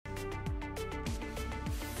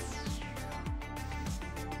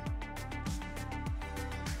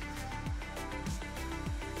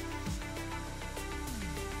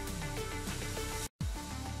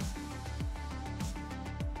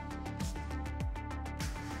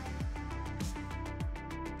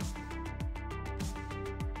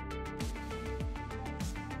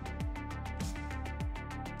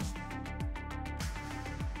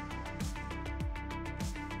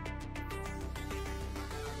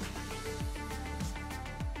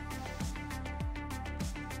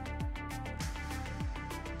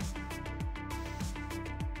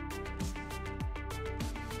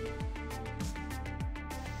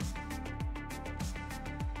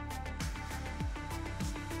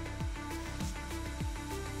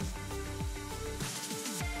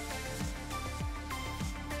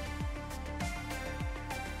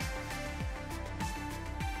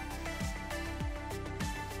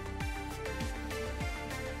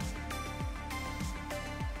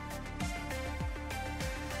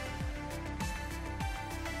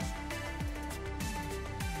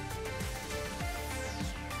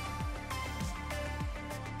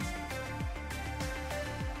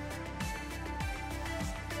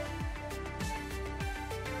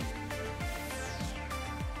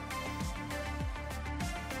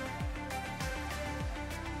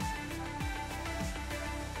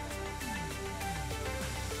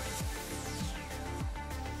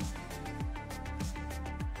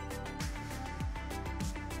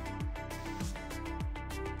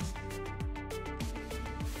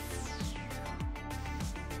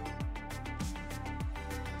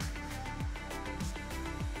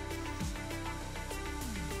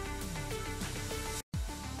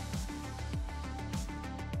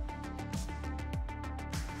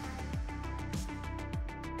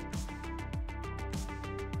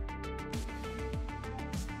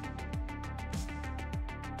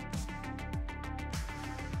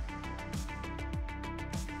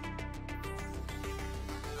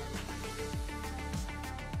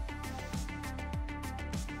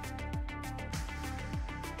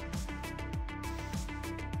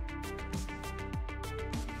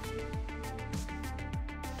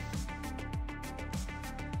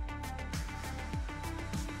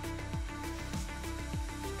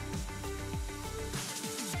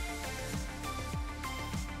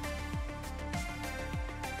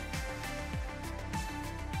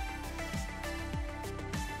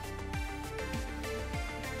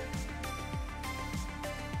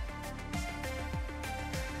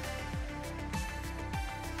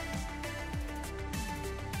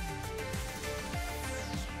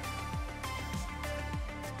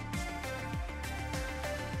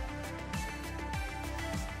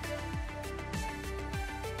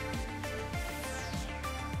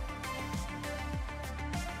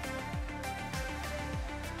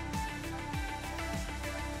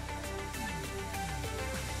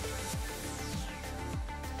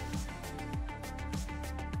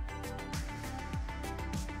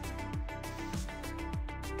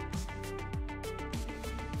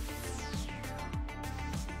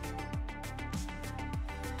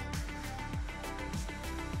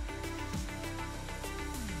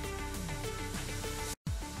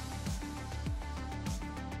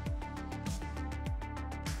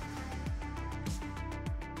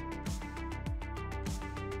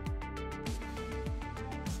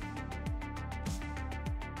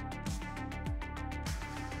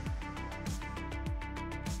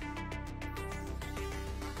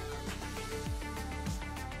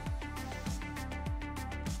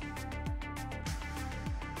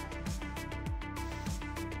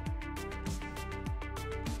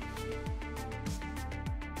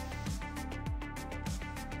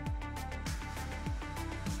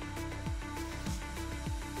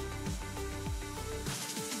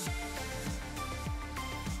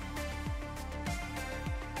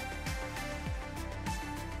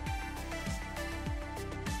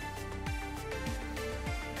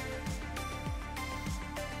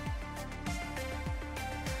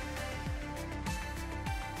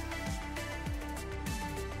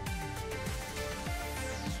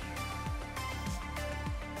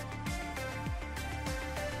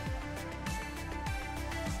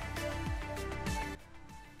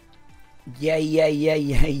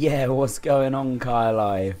Yeah. What's going on,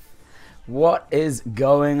 CaiLife? What is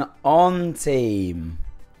going on, team?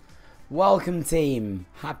 Welcome, team.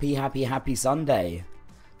 Happy Sunday.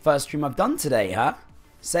 First stream I've done today, huh?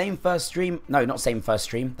 Same first stream. No, not same first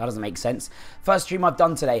stream. That doesn't make sense. First stream I've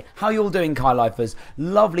done today. How you all doing, CaiLifers?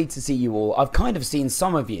 Lovely to see you all. I've kind of seen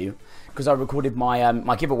some of you because I recorded my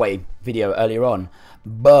my giveaway video earlier on.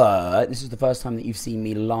 But this is the first time that you've seen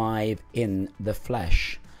me live in the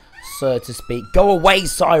flesh, so to speak. Go away,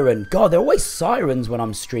 siren. God, they're always sirens when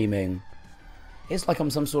I'm streaming. It's like I'm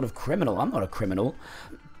some sort of criminal. I'm not a criminal.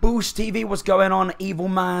 Boost TV, what's going on? Evil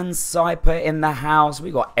Man, Cyper in the house. We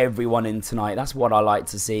got everyone in tonight. That's what I like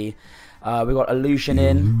to see. We got Illusion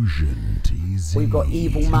in. We've got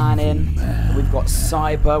Evil Man in. We've got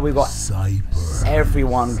Cyper. We've got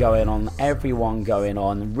everyone going on. Everyone going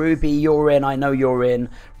on. Ruby, you're in. I know you're in.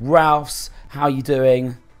 Ralph's, how you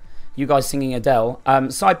doing? You guys singing Adele.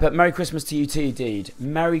 Cyper, Merry Christmas to you too, dude.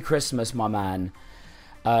 Merry Christmas, my man.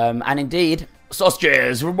 And indeed,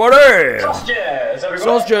 sausages, everybody! Sausages, everybody!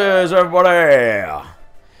 Sausages, everybody!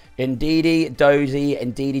 Indeedy dozy.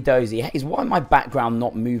 Hey, is why my background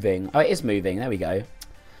not moving? Oh, it is moving. There we go.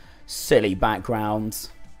 Silly background.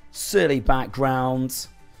 Silly background.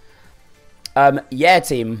 Yeah,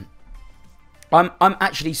 team. I'm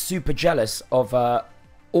actually super jealous of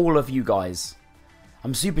all of you guys.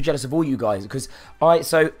 I'm super jealous of all you guys because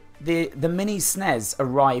so the mini SNES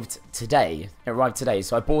arrived today. It arrived today,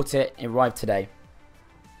 so I bought it. It arrived today.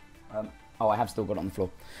 Oh, I have still got it on the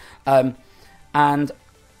floor. And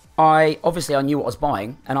I knew what I was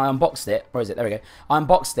buying, and I unboxed it. Where is it? There we go. I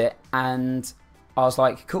unboxed it, and I was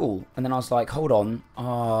like, cool. And then I was like, hold on.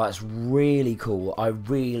 Oh, that's really cool. I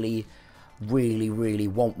really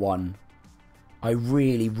want one. I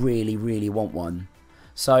really want one.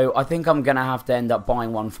 So I think I'm gonna have to end up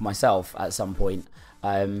buying one for myself at some point.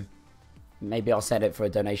 Maybe I'll set it for a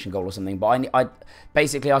donation goal or something. But I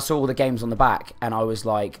basically I saw all the games on the back, and I was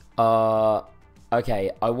like,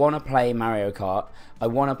 okay, I want to play Mario Kart. I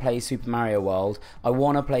want to play Super Mario World. I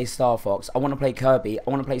want to play Star Fox. I want to play Kirby. I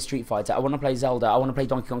want to play Street Fighter. I want to play Zelda. I want to play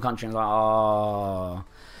Donkey Kong Country. And I was like, oh,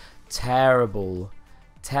 terrible.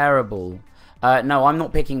 No, I'm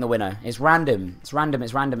not picking the winner. It's random. It's random,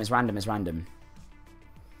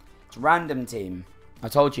 team. I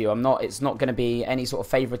told you, it's not going to be any sort of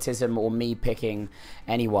favoritism or me picking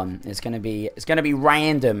anyone. It's going to be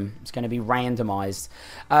random. It's going to be randomized.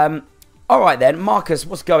 All right then, Marcus,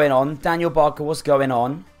 what's going on? Daniel Barker, what's going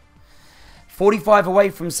on? 45 away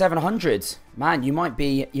from 700. Man, you might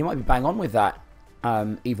be bang on with that,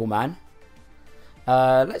 Evil Man.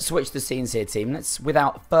 Let's switch the scenes here, team.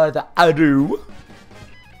 Without further ado,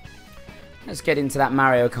 let's get into that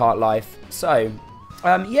Mario Kart life. So,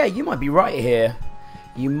 yeah, you might be right here.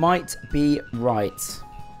 You might be right.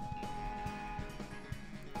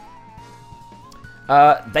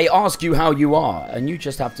 They ask you how you are, and you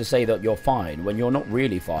just have to say that you're fine when you're not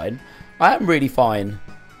really fine. I am really fine.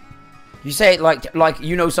 You say it like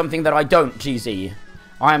you know something that I don't, GZ.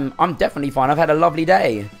 I'm definitely fine. I've had a lovely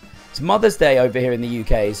day. It's Mother's Day over here in the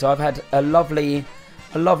UK, so I've had a lovely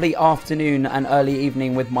afternoon and early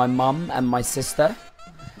evening with my mum and my sister,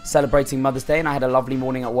 celebrating Mother's Day, and I had a lovely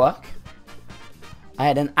morning at work. I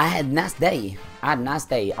had a nice day. I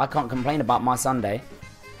can't complain about my Sunday.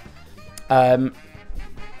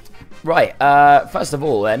 Right, first of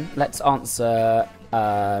all then, let's answer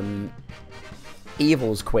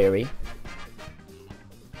Evil's query.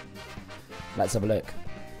 Let's have a look.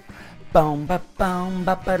 But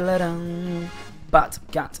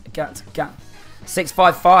gat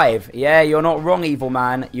 655. Yeah, you're not wrong, Evil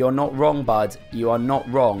Man. You're not wrong, bud. You are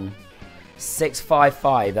not wrong.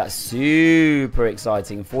 655. That's super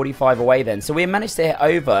exciting. 45 away then. So we managed to hit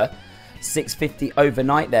over 650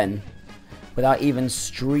 overnight then, without even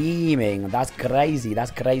streaming. That's crazy.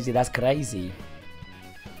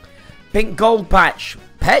 Pink Gold Patch.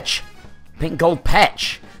 Pink Gold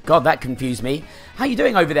Patch. God, that confused me. How you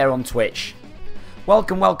doing over there on Twitch?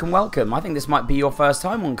 Welcome. I think this might be your first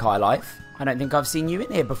time on CaiLife. I don't think I've seen you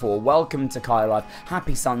in here before. Welcome to CaiLife.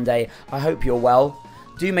 Happy Sunday. I hope you're well.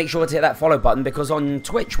 Do make sure to hit that follow button, because on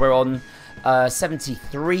Twitch we're on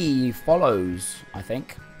 73 follows, I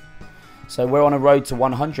think. So we're on a road to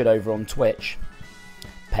 100 over on Twitch.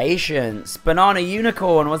 Patience. Banana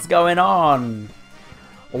Unicorn, what's going on?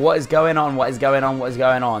 What is going on?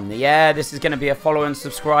 Yeah, this is going to be a follower and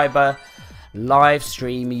subscriber live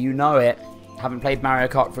stream. You know it. Haven't played Mario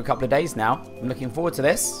Kart for a couple of days now. I'm looking forward to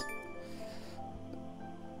this.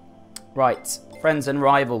 Right. Friends and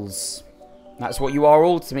rivals. That's what you are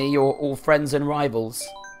all to me. You're all friends and rivals.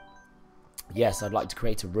 Yes, I'd like to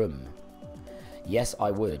create a room. Yes,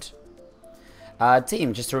 I would.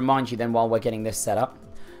 Team, just to remind you then while we're getting this set up,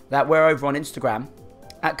 that we're over on Instagram,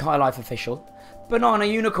 at CaiLife Official. Banana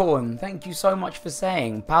Unicorn, thank you so much for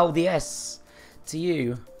saying. Pal DS, to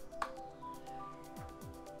you.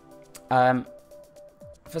 For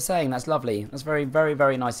saying, that's lovely. That's very, very,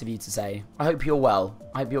 very nice of you to say. I hope you're well.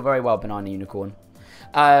 I hope you're very well, Banana Unicorn.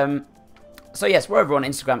 So yes, we're over on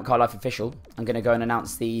Instagram at CaiLife Official. I'm going to go and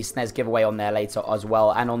announce the SNES giveaway on there later as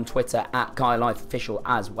well. And on Twitter at CaiLife Official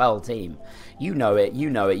as well, team. You know it, you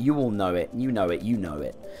know it, you all know it, you know it, you know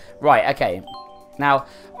it. Right, okay. Now,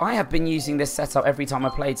 I have been using this setup every time I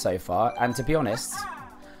played so far. And to be honest,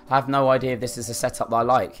 I have no idea if this is a setup that I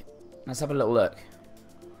like. Let's have a little look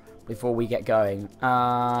before we get going.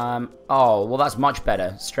 Oh, well that's much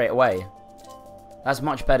better straight away. That's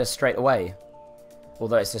much better straight away.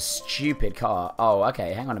 Although it's a stupid car. Oh,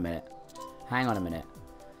 okay. Hang on a minute. Hang on a minute.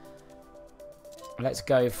 Let's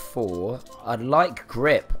go for... I'd like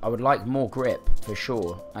grip. I would like more grip, for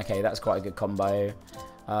sure. Okay, that's quite a good combo.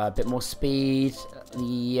 A bit more speed.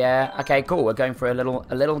 Yeah. Okay, cool. We're going for a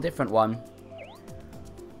little different one.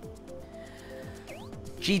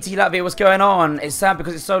 GT Latvia, what's going on? It's sad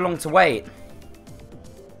because it's so long to wait.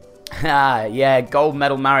 Yeah, gold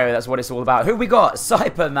medal Mario, that's what it's all about. Who we got?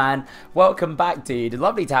 Cyper, man. Welcome back, dude.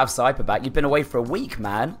 Lovely to have Cyper back. You've been away for a week,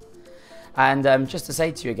 man. And just to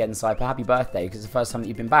say to you again, Cyper, happy birthday, because it's the first time that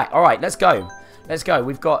you've been back. All right, let's go. Let's go.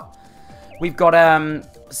 We've got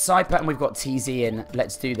Cyper and we've got TZ in.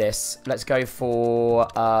 Let's do this. Let's go for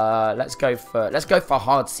hard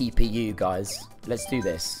CPU, guys. Let's do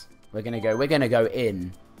this. We're gonna go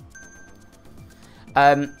in.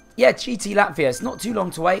 Yeah, GT Latvia. It's not too long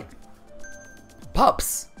to wait.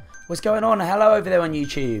 Pups, what's going on? Hello over there on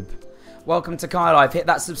YouTube. Welcome to CaiLife. Hit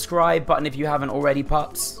that subscribe button if you haven't already,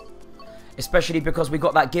 pups. Especially because we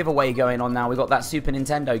got that giveaway going on now. We got that Super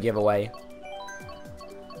Nintendo giveaway.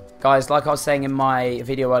 Guys, like I was saying in my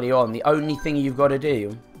video earlier on, the only thing you've got to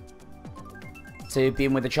do to be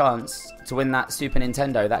in with a chance to win that Super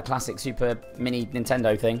Nintendo, that classic Super Mini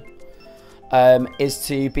Nintendo thing, is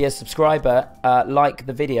to be a subscriber, like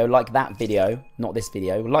the video, like that video, not this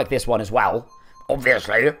video, like this one as well,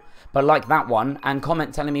 obviously, but like that one, and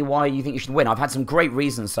comment telling me why you think you should win. I've had some great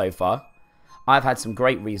reasons so far.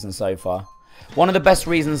 One of the best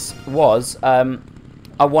reasons was,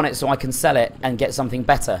 I want it so I can sell it and get something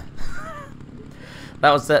better.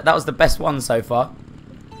 that was the best one so far.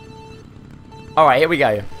 Alright, here we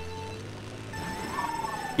go.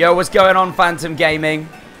 Yo, what's going on, Phantom Gaming?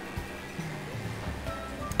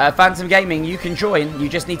 Phantom Gaming, you can join. You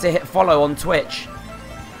just need to hit follow on Twitch.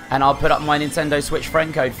 And I'll put up my Nintendo Switch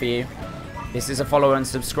friend code for you. This is a follower and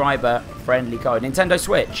subscriber friendly code. Nintendo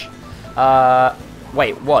Switch.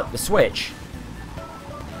 Wait, what? The Switch?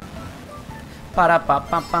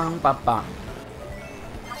 Ba-da-ba-ba-ba-ba-ba.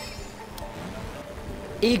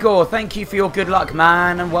 Igor, thank you for your good luck,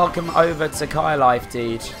 man. And welcome over to CaiLife,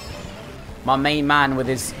 dude. My main man with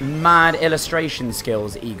his mad illustration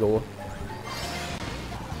skills, Igor.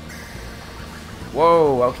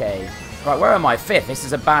 Whoa, okay. Right, where am I? 5th. This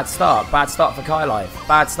is a bad start. Bad start for CaiLife.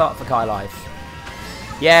 Bad start for CaiLife.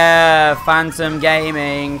 Yeah, Phantom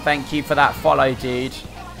Gaming. Thank you for that follow, dude.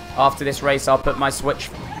 After this race, I'll put my Switch...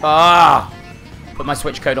 Put my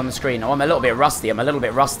Switch code on the screen. Oh, I'm a little bit rusty.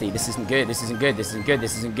 This isn't good. This isn't good. This isn't good.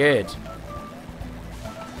 This isn't good.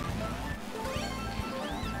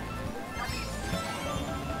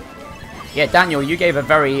 Yeah, Daniel, you gave a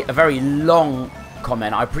very long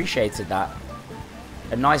comment. I appreciated that.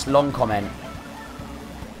 A nice long comment.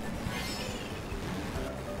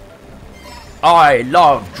 I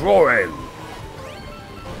love drawing.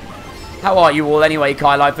 How are you all anyway,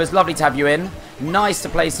 CaiLifers? Lovely to have you in. Nice to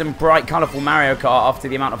play some bright, colourful Mario Kart after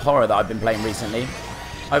the amount of horror that I've been playing recently.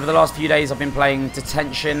 Over the last few days, I've been playing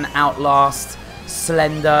Detention, Outlast,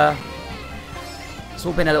 Slender. It's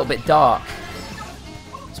all been a little bit dark.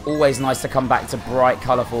 It's always nice to come back to bright,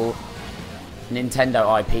 colourful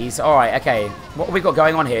Nintendo IPs. Alright, okay. What have we got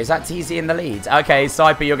going on here? Is that TZ in the lead? Okay,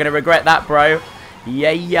 Cyper, you're going to regret that, bro.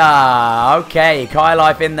 Yeah. Okay,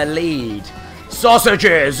 CaiLife in the lead.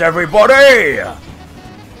 Sausages, everybody!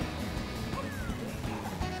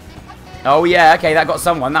 Oh, yeah, okay, that got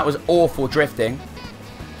someone. That was awful drifting.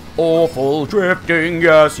 Awful drifting,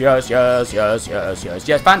 yes, yes, yes, yes, yes, yes,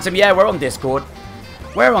 yes. Phantom, yeah, we're on Discord.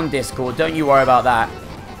 We're on Discord, don't you worry about that.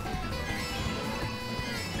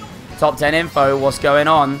 Top 10 info, what's going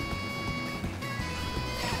on?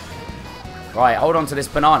 Right, hold on to this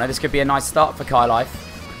banana. This could be a nice start for CaiLife.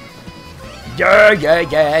 Yeah, yeah,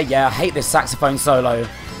 yeah, yeah. I hate this saxophone solo.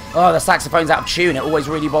 Oh, the saxophone's out of tune. It always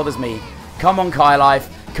really bothers me. Come on, CaiLife.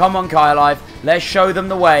 Come on, CaiLife. Let's show them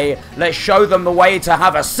the way. Let's show them the way to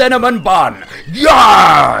have a cinnamon bun.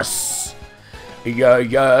 Yes! Yeah,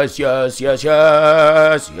 yes, yes, yes,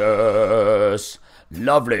 yes, yes.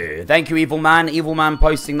 Lovely. Thank you, Evil Man. Evil Man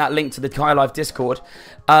posting that link to the CaiLife Discord.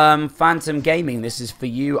 Phantom Gaming, this is for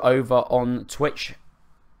you over on Twitch,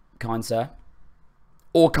 kind sir.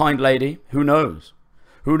 Or kind lady. Who knows?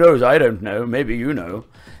 Who knows? I don't know. Maybe you know.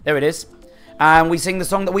 There it is. And we sing the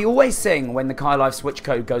song that we always sing when the CaiLife switch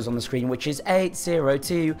code goes on the screen, which is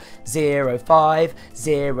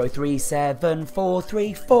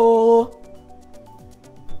 80205037434.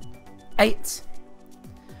 8.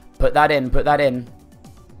 Put that in. Put that in.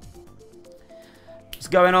 What's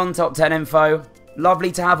going on, top 10 info?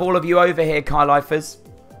 Lovely to have all of you over here, CaiLifers.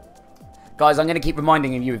 Guys, I'm going to keep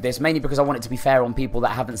reminding you of this, mainly because I want it to be fair on people that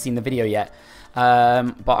haven't seen the video yet.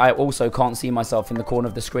 But I also can't see myself in the corner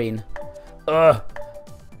of the screen. Get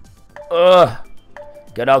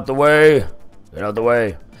out the way. Get out the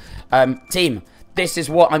way. Team, this is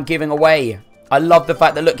what I'm giving away. I love the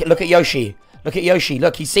fact that, look at Yoshi. Look at Yoshi.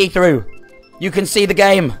 Look, he's see-through. You can see the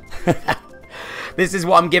game. This is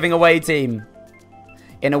what I'm giving away, team.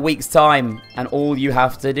 In a week's time, and all you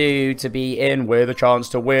have to do to be in with a chance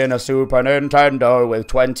to win a Super Nintendo with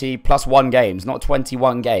 20 plus 1 games. Not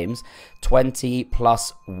 21 games, 20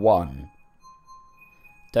 plus 1.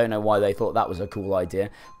 Don't know why they thought that was a cool idea.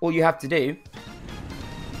 All you have to do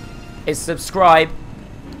is subscribe,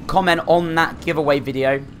 comment on that giveaway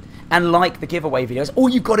video, and like the giveaway videos. All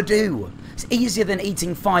you've got to do. It's easier than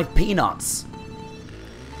eating 5 peanuts.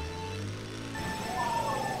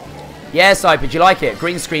 Yeah, Cyper, do you like it?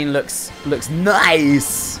 Green screen looks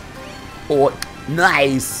nice. Or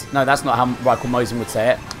nice. No, that's not how Michael Mosen would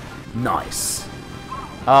say it. Nice.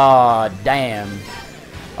 Ah, oh, damn.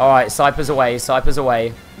 Alright, Cyper's away. Cyper's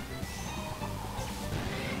away.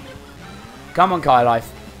 Come on, CaiLife.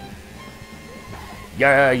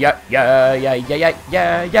 Yeah, yeah, yeah, yeah, yeah, yeah,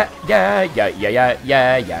 yeah, yeah, yeah, yeah, yeah, yeah,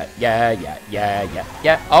 yeah, yeah, yeah, yeah, yeah,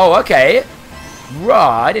 yeah. Oh, okay.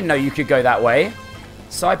 Right, I didn't know you could go that way.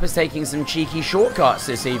 Cyper's taking some cheeky shortcuts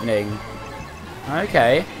this evening.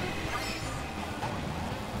 Okay.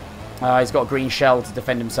 He's got a green shell to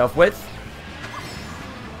defend himself with.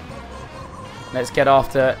 Let's get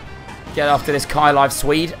after this CaiLife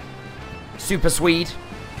Swede. Super Swede.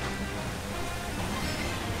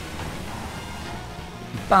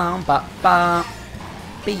 Oh,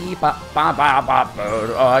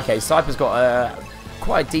 okay, Cyper's got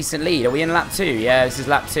quite a decent lead. Are we in lap 2? Yeah, this is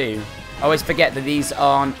lap 2. I always forget that these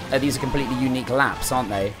are completely unique laps, aren't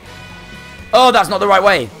they? Oh, that's not the right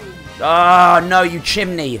way. Oh, no, you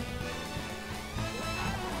chimney.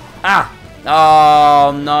 Ah.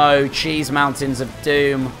 Oh, no. Cheese Mountains of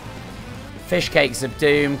Doom. Fish Cakes of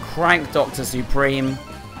Doom. Crank Dr. Supreme.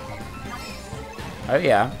 Oh,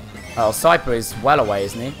 yeah. Oh, Cyper is well away,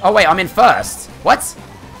 isn't he? Oh, wait, I'm in first. What?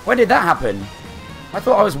 When did that happen? I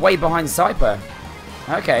thought I was way behind Cyper.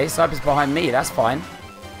 Okay, Cyper's behind me. That's fine.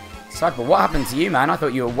 Cyper, what happened to you, man? I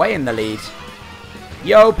thought you were way in the lead.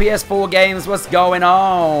 Yo, PS4 games, what's going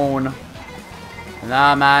on?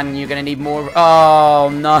 Nah, man, you're going to need more. Oh,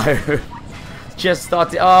 no. Just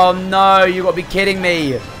started. Oh, no, you got to be kidding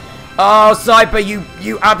me. Oh, Cyper,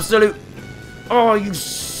 you absolute. Oh, you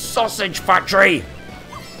sausage factory.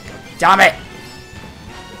 Damn it.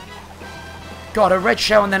 God, a red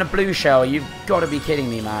shell and then a blue shell. You've got to be kidding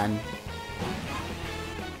me, man.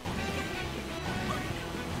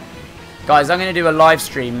 Guys, I'm going to do a live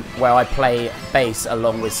stream where I play bass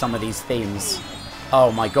along with some of these themes.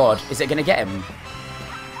 Oh my god. Is it going to get him?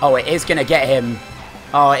 Oh, it is going to get him.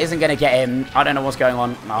 Oh, it isn't going to get him. I don't know what's going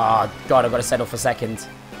on. Oh, god, I've got to settle for second.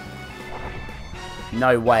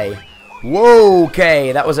 No way. Whoa,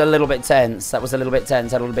 okay. That was a little bit tense. That was a little bit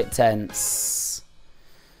tense. A little bit tense.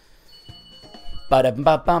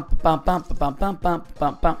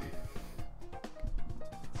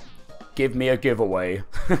 Give me a giveaway.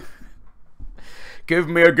 Give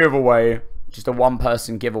me a giveaway. Just a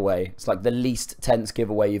one-person giveaway. It's like the least tense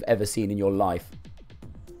giveaway you've ever seen in your life.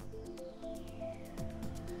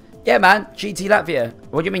 Yeah, man. GT Latvia.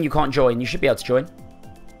 What do you mean you can't join? You should be able to join.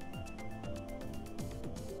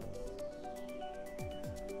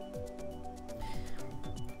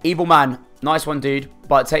 Evil Man. Nice one, dude.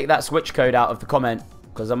 But take that switch code out of the comment.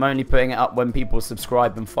 Because I'm only putting it up when people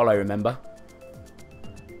subscribe and follow, remember?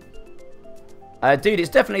 Dude, it's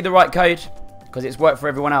definitely the right code. Because it's worked for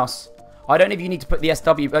everyone else. I don't know if you need to put the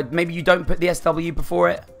SW. Maybe you don't put the SW before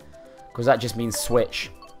it. Because that just means switch.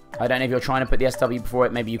 I don't know if you're trying to put the SW before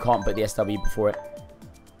it. Maybe you can't put the SW before it.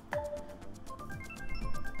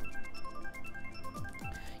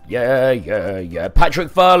 Yeah, yeah, yeah. Patrick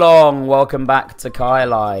Furlong, welcome back to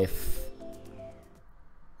CaiLife.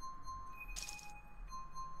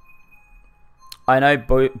 I know,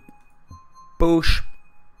 Boosh.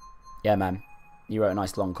 Yeah, man. You wrote a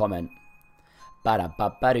nice long comment.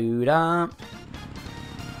 Ba-da-ba-ba-doo-da.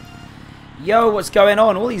 Yo, what's going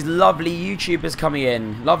on? All these lovely YouTubers coming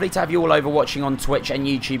in. Lovely to have you all over watching on Twitch and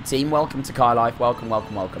YouTube, team. Welcome to CaiLife. Welcome,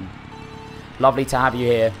 welcome, welcome. Lovely to have you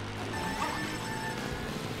here.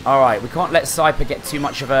 Alright, we can't let Cyper get too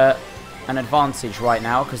much of an advantage right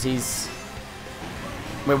now because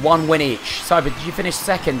we're 1 win each. Cyper, did you finish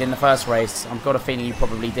second in the first race? I've got a feeling you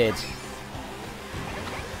probably did.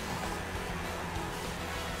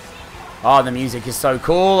 Oh, the music is so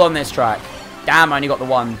cool on this track. Damn, I only got the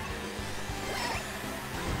 1.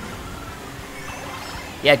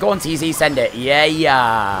 Yeah, go on, TZ, send it. Yeah,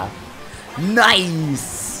 yeah.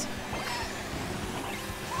 Nice.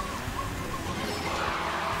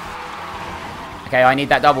 Okay, I need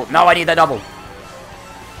that double. No, I need that double.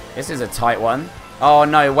 This is a tight one. Oh,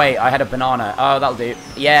 no, wait. I had a banana. Oh, that'll do.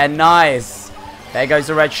 Yeah, nice. There goes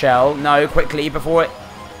the red shell. No, quickly before it...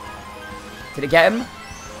 Did it get him?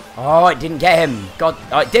 Oh, it didn't get him. God,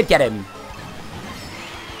 oh, it did get him.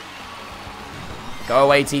 Go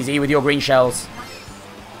away, TZ, with your green shells.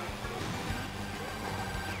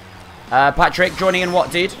 Patrick, joining in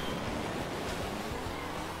what, dude?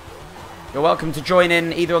 You're welcome to join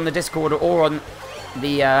in either on the Discord or on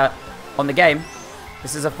the game.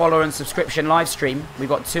 This is a follower and subscription live stream. We've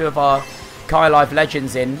got 2 of our CaiLife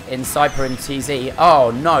legends in Cyper and TZ.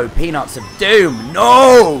 Oh no, Peanuts of Doom.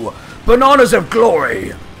 No! Bananas of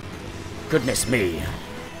Glory. Goodness me.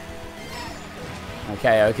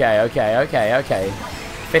 Okay.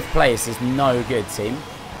 5th place is no good, team.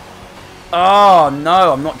 Oh,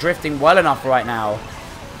 no, I'm not drifting well enough right now.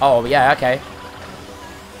 Oh, yeah, okay.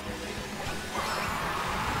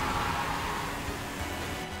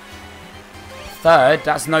 Third,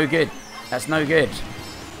 that's no good. That's no good.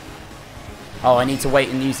 Oh, I need to wait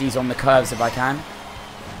and use these on the curves if I can.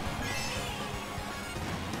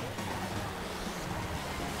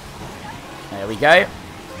 There we go.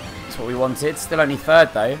 That's what we wanted. Still only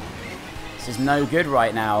 3rd, though. This is no good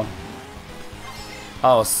right now.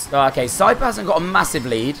 Oh, okay. Cyper hasn't got a massive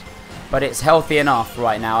lead, but it's healthy enough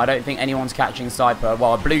right now. I don't think anyone's catching Cyper.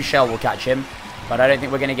 Well, a blue shell will catch him, but I don't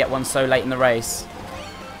think we're going to get one so late in the race.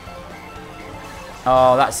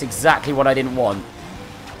 Oh, that's exactly what I didn't want.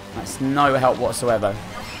 That's no help whatsoever.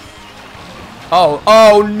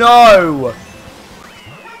 Oh no!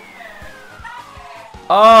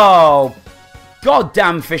 Oh,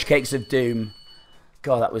 goddamn fish cakes of doom.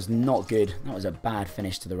 God, that was not good. That was a bad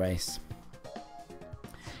finish to the race.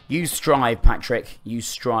 You strive, Patrick. You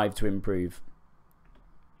strive to improve.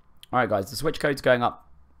 Alright, guys. The switch code's going up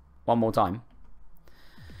one more time.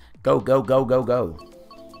 Go, go, go, go, go.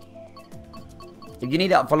 If you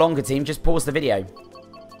need it up for longer, team, just pause the video.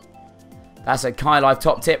 That's a CaiLife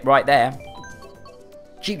top tip right there.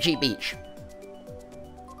 Cheap, cheap beach.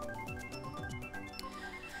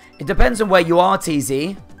 It depends on where you are,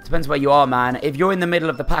 TZ. Depends where you are, man. If you're in the middle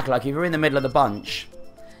of the pack, like if you're in the middle of the bunch,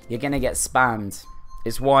 you're going to get spammed.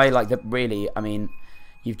 It's why, like, really, I mean,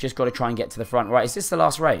 you've just got to try and get to the front. Right, is this the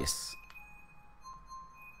last race?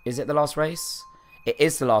 Is it the last race? It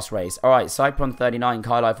is the last race. Alright, Cyper on 39,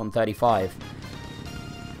 CaiLife on 35.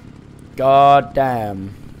 God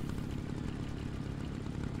damn.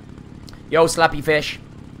 Yo, Slappy Fish.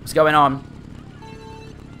 What's going on?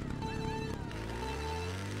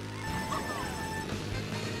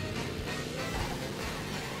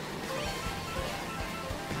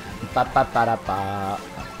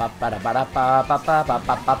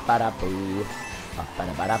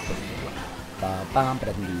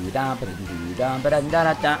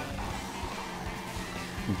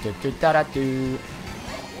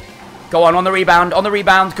 Go on the rebound,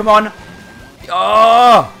 come on.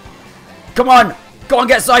 Oh! Come on! Go on,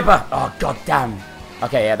 get Cyper! Oh, god damn.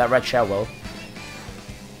 Okay, yeah, that red shell will.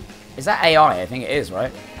 Is that AI? I think it is,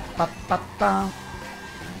 right? Okay,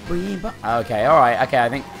 alright, okay, I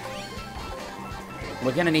think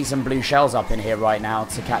we're gonna need some blue shells up in here right now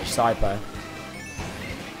to catch Cyper.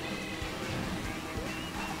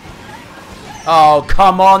 Oh,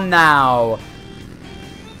 come on now!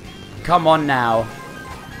 Come on now.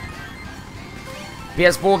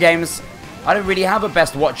 PS4 games, I don't really have a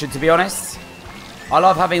best watcher, to be honest. I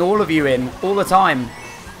love having all of you in, all the time.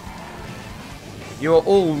 You're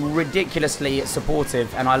all ridiculously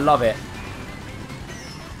supportive, and I love it.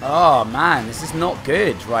 Oh, man, this is not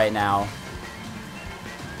good right now.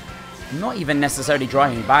 I'm not even necessarily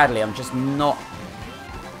driving badly, I'm just not...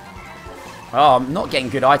 Oh, I'm not getting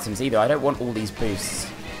good items either. I don't want all these boosts.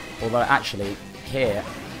 Although actually, here,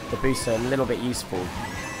 the boosts are a little bit useful.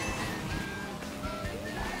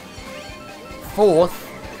 4th?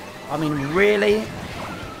 I mean, really?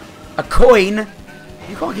 A coin?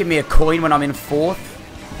 You can't give me a coin when I'm in 4th.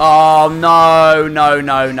 Oh, no, no,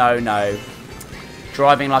 no, no, no.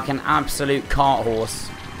 Driving like an absolute cart horse.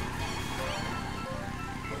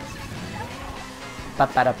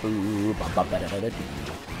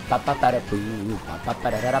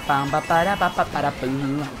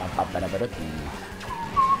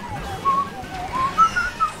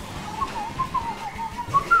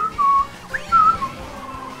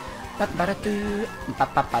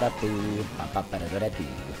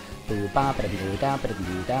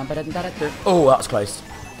 Oh, that was close.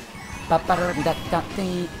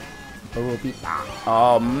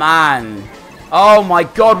 Oh, man. Oh, my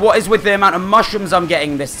God. What is with the amount of mushrooms I'm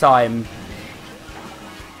getting this time?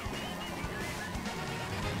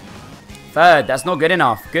 3rd. That's not good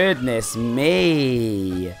enough. Goodness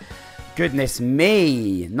me. Goodness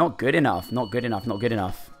me. Not good enough. Not good enough. Not good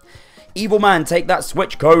enough. Evil man, take that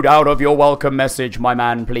switch code out of your welcome message, my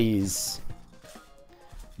man, please.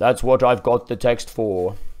 That's what I've got the text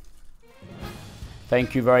for.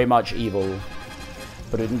 Thank you very much, Evil.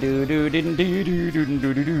 Okay,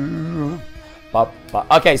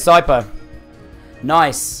 Cyper.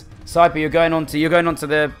 Nice. Cyper, you're going onto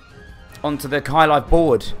the CaiLife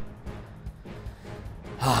board.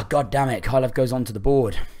 Ah, god damn it. CaiLife goes onto the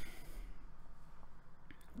board.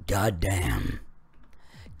 God damn.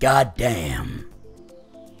 God damn.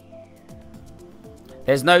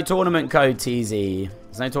 There's no tournament code, TZ.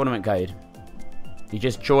 There's no tournament code. You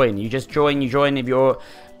just join. You just join. You join if you're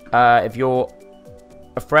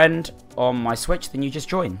a friend on my Switch, then you just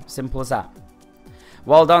join. Simple as that.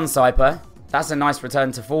 Well done, Cyper. That's a nice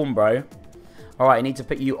return to form, bro. Alright, I need to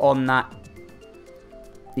put you on that.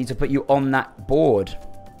 Need to put you on that board.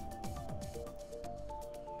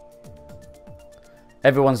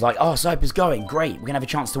 Everyone's like, oh, Cyper's going. Great. We're going to have a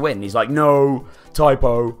chance to win. He's like, no,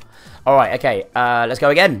 typo. All right, okay. Let's go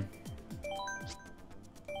again.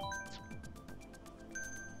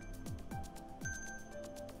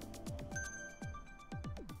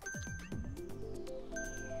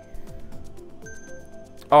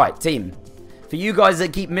 All right, team. For you guys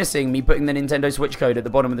that keep missing me putting the Nintendo Switch code at the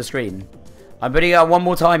bottom of the screen, I'm putting it out one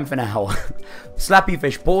more time for now. Slappy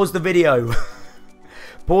Fish, pause the video.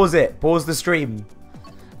 Pause it. Pause the stream.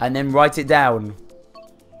 And then write it down.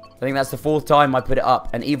 I think that's the 4th time I put it up.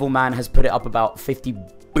 And Evil Man has put it up about 50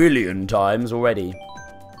 billion times already.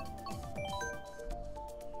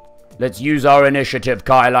 Let's use our initiative,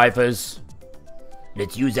 CaiLifers.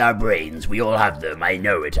 Let's use our brains. We all have them. I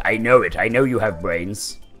know it. I know it. I know you have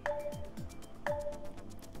brains.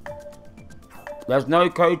 There's no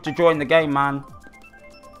code to join the game, man.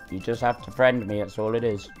 You just have to friend me. That's all it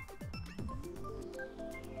is.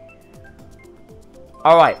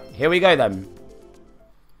 Alright, here we go then.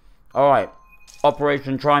 Alright.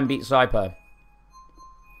 Operation Try and Beat Cyper.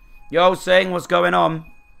 Yo, Sing, what's going on?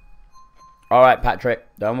 Alright, Patrick.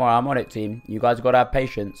 Don't worry, I'm on it, team. You guys gotta have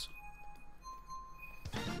patience.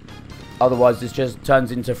 Otherwise, this just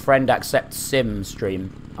turns into Friend Accept Sim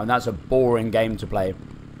stream. And that's a boring game to play.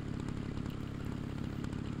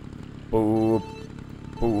 Boop.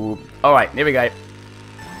 Boop. Alright, here we go.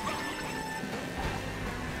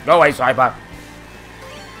 Go away, Cyper.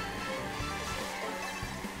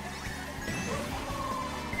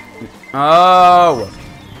 Oh!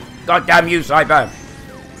 God damn you, Cyper!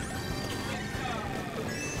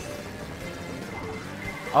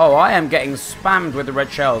 Oh, I am getting spammed with the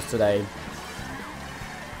red shells today.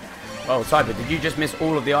 Oh, Cyper, did you just miss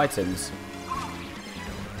all of the items?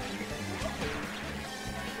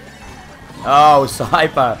 Oh,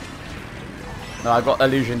 Cyper! No, I got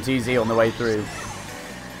Illusion TZ on the way through.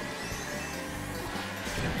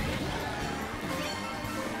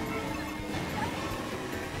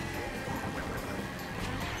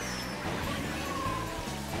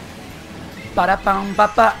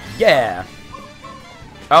 Ba-da-bum-ba-ba. Yeah.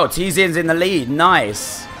 Oh, TZ's in the lead.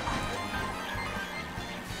 Nice.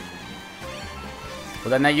 Well,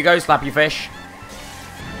 then there you go, Slappy Fish.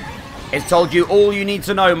 It's told you all you need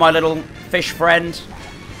to know, my little fish friend.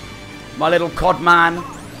 My little cod man.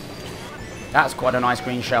 That's quite a nice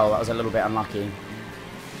green shell. That was a little bit unlucky.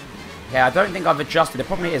 Yeah, I don't think I've adjusted. The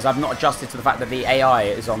problem is I've not adjusted to the fact that the AI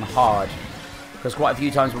is on hard. Because quite a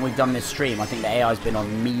few times when we've done this stream, I think the AI's been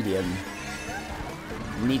on medium.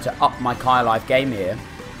 Need to up my CaiLife game here.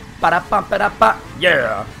 Ba-da-ba-ba-da-ba.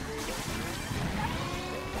 Yeah.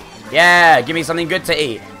 Yeah, give me something good to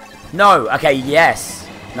eat. No, okay, yes.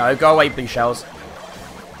 No, go away, blue shells.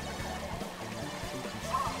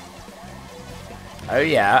 Oh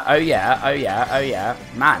yeah, oh yeah, oh yeah, oh yeah.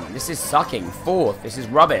 Man, this is sucking. Fourth, this is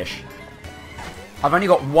rubbish. I've only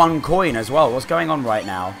got 1 coin as well. What's going on right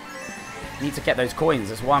now? I need to get those coins.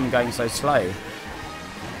 That's why I'm going so slow.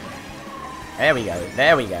 There we go.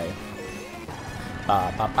 There we go.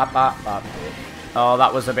 Oh,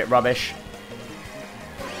 that was a bit rubbish.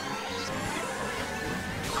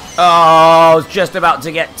 Oh, I was just about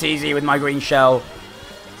to get TZ with my green shell.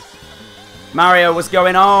 Mario, what's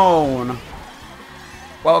going on?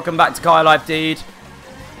 Welcome back to CaiLife, dude.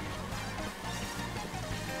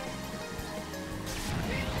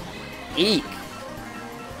 Eek.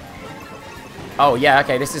 Oh, yeah,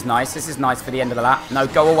 okay, this is nice. This is nice for the end of the lap. No,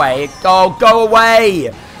 go away. Oh, go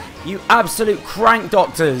away! You absolute crank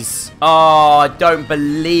doctors. Oh, I don't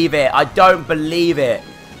believe it. I don't believe it.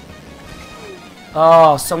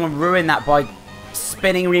 Oh, someone ruined that by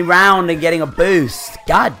spinning me round and getting a boost.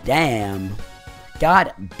 God damn.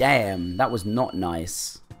 God damn. That was not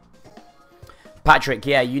nice. Patrick,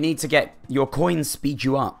 yeah, you need to get your coins speed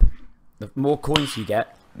you up. The more coins you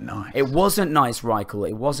get. Nice. It wasn't nice, Reichel.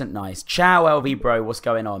 It wasn't nice. Ciao, LV bro. What's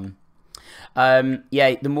going on?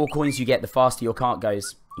 Yeah, the more coins you get, the faster your cart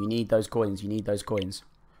goes. You need those coins. You need those coins.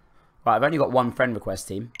 Right, I've only got 1 friend request,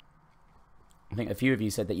 team. I think a few of you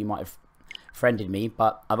said that you might have friended me,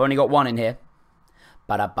 but I've only got 1 in here.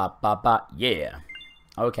 Ba-da-ba-ba-ba. Yeah.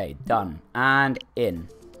 Okay, done. And in.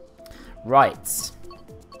 Right.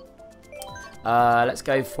 Let's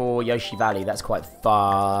go for Yoshi Valley. That's quite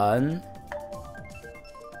fun.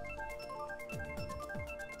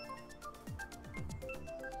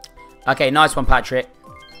 Okay, nice one, Patrick.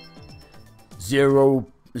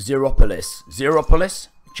 Zeropolis. Zeropolis?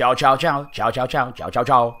 Ciao, ciao, ciao. Ciao, ciao, ciao. Ciao, ciao,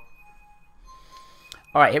 ciao.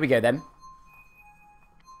 Alright, here we go then.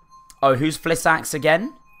 Oh, who's Flissax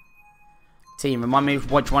again? Team, remind me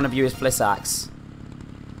which one of you is Flissax.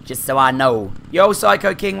 Just so I know. Yo,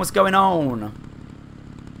 Psycho King, what's going on?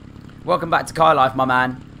 Welcome back to CaiLife, my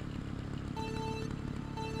man.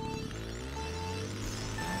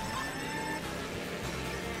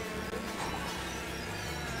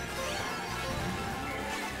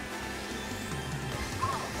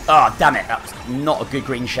 Oh, damn it. That was not a good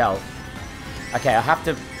green shell. Okay, I have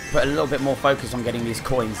to put a little bit more focus on getting these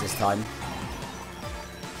coins this time.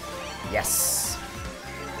 Yes.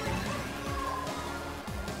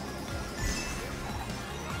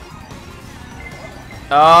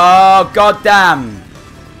 Oh, goddamn.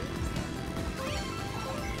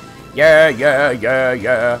 Yeah, yeah, yeah,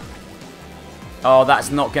 yeah. Oh, that's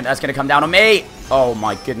gonna come down on me. Oh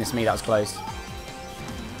my goodness me, that was close.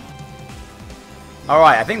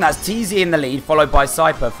 Alright, I think that's TZ in the lead, followed by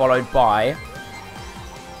Cyper, followed by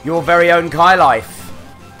your very own CaiLife.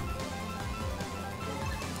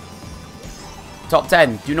 Top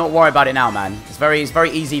 10. Do not worry about it now, man. It's very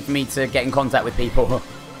easy for me to get in contact with people.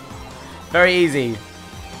 Very easy.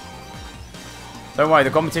 Don't worry,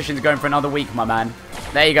 the competition's going for another week, my man.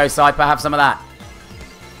 There you go, Cyper. Have some of that.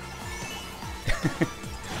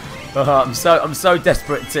 I'm so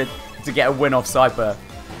desperate to get a win off Cyper.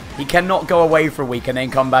 He cannot go away for a week and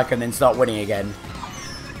then come back and then start winning again.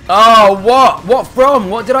 Oh, what? What from?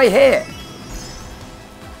 What did I hit?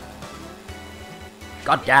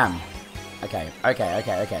 God damn. Okay, okay,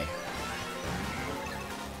 okay, okay.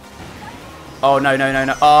 Oh, no, no, no,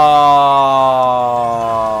 no. Oh.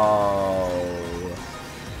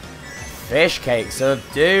 Fish cakes of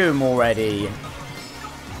doom already.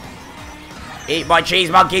 Eat my cheese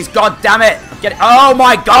monkeys. God damn it. Get it. Oh,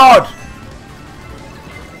 my God.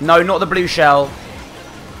 No, not the blue shell.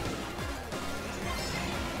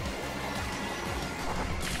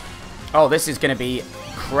 Oh, this is going to be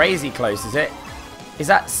crazy close, is it? Is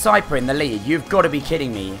that Cyper in the lead? You've got to be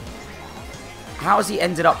kidding me. How has he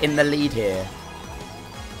ended up in the lead here?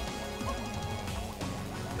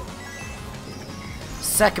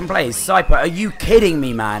 Second place, Cyper. Are you kidding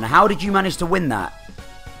me, man? How did you manage to win that?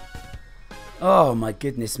 Oh, my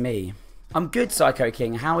goodness me. I'm good, Psycho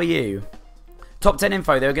King. How are you? Top 10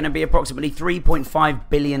 info, there are going to be approximately 3.5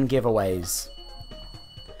 billion giveaways.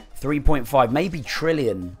 3.5, maybe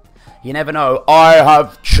trillion. You never know. I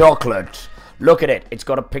have chocolate. Look at it. It's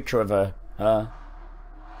got a picture of a,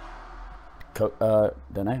 don't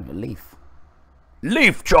know, a leaf.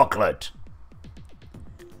 Leaf chocolate.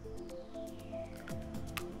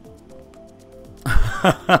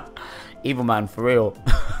 Evil man, for real.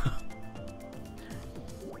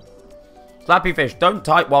 Slappy Fish, don't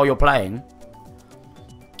type while you're playing.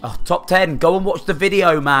 Oh, top 10. Go and watch the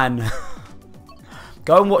video, man.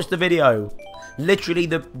 Go and watch the video. Literally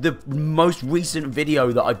the most recent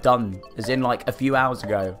video that I've done, as in like a few hours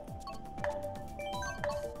ago.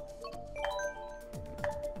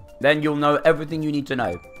 Then you'll know everything you need to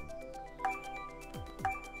know.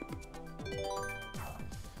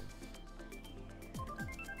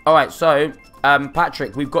 Alright, so,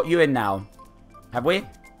 Patrick, we've got you in now. Have we?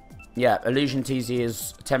 Yeah, Illusion TZ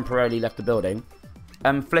has temporarily left the building.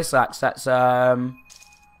 Flissax, that's, No,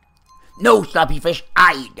 Slappy Fish,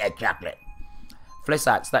 I eat that chocolate.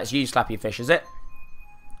 Flissax, that's you, Slappy Fish, is it?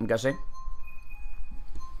 I'm guessing.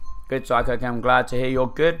 Good, Psycho, I'm glad to hear you're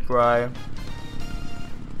good, bro.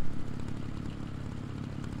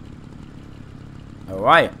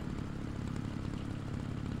 Alright.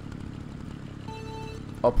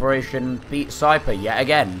 Operation Beat Cyper yet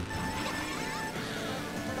again.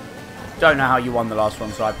 Don't know how you won the last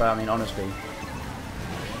one, Cyper, I mean, honestly.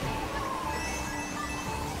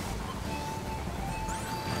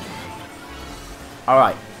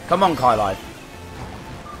 Alright, come on, CaiLife.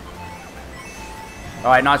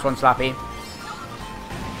 Alright, nice one, Slappy.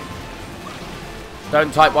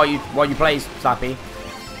 Don't type while you play, Slappy.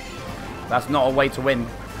 That's not a way to win.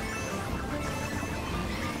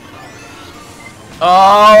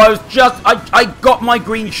 Oh, I got my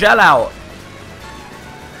green shell out.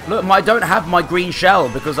 Look, I don't have my green shell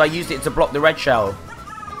because I used it to block the red shell.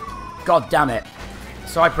 God damn it.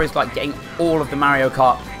 Cyper is like getting all of the Mario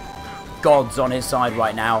Kart gods on his side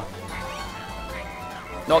right now.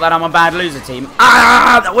 Not that I'm a bad loser, team.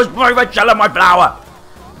 Ah, that was my red shell on my flower.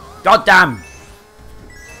 God damn.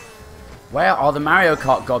 Where are the Mario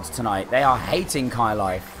Kart gods tonight? They are hating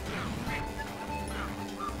CaiLife.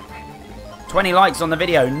 20 likes on the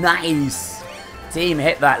video. Nice. Team,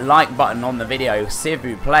 hit that like button on the video. S'il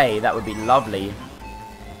vous plaît. That would be lovely.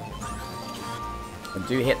 And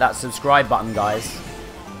do hit that subscribe button, guys.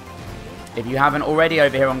 If you haven't already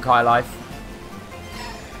over here on CaiLife,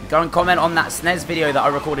 go and comment on that SNES video that I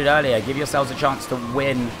recorded earlier. Give yourselves a chance to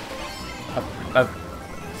win a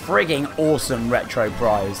frigging awesome retro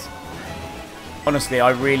prize. Honestly, I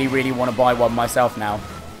really, really want to buy one myself now.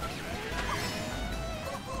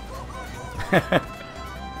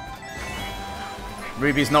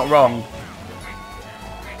 Ruby's not wrong.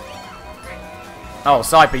 Oh,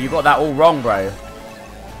 Cyper, you got that all wrong, bro.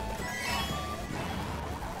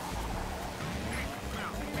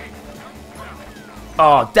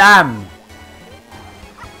 Oh, damn.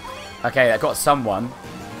 Okay, I got someone.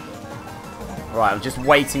 Right, I'm just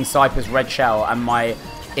waiting Cyper's red shell and my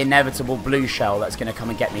inevitable blue shell that's going to come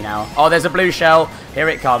and get me now. Oh, there's a blue shell. Here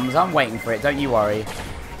it comes. I'm waiting for it. Don't you worry.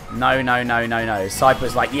 No, no, no, no, no.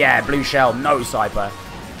 Cyper's like, yeah, blue shell. No, Cyper.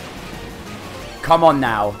 Come on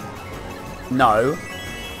now. No.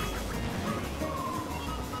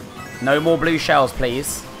 No more blue shells,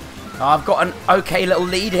 please. Oh, I've got an okay little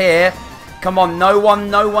lead here. Come on, no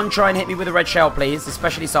one try and hit me with a red shell, please.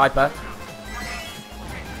 Especially Cyper.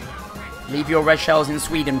 Leave your red shells in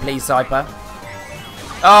Sweden, please, Cyper.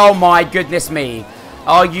 Oh my goodness me.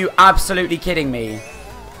 Are you absolutely kidding me?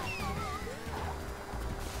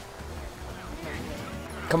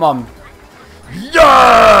 Come on.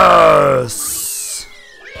 Yes!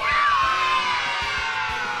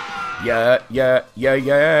 Yeah, yeah, yeah,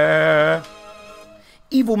 yeah.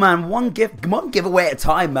 Evil man, one giveaway at a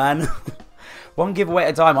time, man. One giveaway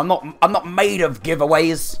at a time. I'm not made of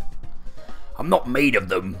giveaways. I'm not made of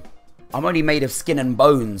them. I'm only made of skin and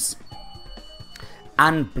bones.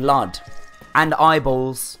 And blood. And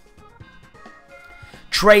eyeballs.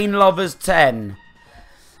 Train Lovers 10.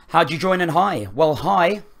 How'd you join and hi? Well,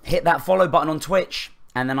 hi. Hit that follow button on Twitch.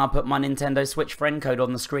 And then I'll put my Nintendo Switch friend code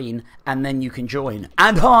on the screen. And then you can join.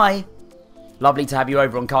 And hi. Lovely to have you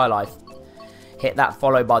over on CaiLife. Hit that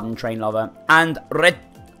follow button, Train Lover. And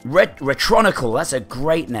Retronical. That's a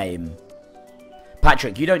great name.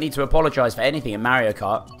 Patrick, you don't need to apologise for anything in Mario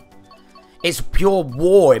Kart. It's pure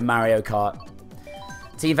war in Mario Kart.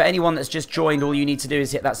 Team, for anyone that's just joined, all you need to do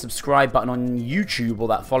is hit that subscribe button on YouTube or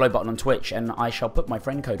that follow button on Twitch, and I shall put my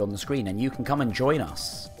friend code on the screen, and you can come and join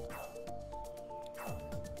us.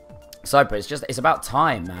 Cyper, it's about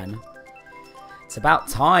time, man. It's about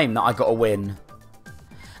time that I got a win.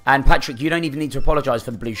 And Patrick, you don't even need to apologise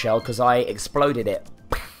for the blue shell, because I exploded it.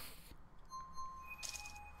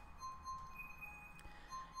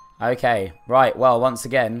 Okay, right, well, once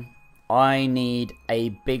again, I need a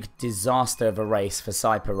big disaster of a race for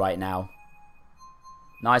Cyper right now.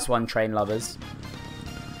 Nice one, Train Lovers.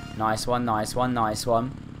 Nice one, nice one, nice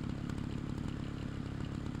one.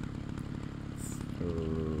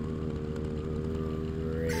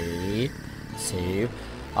 3, 2.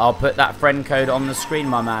 I'll put that friend code on the screen,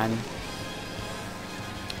 my man.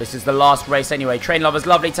 This is the last race anyway. Train Lovers,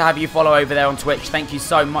 lovely to have you follow over there on Twitch. Thank you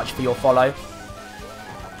so much for your follow.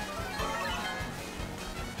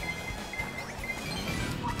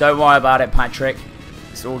 Don't worry about it, Patrick.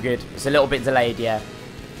 It's all good. It's a little bit delayed, yeah.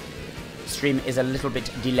 Stream is a little bit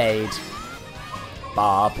delayed.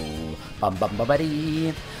 Babu, bum bum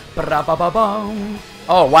babadi, ba ba ba bum.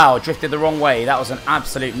 Oh wow, drifted the wrong way. That was an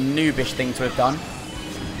absolute noobish thing to have done.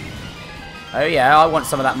 Oh yeah, I want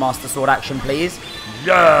some of that Master Sword action, please.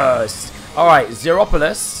 Yes! Alright,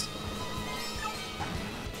 Zeropolis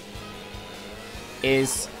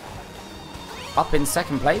is up in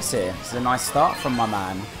second place here. This is a nice start from my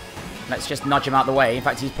man. Let's just nudge him out the way. In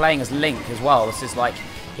fact, he's playing as Link as well. This is like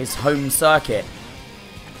his home circuit.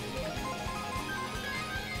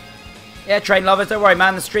 Yeah, train lovers, don't worry,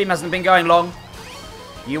 man. The stream hasn't been going long.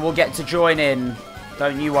 You will get to join in.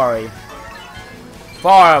 Don't you worry.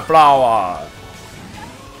 Fireflower.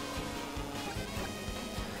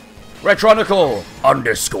 Retronical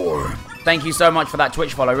 _ Thank you so much for that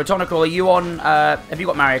Twitch follow. Retronical, are you on, have you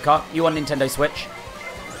got Mario Kart? You on Nintendo Switch?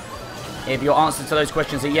 If your answer to those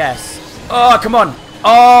questions are yes. Oh, come on.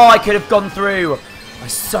 Oh, I could have gone through. I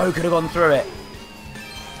so could have gone through it.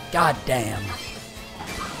 God damn.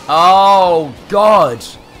 Oh, God.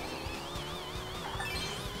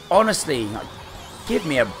 Honestly, give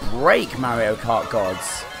me a break, Mario Kart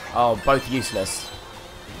gods. Oh, both useless.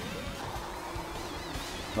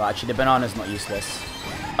 Well, actually, the banana's not useless.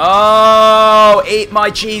 Oh, eat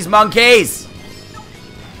my cheese, monkeys!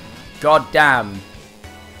 God damn.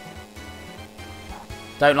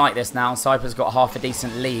 Don't like this now. Cyper's got half a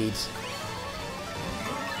decent lead.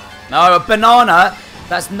 No, a banana?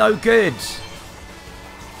 That's no good.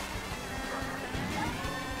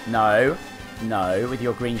 No. No, with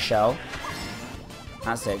your green shell.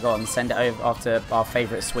 That's it. Go on, send it over after our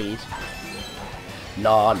favourite Swede.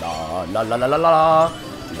 La la la la la la la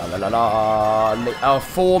la la la la. Oh,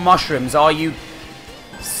 4 mushrooms. Are you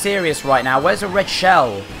serious right now? Where's a red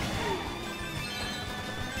shell?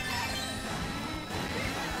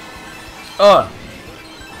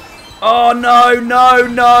 Oh no, no,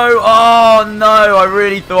 no. Oh no. I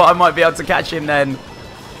really thought I might be able to catch him then.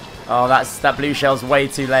 Oh, that blue shell's way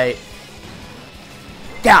too late.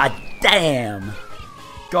 God damn.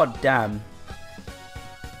 God damn.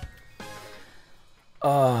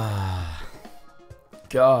 Oh.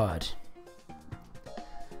 God.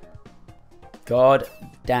 God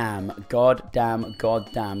damn. God damn. God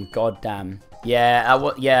damn. God damn.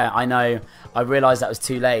 Yeah, yeah, I know. I realised that was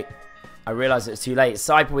too late. I realised it was too late.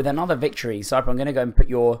 Cyper with another victory. Cyper, I'm going to go and put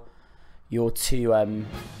your 2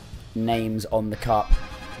 names on the cup.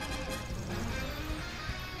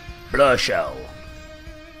 Blur shell.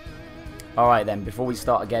 Alright then, before we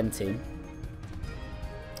start again, team.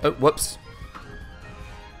 Oh, whoops.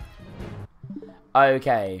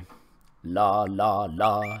 Okay. La la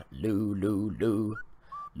la, loo loo loo,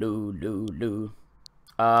 loo loo loo.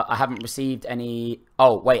 I haven't received any...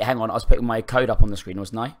 Oh, wait, hang on. I was putting my code up on the screen,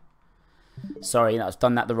 wasn't I? Sorry, I've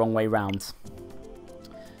done that the wrong way round.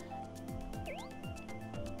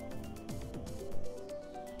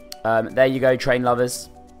 There you go, train lovers.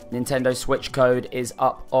 Nintendo Switch code is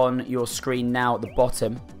up on your screen now at the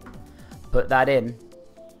bottom. Put that in.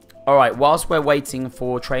 Alright, whilst we're waiting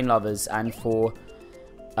for train lovers and for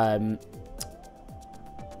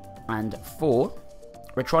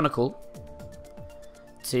Retronical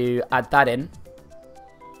to add that in,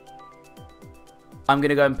 I'm going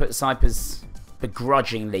to go and put Cyper's,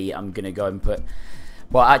 begrudgingly, I'm going to go and put,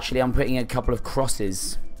 well, actually, I'm putting a couple of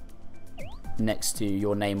crosses next to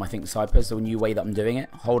your name, I think, Cyper, so a new way that I'm doing it.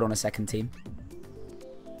 Hold on a second, team.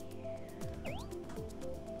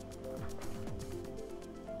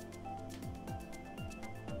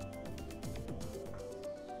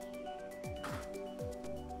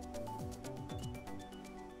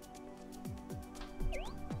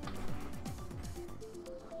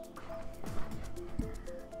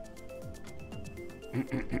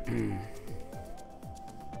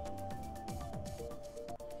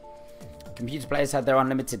 Computer players had their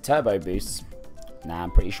unlimited turbo boosts. Nah, I'm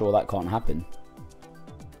pretty sure that can't happen.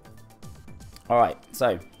 Alright,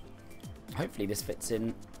 so hopefully this fits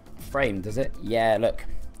in frame, does it? Yeah, look.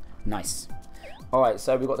 Nice. Alright,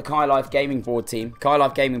 so we've got the CaiLife gaming board team.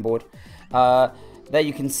 CaiLife gaming board. There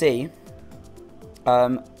you can see.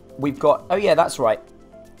 We've got... Oh yeah, that's right.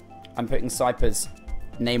 I'm putting Cyper's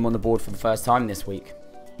name on the board for the first time this week.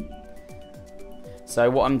 So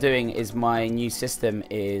what I'm doing is my new system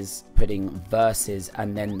is putting versus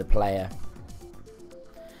and then the player.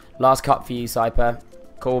 Last cut for you, Cyper.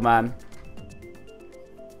 Cool, man.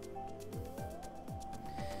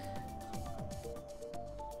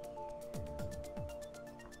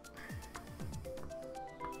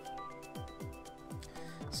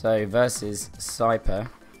 So versus Cyper.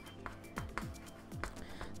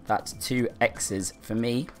 That's 2 X's for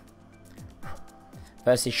me.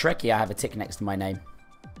 Versus Shrekky, I have a tick next to my name.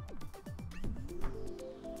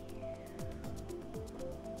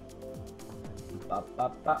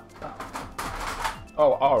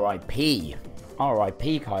 Oh, R.I.P.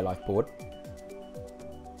 R.I.P. CaiLife board.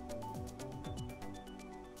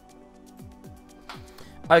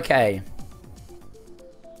 Okay.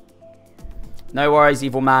 No worries,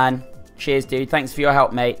 evil man. Cheers, dude. Thanks for your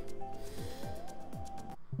help, mate.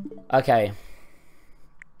 Okay.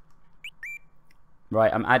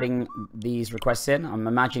 Right, I'm adding these requests in. I'm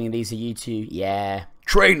imagining these are you two. Yeah.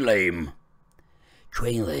 Train lame.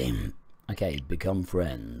 Train lame. Okay, become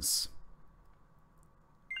friends.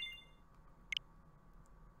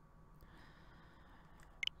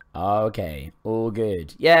 Okay, all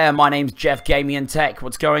good. Yeah, my name's Jeff Gaming and Tech.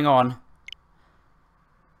 What's going on?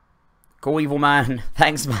 Cool, evil man.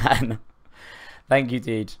 Thanks, man. Thank you,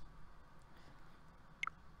 dude.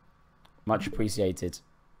 Much appreciated.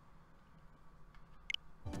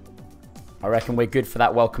 I reckon we're good for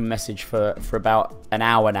that welcome message for about an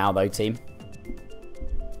hour now, though, team.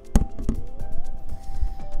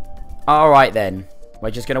 Alright, then.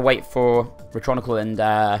 We're just going to wait for Retronical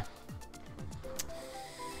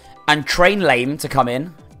and Train Lame to come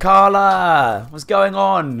in. Carla! What's going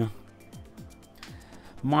on?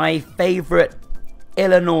 My favourite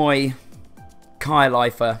Illinois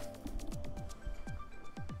CaiLifer.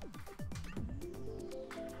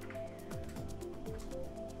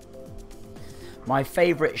 My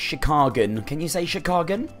favourite Chicagan. Can you say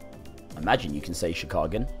Chicagan? Imagine you can say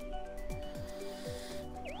Chicagan.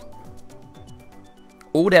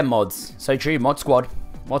 All them mods. So true. Mod squad.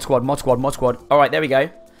 Mod squad, mod squad, mod squad. Alright, there we go.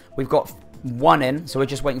 We've got one in, so we're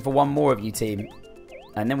just waiting for one more of you, team.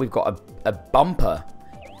 And then we've got a bumper.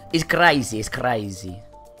 It's crazy, it's crazy.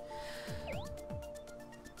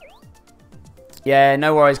 Yeah,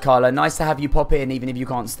 no worries, Carla. Nice to have you pop in, even if you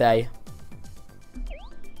can't stay.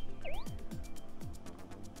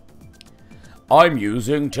 I'm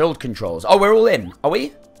using tilt controls. Oh, we're all in. Are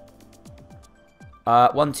we?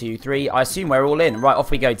 1, 2, 3. I assume we're all in. Right,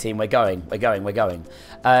 off we go, team. We're going. We're going. We're going.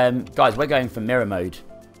 Guys, we're going for mirror mode.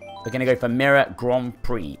 We're going to go for mirror Grand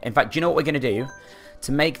Prix. In fact, do you know what we're going to do?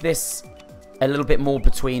 To make this a little bit more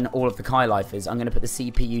between all of the CaiLifers, I'm going to put the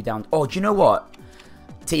CPU down. Oh, do you know what?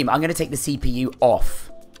 Team, I'm going to take the CPU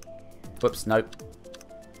off. Whoops, nope.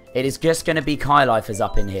 It is just going to be CaiLifers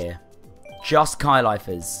up in here. Just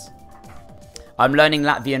CaiLifers. I'm learning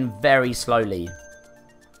Latvian very slowly.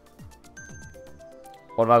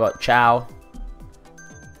 What have I got? Ciao.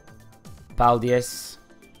 Paldies.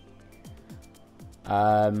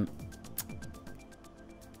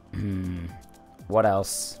 What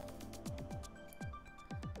else?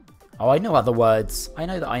 Oh, I know other words. I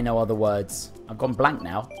know that I know other words. I've gone blank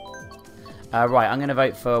now. Right, I'm going to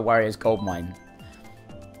vote for Warriors Goldmine.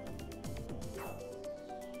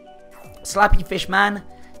 Slappy Fish Man.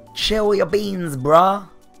 Chill your beans, bruh.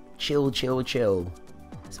 Chill, chill, chill.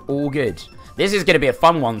 It's all good. This is going to be a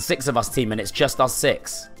fun one. 6 of us, team, and it's just us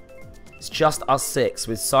 6. It's just us 6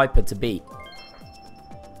 with Cyper to beat.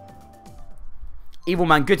 Evil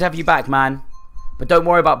man, good to have you back, man. But don't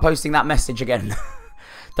worry about posting that message again.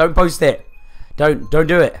 Don't post it. Don't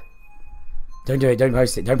do it. Don't do it. Don't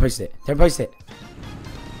post it. Don't post it. Don't post it.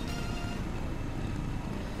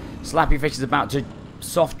 Slappy Fish is about to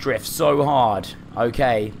soft drift so hard.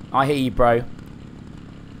 Okay. I hear you, bro.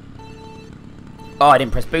 Oh, I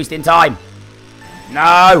didn't press boost in time.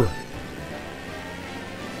 No.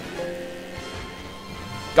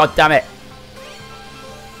 God damn it.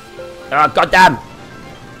 Oh, God damn.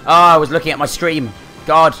 Oh, I was looking at my stream.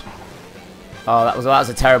 God. Oh, that was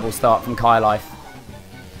a terrible start from CaiLife.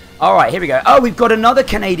 Alright, here we go. Oh, we've got another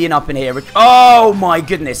Canadian up in here. Oh, my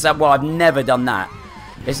goodness. Well, I've never done that.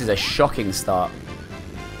 This is a shocking start.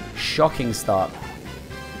 Shocking start.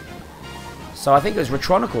 So I think it was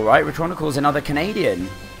Retronical, right? Retronical's another Canadian.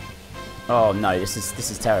 Oh, no. This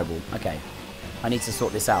is terrible. Okay. I need to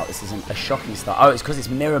sort this out. This isn't a shocking start. Oh, it's because it's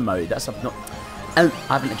mirror mode. That's not... I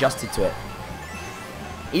haven't adjusted to it.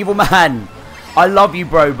 Evil man. I love you,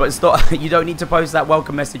 bro, but stop. You don't need to post that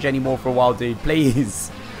welcome message anymore for a while, dude. Please.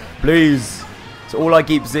 Please. It's all I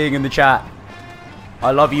keep seeing in the chat.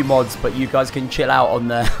 I love you, mods, but you guys can chill out on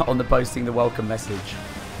the posting the welcome message.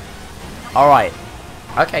 Alright.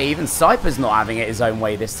 Okay, even Cyper's not having it his own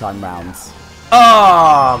way this time round.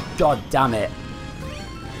 Oh, god damn it.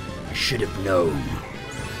 I should have known.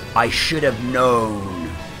 I should have known.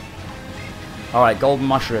 Alright, Golden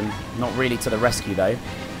Mushroom. Not really to the rescue, though.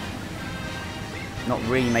 Not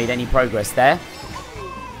really made any progress there.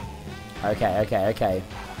 Okay, okay, okay.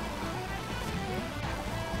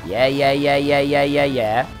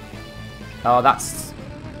 Yeah. Oh, that's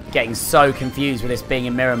getting so confused with this being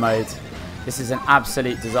in mirror mode. This is an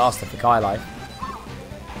absolute disaster for CaiLife.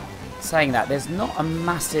 Saying that, there's not a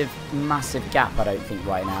massive gap, I don't think,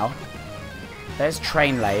 right now. There's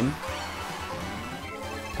train lane.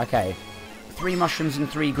 Okay. 3 mushrooms and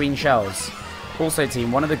 3 green shells. Also,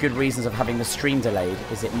 team, one of the good reasons of having the stream delayed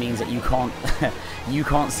is it means that you can't you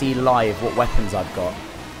can't see live what weapons I've got,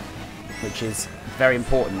 which is very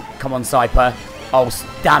important. Come on, Cyper. Oh,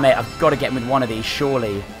 damn it. I've got to get him with one of these,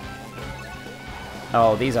 surely.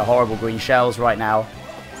 Oh, these are horrible green shells right now.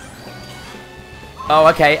 Oh,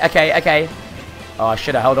 okay. Oh, I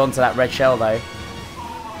should have held on to that red shell, though.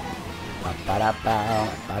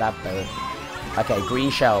 Okay, green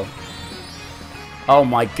shell. Oh,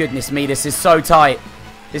 my goodness me. This is so tight.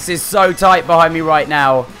 This is so tight behind me right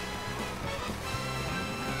now.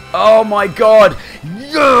 Oh, my God.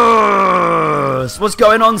 Yes! What's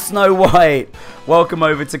going on, Snow White? Welcome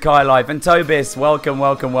over to CaiLife. And Tobis, welcome.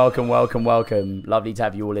 Lovely to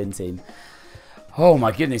have you all in, team. Oh,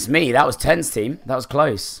 my goodness me. That was tense, team. That was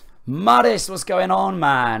close. Muddis, what's going on,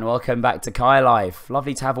 man? Welcome back to CaiLife.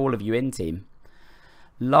 Lovely to have all of you in, team.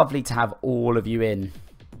 Lovely to have all of you in.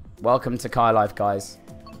 Welcome to CaiLife, guys.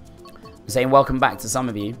 I'm saying welcome back to some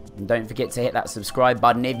of you. And don't forget to hit that subscribe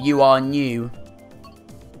button if you are new.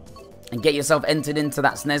 And get yourself entered into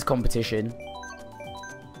that SNES competition.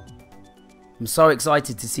 I'm so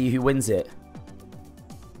excited to see who wins it.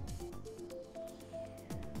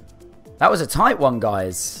 That was a tight one,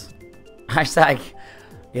 guys. Hashtag,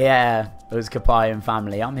 yeah, it was Kapai and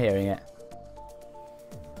family. I'm hearing it.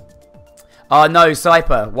 Oh, no,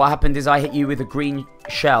 Cyper. What happened is I hit you with a green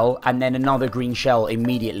shell and then another green shell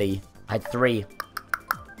immediately. I had 3.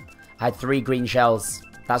 I had 3 green shells.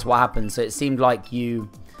 That's what happened. So it seemed like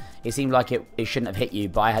you... It seemed like it shouldn't have hit you,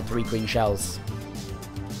 but I had 3 green shells.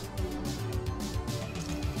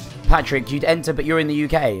 Patrick, you'd enter, but you're in the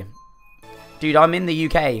UK. Dude, I'm in the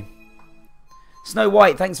UK. Snow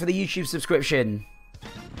White, thanks for the YouTube subscription.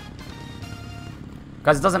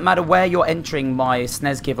 Guys, it doesn't matter where you're entering my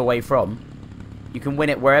SNES giveaway from. You can win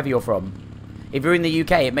it wherever you're from. If you're in the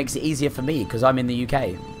UK, it makes it easier for me, because I'm in the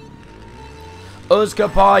UK.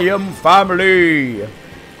 Uskapayam family!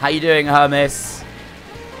 How you doing, Hermes?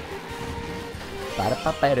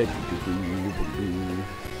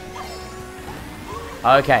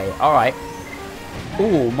 Okay, alright.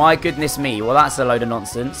 Ooh, my goodness me. Well, that's a load of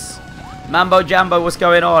nonsense. Mambo Jambo, what's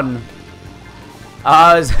going on?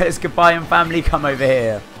 It's Kapai family come over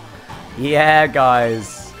here. Yeah,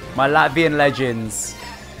 guys. My Latvian legends.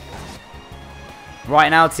 Right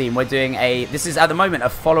now, team, we're doing a... This is, at the moment, a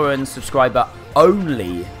follower and subscriber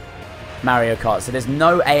only Mario Kart. So there's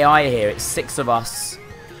no AI here. It's 6 of us.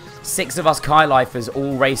 6 of us CaiLifers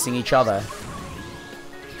all racing each other.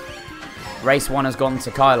 Race 1 has gone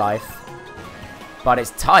to CaiLife. But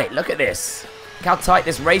it's tight. Look at this. Look how tight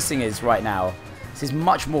this racing is right now. This is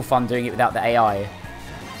much more fun doing it without the AI.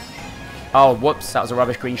 Oh, whoops. That was a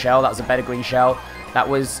rubbish green shell. That was a better green shell. That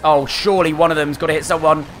was... Oh, surely one of them's got to hit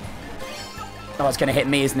someone. Oh, it's going to hit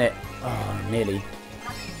me, isn't it? Oh, nearly.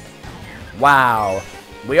 Wow.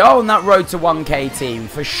 We are on that road to 1K, team,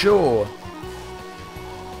 for sure.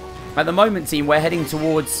 At the moment, team, we're heading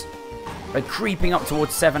towards... We're creeping up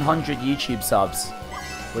towards 700 YouTube subs.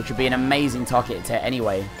 Which would be an amazing target to hit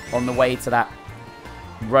anyway. On the way to that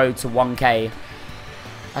road to 1K.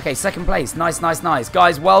 Okay, second place. Nice, nice, nice.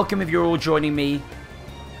 Guys, welcome if you're all joining me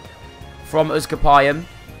from Uzkapayam.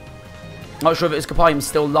 Not sure if Uzkapayam's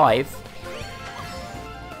still live.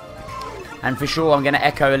 And for sure, I'm going to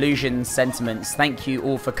echo Illusion's sentiments. Thank you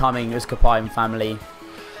all for coming, Uzkapayam family.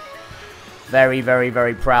 Very, very,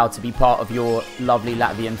 very proud to be part of your lovely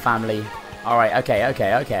Latvian family. Alright,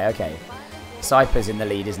 okay. Cyper's in the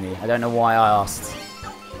lead, isn't he? I don't know why I asked.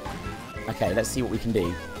 Okay, let's see what we can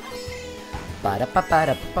do.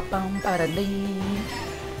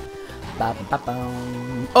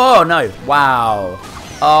 Oh, no. Wow.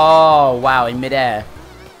 Oh, wow. In midair.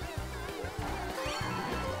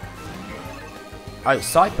 Oh,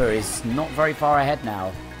 Cyper is not very far ahead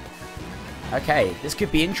now. Okay, this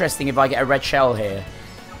could be interesting if I get a red shell here.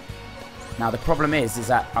 Now, the problem is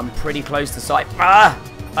that I'm pretty close to Cyper.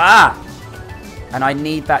 And I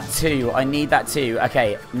need that too.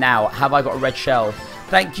 Okay, now, have I got a red shell?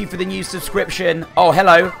 Thank you for the new subscription. Oh,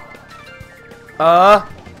 hello.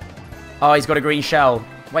 Oh, he's got a green shell.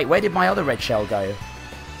 Wait, where did my other red shell go?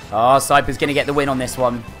 Oh, Cyper's going to get the win on this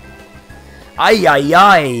one.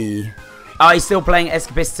 Ay. Oh, he's still playing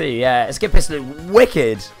Escapist 2. Yeah, Escapist looked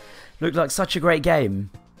wicked. Looked like such a great game.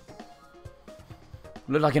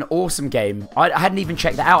 Looked like an awesome game. I hadn't even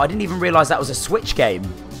checked that out. I didn't even realise that was a Switch game.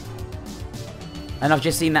 And I've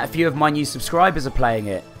just seen that a few of my new subscribers are playing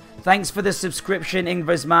it. Thanks for the subscription,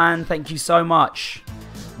 Ingvers, man. Thank you so much.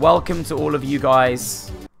 Welcome to all of you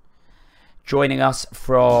guys joining us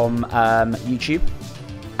from YouTube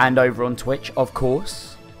and over on Twitch, of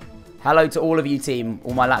course. Hello to all of you, team.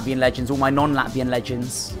 All my Latvian legends, all my non-Latvian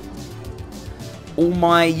legends. All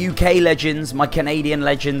my UK legends, my Canadian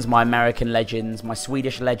legends, my American legends, my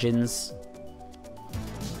Swedish legends.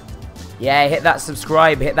 Yeah, hit that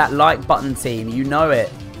subscribe, hit that like button, team. You know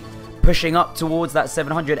it. Pushing up towards that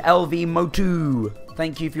 700. LV Motu.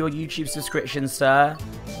 Thank you for your YouTube subscription, sir.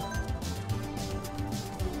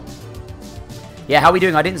 Yeah, how are we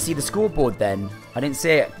doing? I didn't see the scoreboard then. I didn't see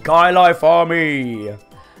it. CaiLife Army.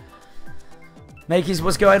 Makers,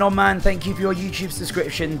 what's going on, man? Thank you for your YouTube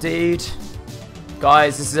subscription, dude.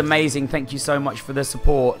 Guys, this is amazing. Thank you so much for the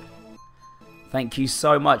support. Thank you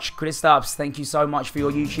so much. Kristaps, thank you so much for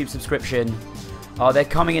your YouTube subscription. Oh, they're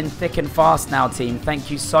coming in thick and fast now, team.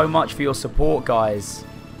 Thank you so much for your support, guys.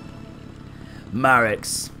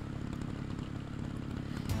 Marix.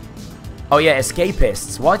 Oh, yeah,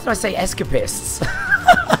 escapists. Why did I say escapists?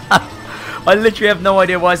 I literally have no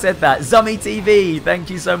idea why I said that. Zummy TV, thank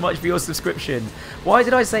you so much for your subscription. Why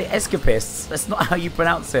did I say escapists? That's not how you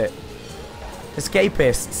pronounce it.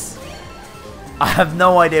 Escapists. I have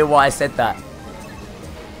no idea why I said that.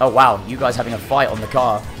 Oh, wow. You guys having a fight on the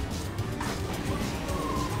car.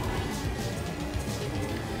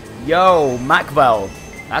 Yo, Macwell.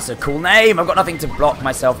 That's a cool name. I've got nothing to block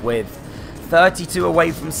myself with. 32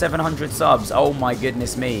 away from 700 subs. Oh, my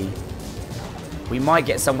goodness me. We might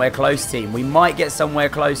get somewhere close, team. We might get somewhere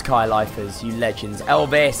close, CaiLifers, you legends.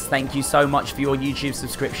 Elvis, thank you so much for your YouTube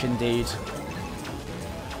subscription, dude.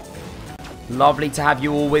 Lovely to have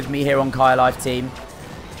you all with me here on CaiLife, team.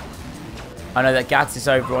 I know that Gatis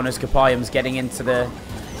over on Uskapayam's getting into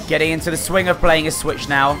the swing of playing a Switch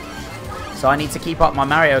now. So I need to keep up my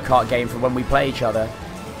Mario Kart game for when we play each other.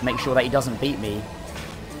 Make sure that he doesn't beat me.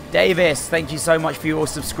 Davis, thank you so much for your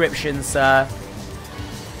subscription, sir.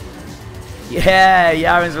 Yeah,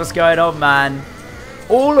 Yarens, what's going on, man?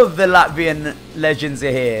 All of the Latvian legends are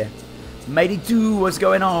here. Mady2, what's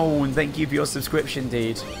going on? Thank you for your subscription,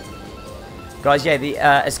 dude. Guys, yeah, the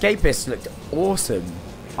escapists looked awesome.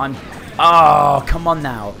 Oh, come on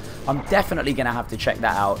now. I'm definitely going to have to check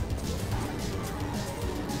that out.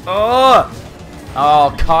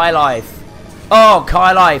 Oh, CaiLife. Oh,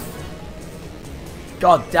 CaiLife.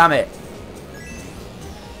 God damn it.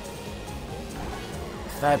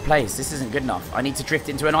 Third place. This isn't good enough. I need to drift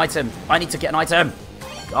into an item. I need to get an item.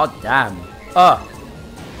 God damn.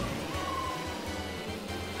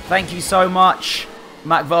 Thank you so much,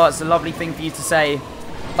 Macvar. It's a lovely thing for you to say.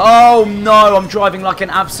 Oh, no. I'm driving like an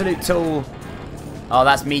absolute tool. Oh,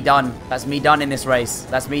 that's me done. That's me done in this race.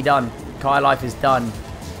 That's me done. CaiLife is done.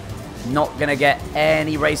 Not going to get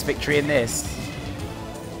any race victory in this.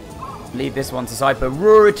 Leave this one to Cyper.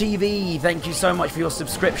 Rura TV, thank you so much for your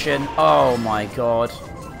subscription. Oh my god.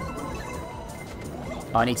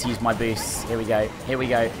 I need to use my boosts. Here we go. Here we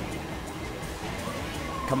go.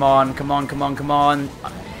 Come on, come on, come on, come on.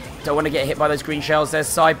 Don't want to get hit by those green shells. There's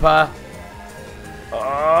Cyper.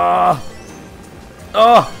 Oh.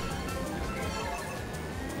 Oh.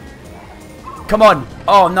 Come on.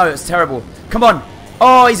 Oh no, it's terrible. Come on.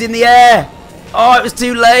 Oh, he's in the air. Oh, it was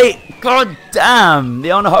too late. God damn. The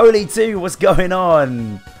Unholy 2. What's going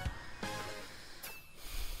on?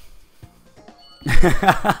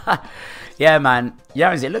 Yeah, man.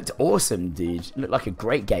 Yeah, it looked awesome, dude. It looked like a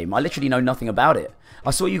great game. I literally know nothing about it. I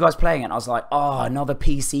saw you guys playing it and I was like, oh, another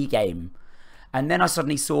PC game. And then I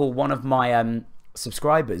suddenly saw one of my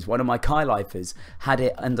subscribers, one of my CaiLifers, had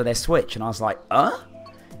it under their Switch. And I was like,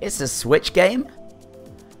 it's a Switch game?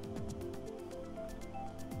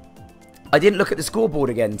 I didn't look at the scoreboard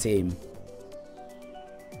again, team.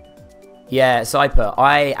 Yeah, Cyper,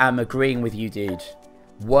 I am agreeing with you, dude.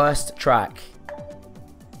 Worst track.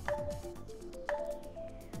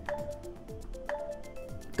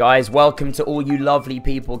 Guys, welcome to all you lovely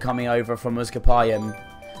people coming over from Uskapayam.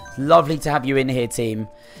 Lovely to have you in here, team.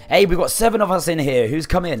 Hey, we've got 7 of us in here. Who's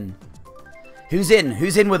come in? Who's in?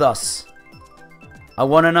 Who's in with us? I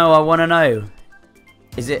want to know. I want to know.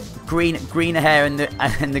 Is it green hair and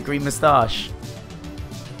the green moustache?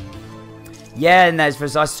 Yeah,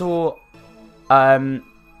 Nesvers, I saw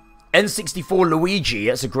N64 Luigi.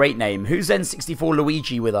 That's a great name. Who's N64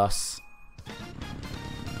 Luigi with us?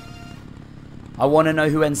 I want to know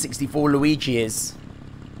who N64 Luigi is.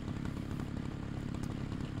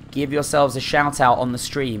 Give yourselves a shout out on the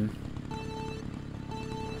stream.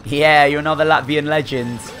 Yeah, you're another Latvian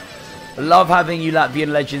legend. Love having you Latvian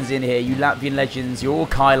legends in here. You Latvian legends, you're all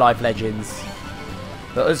CaiLife legends.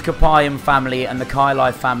 The Uzkapayam family and the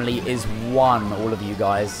CaiLife family is one, all of you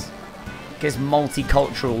guys. This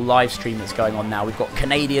multicultural live stream that's going on now. We've got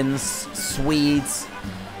Canadians, Swedes.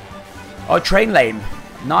 Oh, train lane.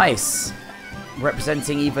 Nice.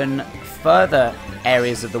 Representing even further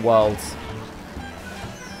areas of the world.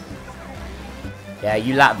 Yeah,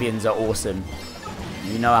 you Latvians are awesome.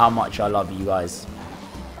 You know how much I love you guys.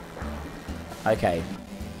 Okay.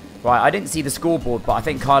 Right, I didn't see the scoreboard, but I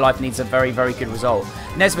think CaiLife needs a very, very good result.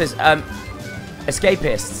 Nesbiz,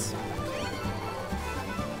 escapists.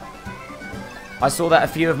 I saw that a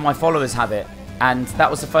few of my followers have it, and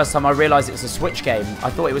that was the first time I realised it was a Switch game.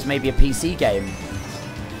 I thought it was maybe a PC game.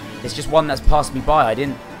 It's just one that's passed me by. I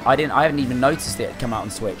haven't even noticed it come out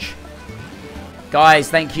on Switch.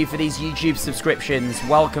 Guys, thank you for these YouTube subscriptions.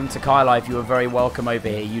 Welcome to CaiLife. You are very welcome over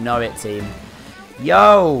here. You know it, team.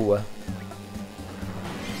 Yo!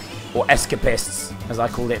 Or escapists, as I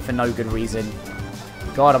called it for no good reason.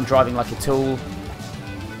 God, I'm driving like a tool.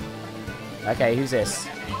 Okay, who's this?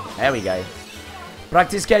 There we go.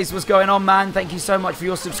 Practice Case, what's going on, man? Thank you so much for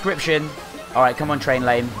your subscription. Alright, come on, train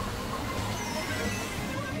lane.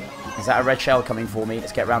 Is that a red shell coming for me?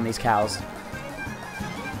 Let's get around these cows.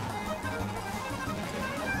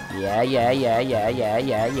 Yeah.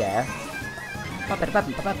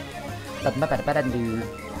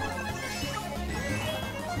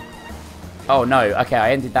 Oh no, okay,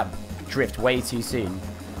 I ended that drift way too soon.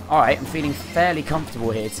 Alright, I'm feeling fairly comfortable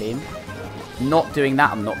here, team. Not doing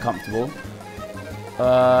that, I'm not comfortable.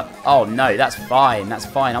 Oh no, that's fine, that's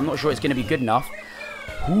fine. I'm not sure it's going to be good enough.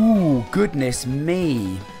 Ooh, goodness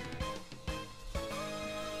me.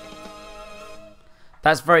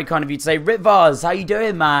 That's very kind of you to say. Ritvars, how you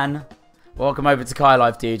doing, man? Welcome over to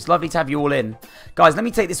CaiLife, dudes. Lovely to have you all in. Guys, let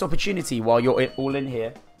me take this opportunity while you're all in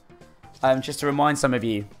here. Just to remind some of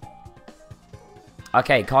you.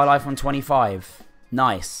 Okay, CaiLife on 25.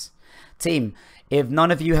 Nice. Team, if none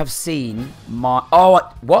of you have seen my... Oh,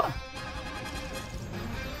 what?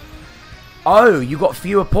 Oh, you got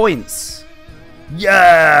fewer points.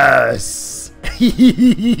 Yes!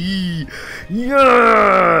 Yes!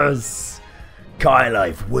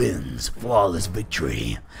 CaiLife wins. Flawless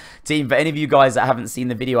victory. Team, for any of you guys that haven't seen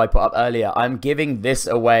the video I put up earlier, I'm giving this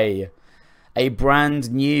away. A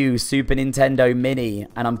brand new Super Nintendo Mini,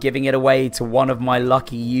 and I'm giving it away to one of my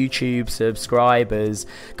lucky YouTube subscribers.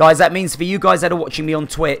 Guys, that means for you guys that are watching me on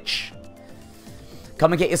Twitch,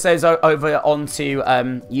 come and get yourselves over onto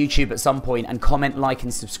YouTube at some point and comment, like,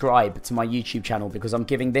 and subscribe to my YouTube channel, because I'm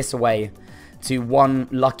giving this away to one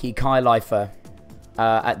lucky CaiLifer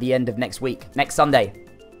at the end of next week, next Sunday.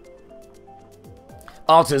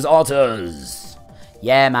 Arters.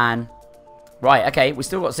 Yeah, man. Right, okay, we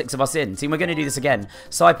still got 6 of us in. Team, we're going to do this again.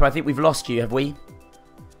 Cyper, I think we've lost you, have we?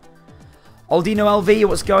 Oldino LV,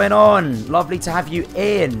 what's going on? Lovely to have you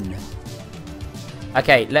in.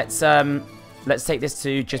 Okay, let's take this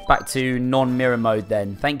to just back to non-mirror mode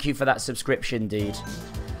then. Thank you for that subscription, dude.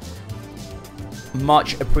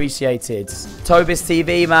 Much appreciated. Tobis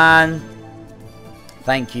TV, man.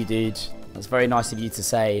 Thank you, dude. That's very nice of you to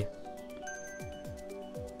say.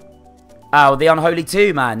 Oh, the Unholy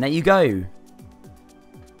 2, man. There you go.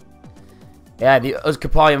 Yeah, the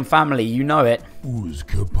Uzkapayam family, you know it.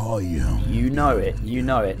 Uzkapayam. You know it, you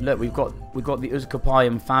know it. Look, we've got the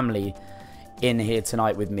Uzkapayam family in here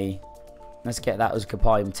tonight with me. Let's get that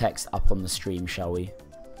Uzkapayam text up on the stream, shall we?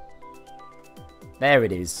 There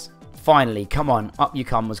it is. Finally, come on, up you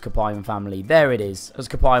come, Uzkapayam family. There it is,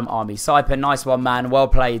 Uzkapayam army. Cyper, nice one, man. Well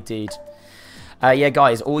played, dude. Yeah,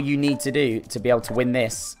 guys, all you need to do to be able to win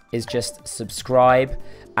this is just subscribe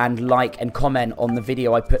and like and comment on the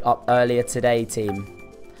video I put up earlier today,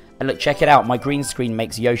 team. And look, check it out. My green screen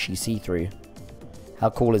makes Yoshi see-through. How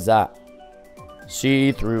cool is that?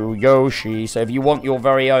 See-through Yoshi. So if you want your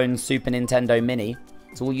very own Super Nintendo Mini,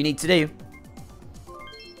 that's all you need to do.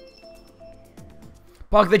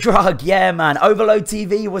 Park the drug. Yeah, man. Overload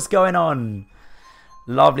TV, what's going on?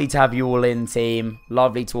 Lovely to have you all in, team.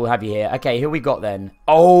 Lovely to all have you here. Okay, who we got then?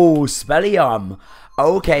 Oh, Spellium.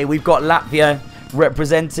 Okay, we've got Latvia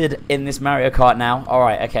represented in this Mario Kart now.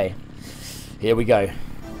 Alright, okay. Here we go.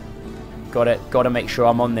 Gotta make sure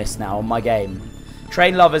I'm on this now, on my game.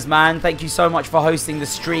 Train lovers, man. Thank you so much for hosting the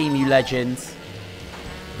stream, you legends.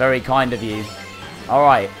 Very kind of you.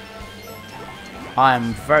 Alright. I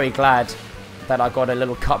am very glad that I got a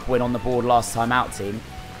little cup win on the board last time out, team.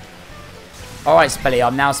 Alright,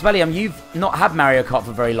 Spellium. Now, Spellium, you've not had Mario Kart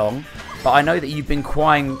for very long, but I know that you've been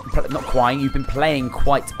you've been playing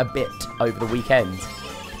quite a bit over the weekend.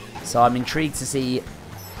 So I'm intrigued to see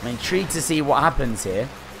what happens here.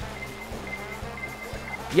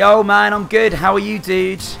 Yo, man, I'm good. How are you,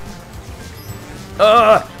 dude?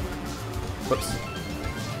 Whoops.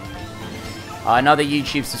 Another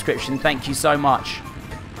YouTube subscription. Thank you so much.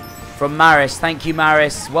 From Maris. Thank you,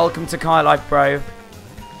 Maris. Welcome to CaiLife, bro.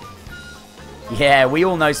 Yeah, we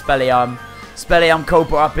all know Spellium. Spellium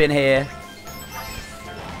Cobra up in here.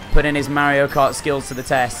 Putting his Mario Kart skills to the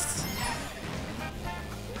test.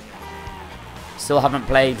 Still haven't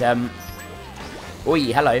played...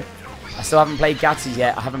 Oi, hello. I still haven't played Gatsby's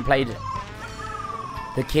yet. I haven't played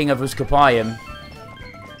the King of Uskapayam.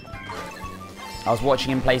 I was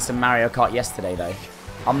watching him play some Mario Kart yesterday, though.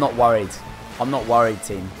 I'm not worried. I'm not worried,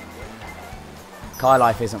 team.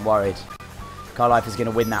 CaiLife isn't worried. CaiLife is going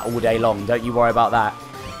to win that all day long. Don't you worry about that.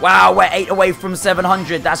 Wow, we're 8 away from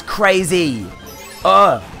 700. That's crazy.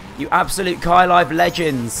 You absolute CaiLife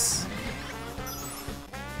legends.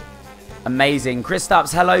 Amazing.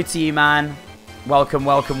 Kristaps, hello to you, man. Welcome,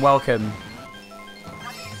 welcome, welcome.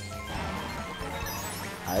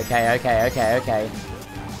 Okay.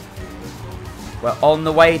 We're on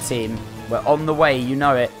the way, team. We're on the way, you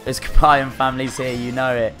know it. There's Kapayan families here, you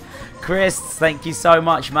know it. Chris, thank you so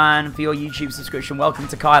much, man, for your YouTube subscription. Welcome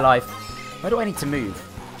to CaiLife. Where do I need to move?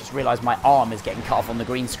 Just realised my arm is getting cut off on the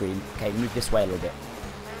green screen. Okay, move this way a little bit.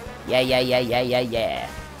 Yeah.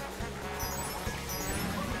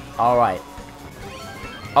 Alright.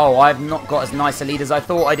 Oh, I've not got as nice a lead as I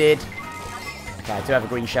thought I did. Okay, I do have a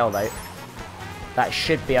green shell, though. That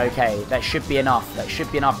should be okay. That should be enough. That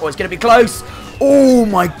should be enough. Oh, it's going to be close. Oh,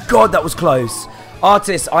 my God, that was close.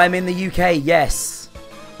 Artist, I am in the UK. Yes.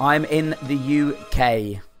 I'm in the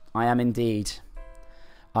UK. I am indeed.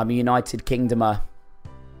 I'm a United Kingdomer.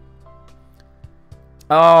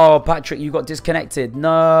 Oh, Patrick, you got disconnected.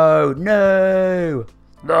 No.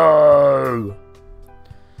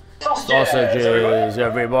 Sausages,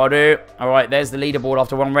 everybody. All right, there's the leaderboard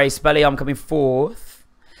after one race. Spelly, I'm coming fourth.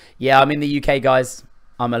 Yeah, I'm in the UK, guys.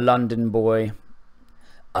 I'm a London boy.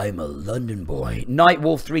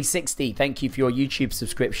 Nightwolf 360, thank you for your YouTube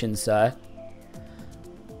subscription, sir.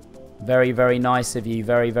 Very, very nice of you.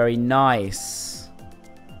 Very, very nice.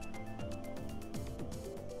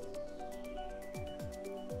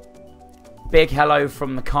 Big hello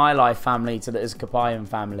from the CaiLife family to the Uskapayan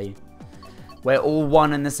family. We're all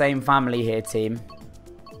one and the same family here, team.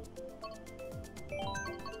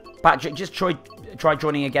 Patrick, just try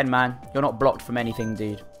joining again, man. You're not blocked from anything,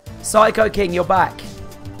 dude. Psycho King, you're back.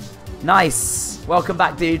 Nice. Welcome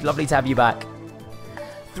back, dude. Lovely to have you back.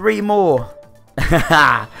 3 more.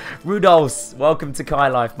 Rudolphs, welcome to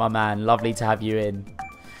CaiLife, my man. Lovely to have you in.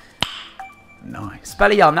 Nice.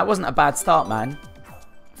 Spellium, that wasn't a bad start, man.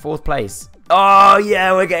 4th place. Oh,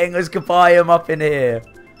 yeah, we're getting Uskapayam up in here.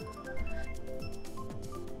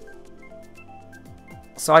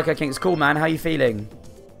 Psycho King, it's cool, man. How you feeling?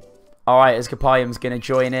 Alright, Uskapayam's going to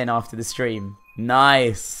join in after the stream.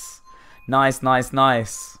 Nice. Nice.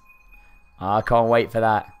 I can't wait for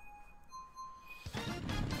that.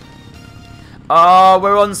 Oh,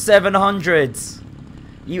 we're on 700.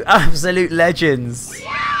 You absolute legends.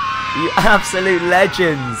 You absolute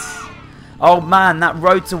legends. Oh, man, that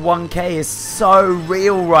road to 1K is so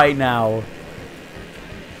real right now.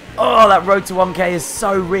 Oh, that road to 1K is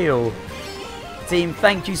so real. Team,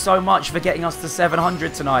 thank you so much for getting us to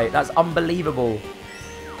 700 tonight. That's unbelievable.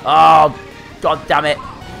 Oh, god damn it.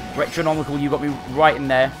 Retronomical, you got me right in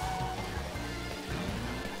there.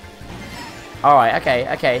 Alright,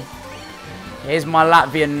 okay. Here's my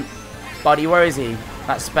Latvian buddy. Where is he?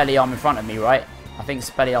 That's Spellium in front of me, right? I think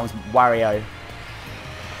Spellium's Wario.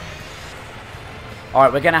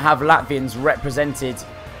 Alright, we're going to have Latvians represented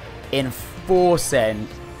in 4%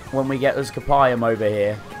 when we get Uskapayam over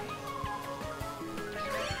here.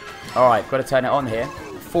 Alright, got to turn it on here.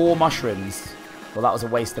 4 mushrooms. Well, that was a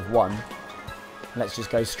waste of 1. Let's just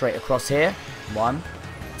go straight across here. 1,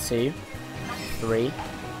 2, 3.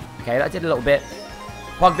 Okay, that did a little bit.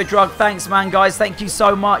 Pug the Drug, thanks, man, guys. Thank you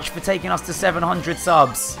so much for taking us to 700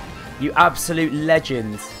 subs. You absolute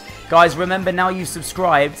legends. Guys, remember, now you've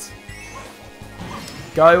subscribed,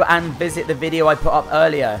 go and visit the video I put up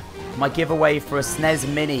earlier. My giveaway for a SNES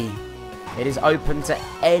Mini. It is open to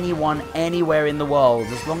anyone, anywhere in the world.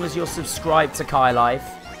 As long as you're subscribed to CaiLife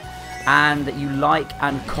and you like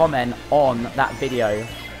and comment on that video,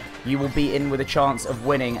 you will be in with a chance of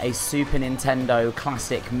winning a Super Nintendo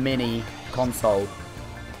Classic Mini console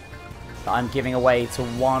that I'm giving away to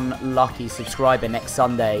 1 lucky subscriber next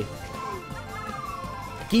Sunday.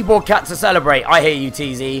 Keyboard Cat to celebrate. I hear you,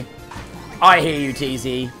 TZ. I hear you,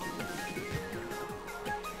 TZ.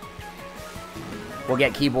 We'll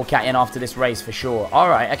get Keyboard Cat in after this race for sure.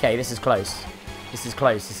 Alright, okay, this is close. This is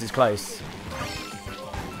close.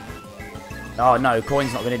 Oh no,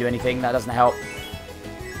 coin's not going to do anything. That doesn't help.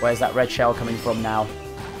 Where's that red shell coming from now?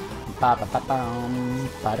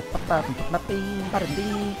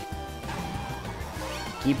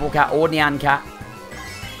 Keyboard cat or Nyan cat.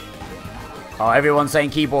 Oh, everyone's saying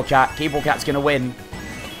keyboard cat. Keyboard cat's gonna win.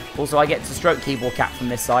 Also, I get to stroke keyboard cat from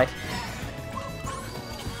this side.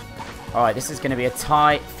 Alright, this is gonna be a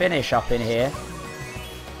tight finish up in here.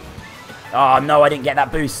 Oh no, I didn't get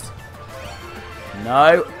that boost.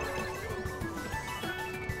 No.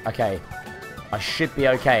 Okay. I should be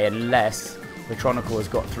okay unless the Tronicle has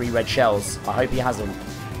got 3 red shells. I hope he hasn't.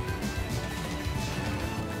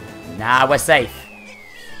 Nah, we're safe.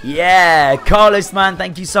 Yeah, Carlos, man,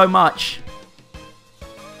 thank you so much.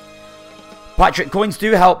 Patrick, coins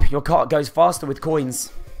do help. Your cart goes faster with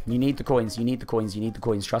coins. You need the coins, you need the coins, you need the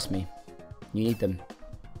coins, trust me. You need them.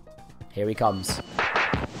 Here he comes.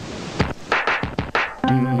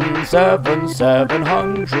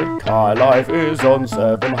 700. CaiLife is on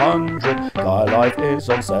 700. CaiLife is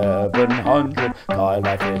on 700.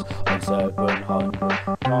 CaiLife is on 700.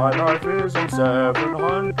 CaiLife is on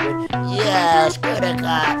 700. Yes, Cooter.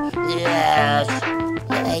 Yes.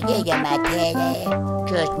 Yeah, my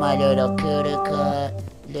kitty. Just my little Cooter.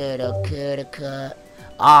 Little Cooter.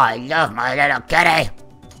 I love my little kitty.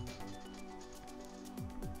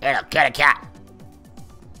 Little kitty cat.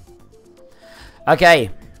 Okay.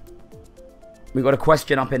 We got a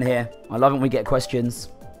question up in here. I love it when we get questions.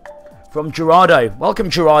 From Gerardo. Welcome,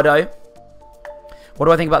 Gerardo. What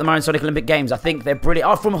do I think about the Mario and Sonic Olympic Games? I think they're brilliant.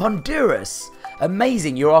 Oh, from Honduras.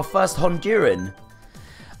 Amazing. You're our first Honduran.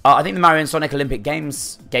 I think the Mario and Sonic Olympic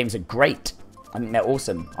Games are great. I think they're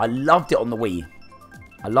awesome. I loved it on the Wii.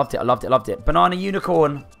 I loved it. I loved it. I loved it. Banana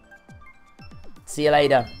Unicorn. See you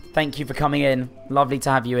later. Thank you for coming in. Lovely to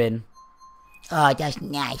have you in. Oh, that's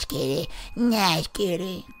nice, kitty. Nice,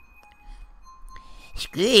 kitty.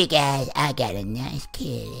 Screw you guys, I got a nice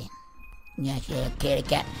kitty. Nice little kitty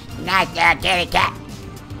cat. Nice little kitty cat.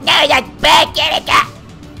 No, that's bad kitty cat.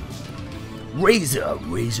 Razor,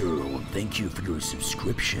 thank you for your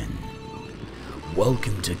subscription.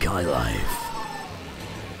 Welcome to CaiLife.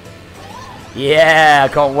 Yeah,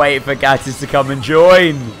 I can't wait for Gatis to come and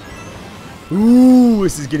join. Ooh,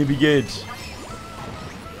 this is going to be good.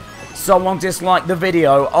 Someone disliked the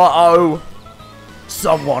video. Uh-oh.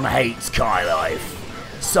 Someone hates CaiLife.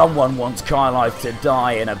 Someone wants CaiLife to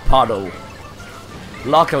die in a puddle.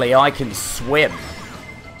 Luckily, I can swim.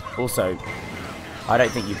 Also, I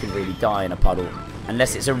don't think you can really die in a puddle.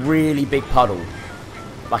 Unless it's a really big puddle.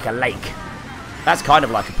 Like a lake. That's kind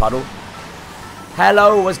of like a puddle.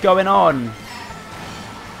 Hello, what's going on?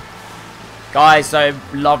 Guys, so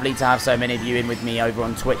lovely to have so many of you in with me over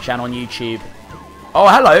on Twitch and on YouTube. Oh,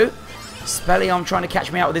 hello. Spelliarm trying to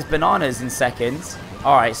catch me out with his bananas in seconds.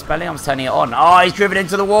 Alright, Spelliarm's turning it on. Oh, he's driven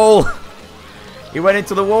into the wall. He went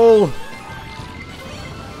into the wall.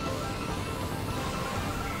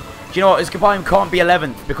 Do you know what? Uskabayim can't be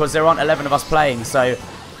 11th because there aren't 11 of us playing. So,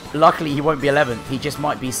 luckily he won't be 11th. He just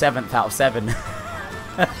might be 7th out of 7.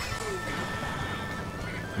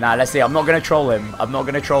 Nah, let's see. I'm not going to troll him. I'm not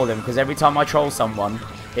going to troll him because every time I troll someone,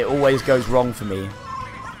 it always goes wrong for me.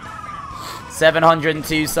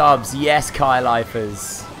 702 subs. Yes,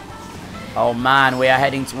 CaiLifers. Oh, man. We are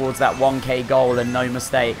heading towards that 1K goal and no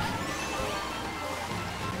mistake.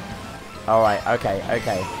 Alright, okay,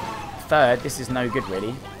 okay. Third. This is no good,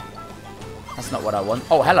 really. That's not what I want.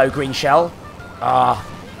 Oh, hello, green shell. Ah.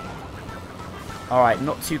 Alright,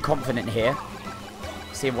 not too confident here.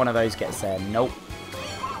 See if one of those gets there. Nope.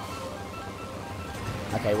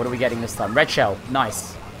 Okay, what are we getting this time? Red shell.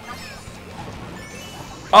 Nice.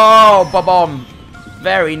 Oh, bomb.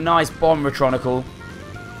 Very nice bomb, Retronical.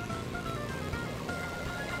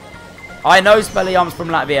 I know Spelliarm's from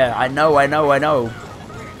Latvia. I know.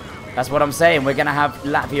 That's what I'm saying. We're going to have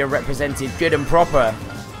Latvia represented good and proper.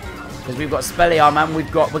 Because we've got Spelliarm and we're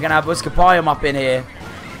going to have Uskabayim up in here.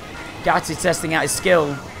 Gat is testing out his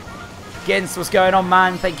skill. Gins, what's going on,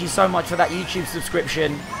 man? Thank you so much for that YouTube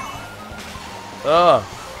subscription. Ugh.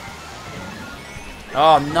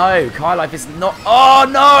 Oh, no. CaiLife is not... Oh,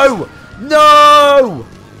 no! No!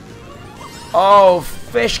 Oh,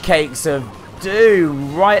 fish cakes of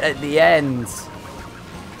doom right at the end.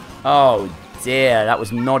 Oh, dear. That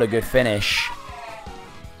was not a good finish.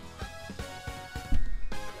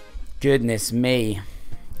 Goodness me.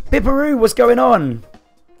 Pipperoo, what's going on?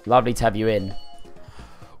 Lovely to have you in.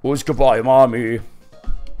 What's goodbye, mommy?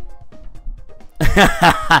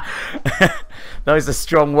 Those are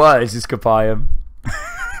strong words, Uskabayim.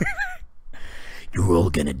 You're all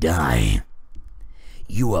gonna die.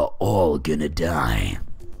 You are all gonna die.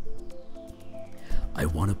 I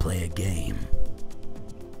want to play a game.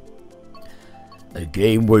 A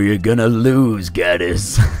game where you're gonna lose,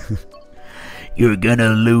 Gaddis. You're gonna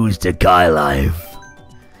lose to CaiLife.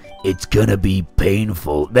 It's gonna be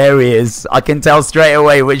painful. There he is. I can tell straight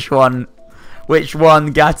away which one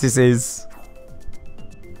Gatis is.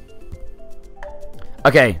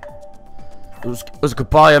 Okay.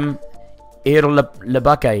 Uskupayam ir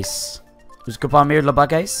lebakais. Uskupam ir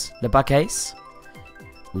lebakais? Lebakais?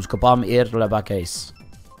 Uskupam ir lebakais.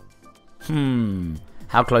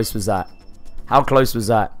 How close was that? How close was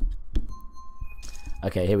that?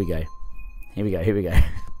 Okay, here we go. Here we go, here we go.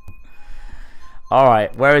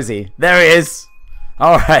 Alright, where is he? There he is!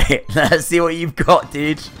 Alright, let's see what you've got,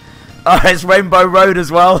 dude. Oh, it's Rainbow Road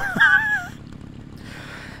as well.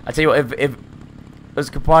 I tell you what, if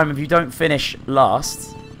Uskapime, if you don't finish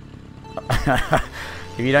last...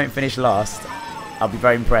 if you don't finish last, I'll be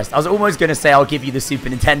very impressed. I was almost going to say I'll give you the Super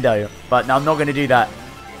Nintendo, but no, I'm not going to do that.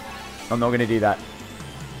 I'm not going to do that.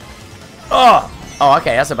 Oh! Oh,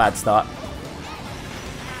 okay, that's a bad start.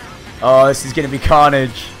 Oh, this is going to be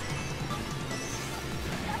carnage.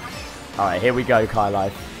 Alright, here we go,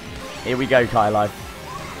 CaiLife. Here we go, CaiLife.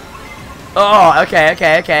 Oh, okay.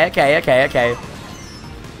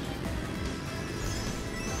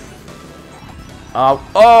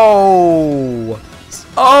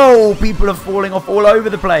 Oh, people are falling off all over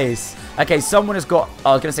the place. Okay, someone has got...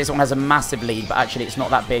 I was going to say someone has a massive lead, but actually it's not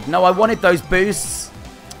that big. No, I wanted those boosts.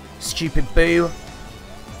 Stupid boo.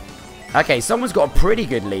 Okay, someone's got a pretty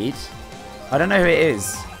good lead. I don't know who it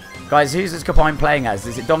is. Guys, who's this Capine playing as?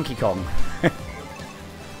 Is it Donkey Kong?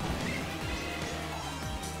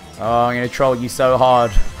 Oh, I'm going to troll you so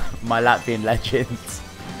hard, my Latvian legend.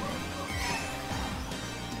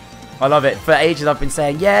 I love it. For ages I've been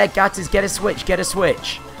saying, yeah, Gatis, get a Switch, get a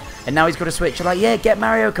Switch. And now he's got a Switch. I'm like, yeah, get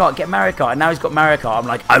Mario Kart, get Mario Kart. And now he's got Mario Kart. I'm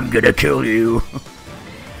like, I'm gonna kill you.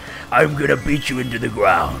 I'm gonna beat you into the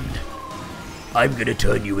ground. I'm gonna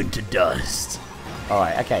turn you into dust.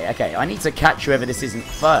 Alright, okay. I need to catch whoever this isn't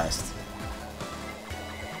first.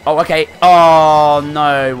 Oh, okay. Oh,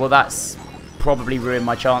 no. Well, that's probably ruined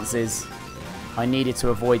my chances. I needed to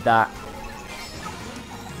avoid that.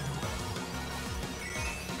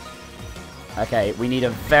 Okay, we need a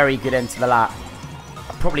very good end to the lap.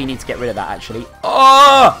 I probably need to get rid of that, actually.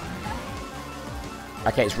 Oh!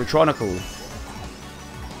 Okay, it's Retronical,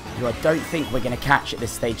 who I don't think we're going to catch at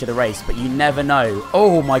this stage of the race, but you never know.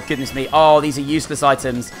 Oh, my goodness me. Oh, these are useless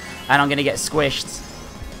items, and I'm going to get squished.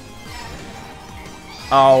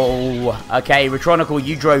 Oh, okay. Retronical,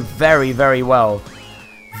 you drove very, very well.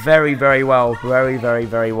 Very, very well. Very, very,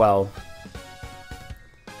 very well.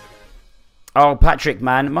 Oh, Patrick,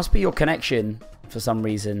 man. It must be your connection for some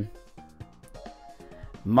reason.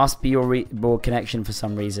 Must be your connection for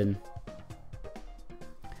some reason.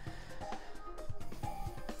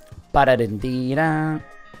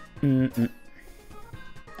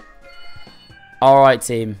 Alright,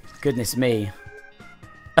 team. Goodness me.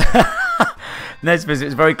 Nesbiz,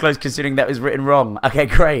 it's very close considering that was written wrong. Okay,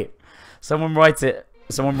 great. Someone write it.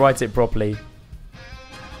 Someone write it properly.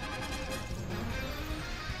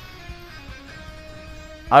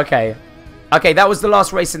 Okay. Okay, that was the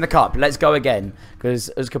last race in the cup. Let's go again. Because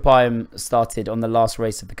Uzkapayam started on the last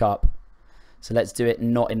race of the cup. So let's do it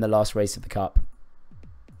not in the last race of the cup.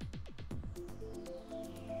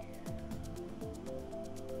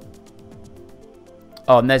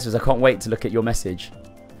 Oh, Nesbiz, I can't wait to look at your message.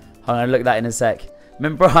 I'm going to look at that in a sec.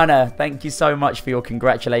 Membrana, thank you so much for your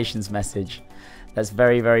congratulations message. That's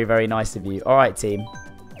very, very, very nice of you. Alright, team.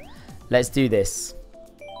 Let's do this.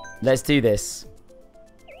 Let's do this.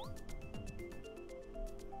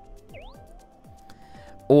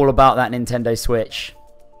 All about that Nintendo Switch.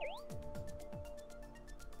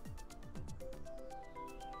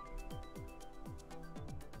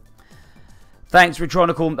 Thanks,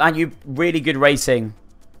 Retronical. And you really good racing.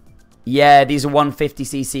 Yeah, these are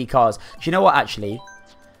 150cc cars. Do you know what, actually?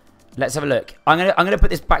 Let's have a look. I'm gonna put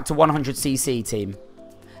this back to 100cc, team.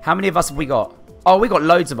 How many of us have we got? Oh, we got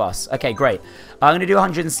loads of us. Okay, great. I'm gonna do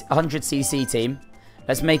 100cc, team.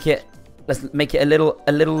 Let's make it a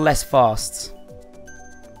little less fast.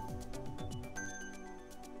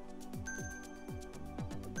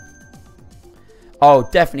 Oh,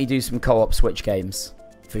 definitely do some co-op Switch games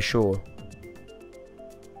for sure.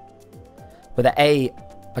 With an A.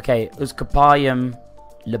 Okay, Uzkapayam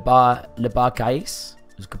Lebakais.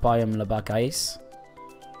 Uzkapayam Lebakais.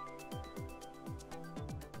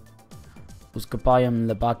 Uzkapayam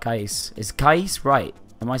Lebakais. Is Kais right?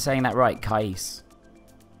 Am I saying that right? Kais.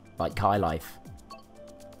 Like CaiLife.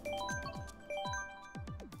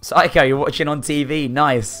 Psycho, you're watching on TV.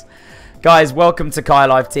 Nice. Guys, welcome to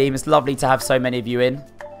CaiLife, team. It's lovely to have so many of you in.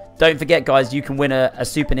 Don't forget, guys, you can win a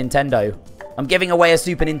Super Nintendo. I'm giving away a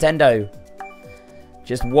Super Nintendo.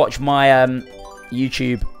 Just watch my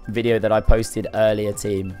YouTube video that I posted earlier,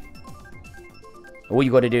 team. All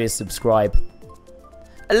you got to do is subscribe.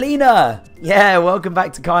 Alina! Yeah, welcome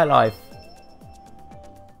back to CaiLife.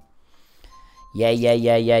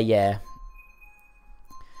 Yeah.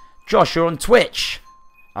 Josh, you're on Twitch.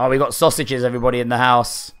 Oh, we got sausages, everybody in the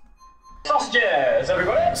house. Sausages,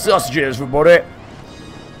 everybody! Sausages, everybody!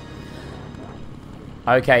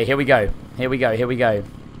 Okay, here we go.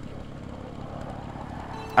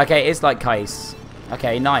 Okay, it's like case.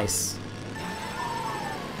 Okay, nice.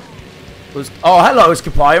 Oh, hello,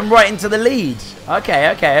 Skapai. I'm right into the lead.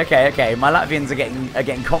 Okay. My Latvians are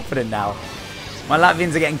getting confident now.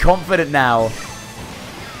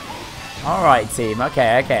 All right, team.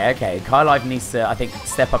 Okay. CaiLife needs to, I think,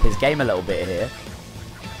 step up his game a little bit here.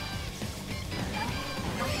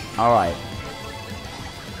 All right.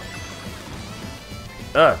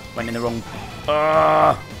 Went in the wrong.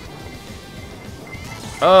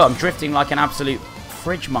 I'm drifting like an absolute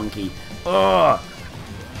fridge monkey. Oh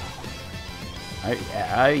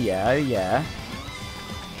yeah.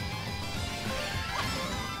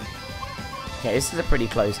 Okay, this is a pretty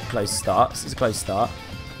close start. This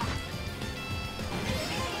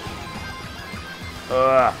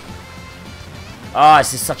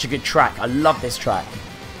is such a good track. I love this track.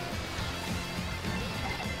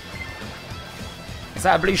 Is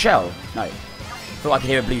that a blue shell? No. I thought I could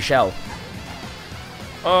hear a blue shell.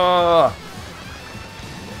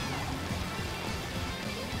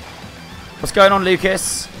 What's going on,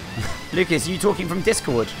 Lucas? Lucas, you talking from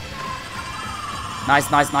Discord?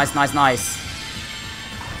 Nice.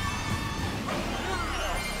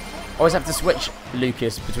 Always have to switch,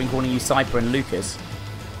 Lucas, between calling you Cypher and Lucas.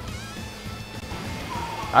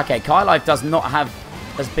 Okay, CaiLife does not have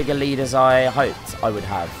as big a lead as I hoped I would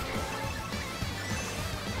have.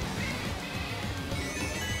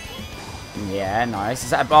 Yeah, nice. Is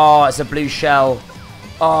that oh, it's a blue shell.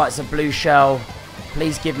 Oh, it's a blue shell.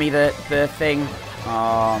 Please give me the thing.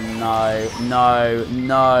 Oh, no.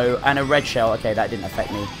 And a red shell. Okay, that didn't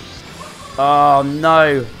affect me. Oh,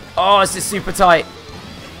 no. Oh, this is super tight.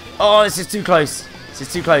 Oh, this is too close.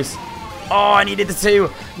 Oh, I needed the 2.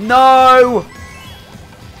 No!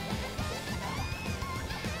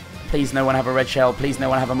 Please, no one have a red shell. Please, no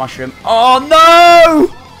one have a mushroom. Oh, no!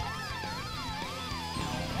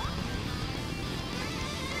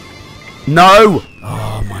 No!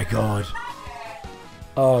 Oh, my God.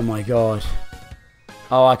 Oh, my God.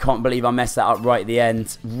 Oh, I can't believe I messed that up right at the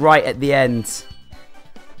end.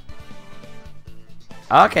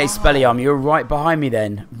 Okay, Spellium, you're right behind me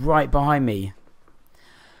then.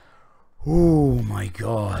 Oh, my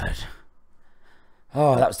God.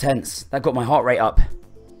 Oh, that was tense. That got my heart rate up.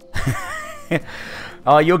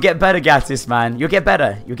 Oh, you'll get better, Gattis, man. You'll get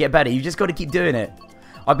better. You just got to keep doing it.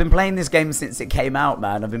 I've been playing this game since it came out,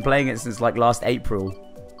 man. I've been playing it since, like, last April.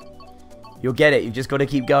 You'll get it. You've just got to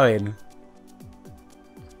keep going.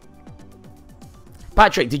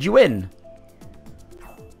 Patrick, did you win?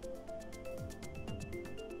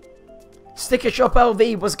 Sticker Shop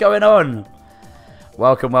LV, what's going on?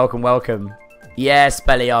 Welcome. Yeah,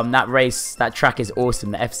 Spellium, that track is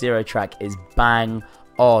awesome. The F-Zero track is bang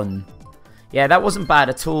on. Yeah, that wasn't bad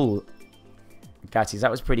at all. Gatties,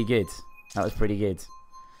 that was pretty good.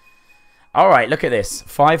 Alright, look at this.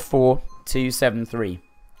 5-4-2-7-3.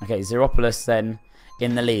 Okay, Zeropolis then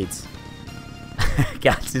in the lead.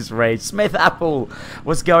 Gattis Rage. Smith Apple,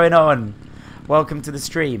 what's going on? Welcome to the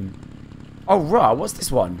stream. Oh, rah, what's this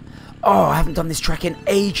one? Oh, I haven't done this track in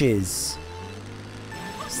ages.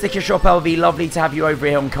 Sticker Shop LV, lovely to have you over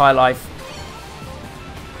here on CaiLife.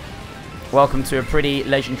 Welcome to a pretty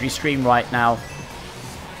legendary stream right now.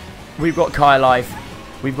 We've got CaiLife,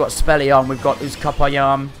 we've got Spellium, we've got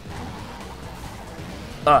Uzkapayam.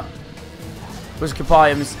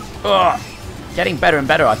 Uzkapayams. Getting better and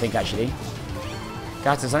better, I think, actually.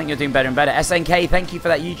 Guys, I think you're doing better and better. SNK, thank you for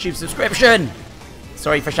that YouTube subscription.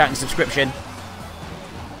 Sorry for shouting subscription.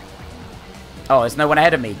 Oh, there's no one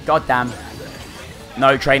ahead of me. God damn.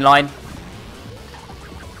 No train line.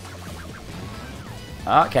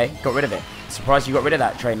 Okay, got rid of it. Surprised you got rid of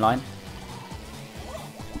that train line.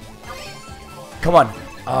 Come on.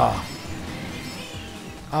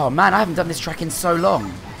 Oh, man, I haven't done this track in so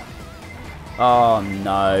long. Oh,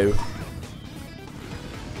 no.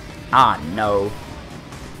 No.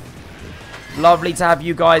 Lovely to have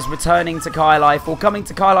you guys returning to CaiLife or coming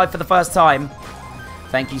to CaiLife for the first time.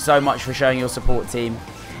 Thank you so much for showing your support, team.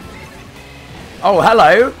 Oh,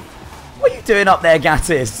 hello. What are you doing up there,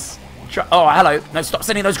 Gattis? Oh, hello. No, stop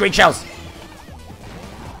sending those green shells.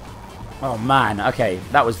 Oh, man. Okay,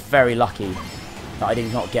 that was very lucky that I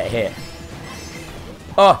did not get hit.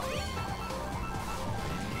 Oh!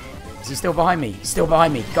 Is he still behind me? He's still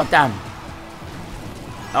behind me. God damn.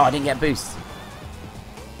 Oh, I didn't get a boost.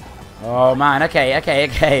 Oh, man. Okay.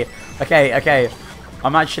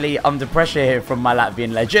 I'm actually under pressure here from my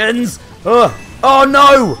Latvian legends. Oh, oh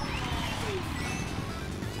no!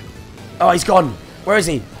 Oh, he's gone. Where is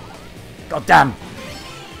he? God damn.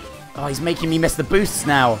 Oh, he's making me miss the boosts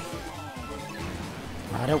now.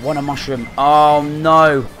 I don't want a mushroom. Oh,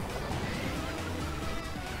 no.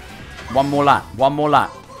 One more lap. One more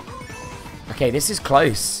lap. Okay, this is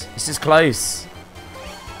close. This is close.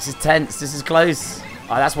 This is tense. This is close.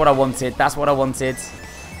 Oh, that's what I wanted. That's what I wanted.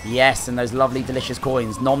 Yes, and those lovely, delicious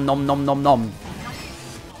coins. Nom, nom, nom, nom, nom.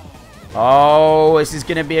 Oh, this is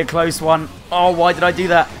going to be a close one. Oh, why did I do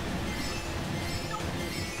that?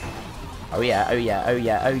 Oh, yeah. Oh, yeah. Oh,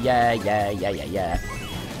 yeah. Oh, yeah. Yeah.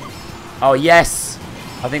 Oh, yes.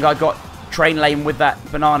 I think I got train lane with that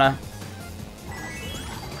banana.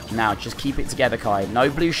 Now, just keep it together, Kai. No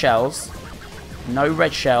blue shells. No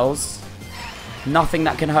red shells. Nothing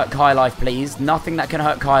that can hurt CaiLife, please. Nothing that can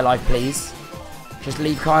hurt CaiLife, please. Just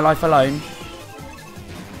leave CaiLife alone.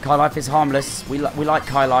 CaiLife is harmless. We like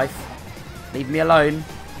CaiLife. Leave me alone.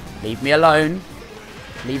 Leave me alone.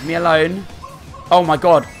 Leave me alone. Oh, my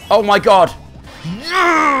God. Oh, my God.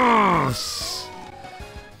 Yes!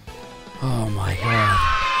 Oh, my God.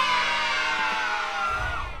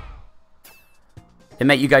 They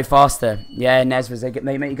make you go faster. Yeah, Nesvers,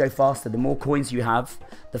 they make you go faster. The more coins you have,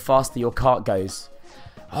 the faster your cart goes.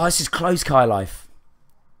 Oh, this is close, CaiLife.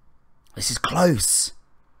 This is close.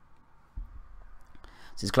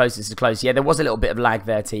 This is close, this is close. Yeah, there was a little bit of lag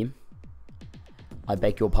there, team. I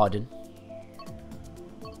beg your pardon.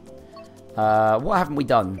 What haven't we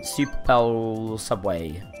done? Super Bell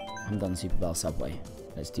Subway. I haven't done Super Bell Subway.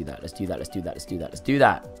 Let's do that, let's do that, let's do that, let's do that, let's do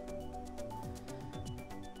that.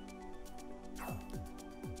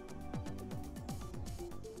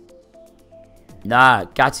 Nah,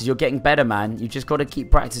 Gatters, you're getting better, man. You just got to keep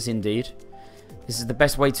practicing, dude. This is the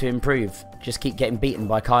best way to improve. Just keep getting beaten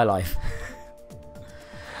by CaiLife.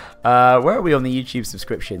 Where are we on the YouTube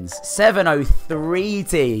subscriptions? 703,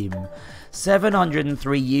 team.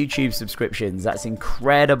 703 YouTube subscriptions. That's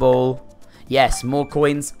incredible. Yes, more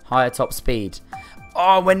coins, higher top speed.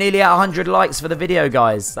 Oh, we're nearly at 100 likes for the video,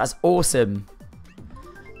 guys. That's awesome.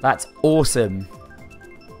 That's awesome.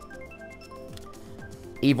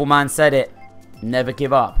 Evil Man said it. Never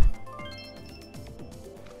give up.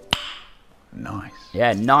 Nice.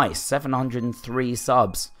 Yeah, nice. 703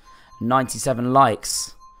 subs. 97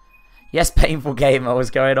 likes. Yes, Painful Gamer, what's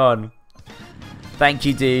going on? Thank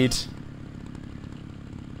you, dude.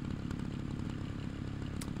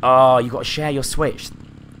 Oh, you got to share your Switch.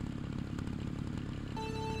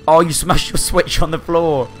 Oh, you smashed your Switch on the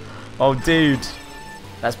floor. Oh, dude.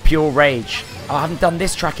 That's pure rage. Oh, I haven't done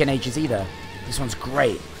this track in ages either. This one's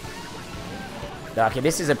great. Okay,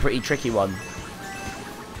 this is a pretty tricky one.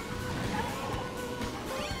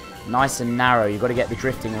 Nice and narrow. You've got to get the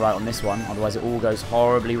drifting right on this one. Otherwise, it all goes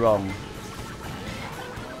horribly wrong.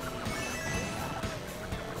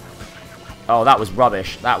 Oh, that was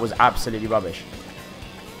rubbish. That was absolutely rubbish.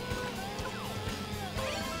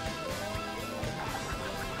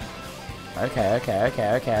 Okay.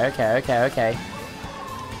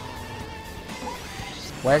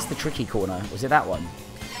 Where's the tricky corner? Was it that one?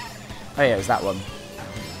 Oh yeah, it was that one.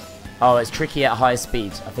 Oh, it's tricky at higher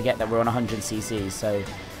speed. I forget that we're on 100 cc's, so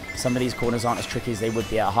some of these corners aren't as tricky as they would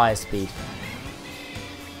be at a higher speed.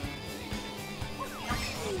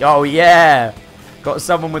 Oh yeah! Got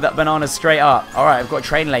someone with that banana straight up. Alright, I've got a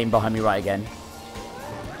train lane behind me right again.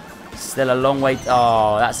 Still a long way.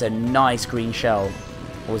 Oh, that's a nice green shell.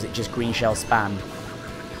 Or was it just green shell spam?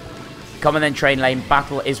 Come on then, train lane.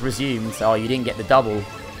 Battle is resumed. Oh, you didn't get the double.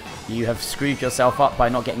 You have screwed yourself up by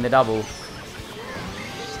not getting the double.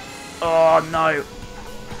 Oh, no.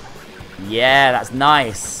 Yeah, that's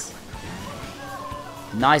nice.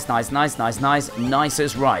 Nice. Nice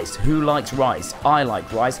as rice. Who likes rice? I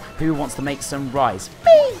like rice. Who wants to make some rice?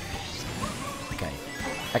 Okay.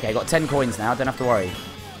 Okay, got 10 coins now. Don't have to worry.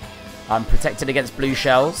 I'm protected against blue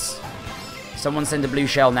shells. Someone send a blue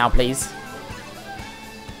shell now, please.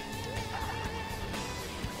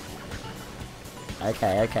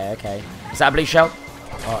 Okay. Is that a blue shell?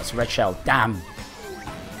 Oh, it's a red shell. Damn.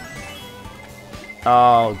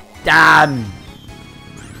 Oh, damn.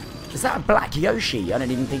 Is that a black Yoshi? I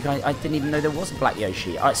didn't even know there was a black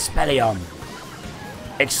Yoshi. Oh, it's Spellium.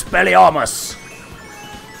 Expelliarmus.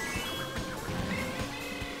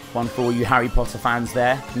 One for all you Harry Potter fans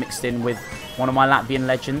there, mixed in with one of my Latvian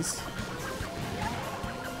legends.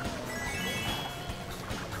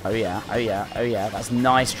 Oh yeah. That's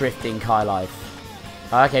nice drifting, CaiLife.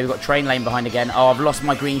 Okay, we've got train lane behind again. Oh, I've lost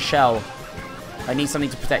my green shell. I need something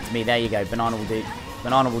to protect me. There you go. Banana will do.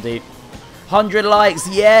 Banana will do. 100 likes.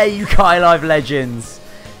 Yeah, you CaiLife legends.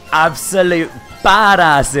 Absolute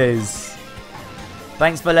badasses.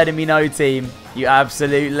 Thanks for letting me know, team. You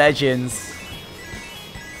absolute legends.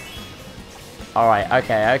 Alright,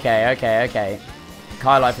 okay.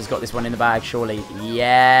 CaiLife has got this one in the bag, surely.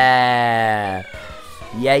 Yeah.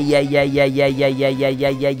 Yeah.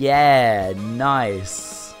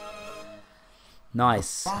 Nice.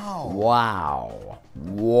 Nice. Wow.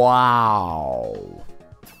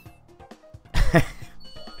 Do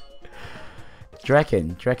you reckon?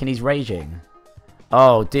 Do you reckon he's raging?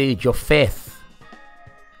 Oh, dude, you're 5th.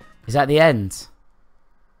 Is that the end?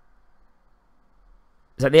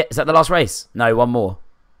 Is that the last race? No, one more.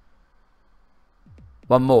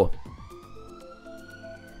 One more.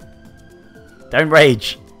 Don't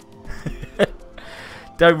rage.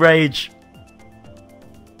 Don't rage.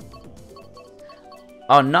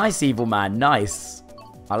 Oh, nice, evil man. Nice.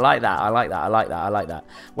 I like that.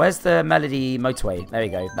 Where's the Melody motorway? There we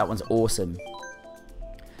go. That one's awesome.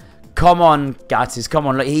 Come on, Gatis. Come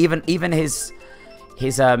on. Look, even his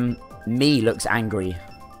me looks angry.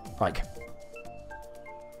 Like,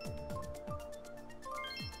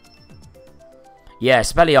 yeah,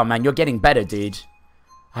 Spellion, man, you're getting better, dude.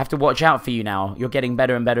 I have to watch out for you now. You're getting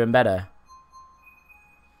better and better and better.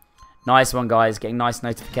 Nice one, guys. Getting nice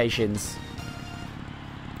notifications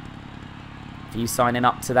for you signing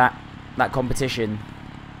up to that competition.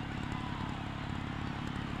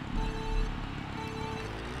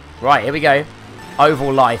 Right, here we go.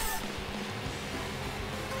 Oval life.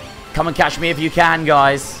 Come and catch me if you can,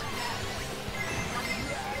 guys.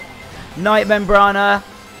 Night, Membrana.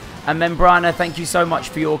 And Membrana, thank you so much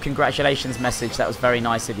for your congratulations message. That was very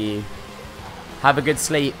nice of you. Have a good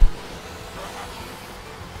sleep.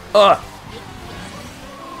 Ugh.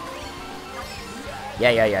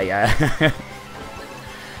 Yeah.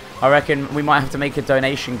 I reckon we might have to make a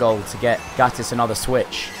donation goal to get Gatis another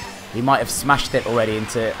Switch. He might have smashed it already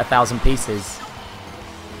into 1,000 pieces.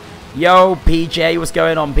 Yo, PJ, what's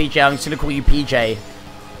going on, PJ? I'm just going to call you PJ.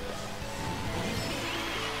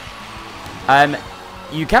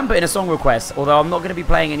 You can put in a song request, although I'm not going to be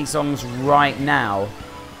playing any songs right now.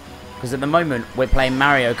 Because at the moment, we're playing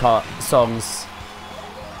Mario Kart songs.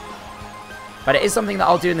 But it is something that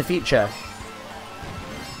I'll do in the future.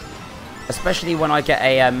 Especially when I get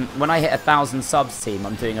a, when I hit 1,000 subs, team,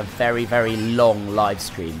 I'm doing a very, very long live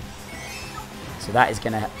stream. So that is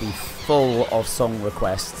going to be full of song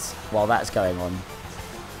requests while that's going on.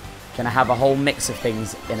 Going to have a whole mix of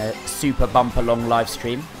things in a super bumper long live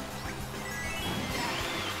stream.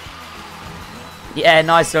 Yeah,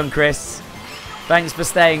 nice one, Chris. Thanks for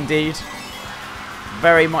staying, dude.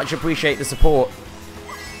 Very much appreciate the support.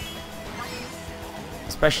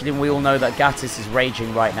 Especially when we all know that Gatis is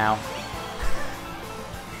raging right now.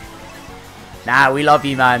 Nah, we love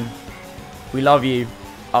you, man. We love you.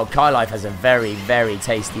 Oh, CaiLife has a very, very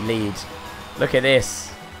tasty lead. Look at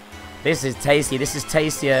this. This is tasty. This is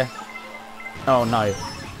tastier. Oh, no.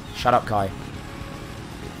 Shut up, Kai.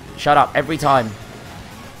 Shut up every time.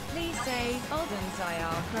 Please say, Alden's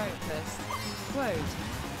IR Crocus. Quote.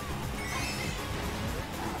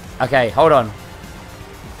 Okay, hold on.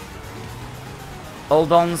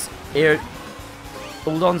 Uldon's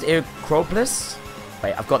Earcropolis?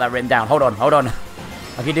 Wait, I've got that written down. Hold on.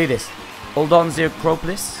 I can do this. Uldon's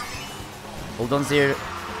Earcropolis? Uldon's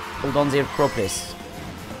Earcropolis.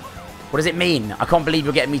 What does it mean? I can't believe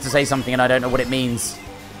you're getting me to say something and I don't know what it means.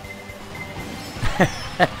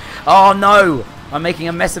 Oh no! I'm making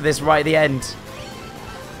a mess of this right at the end.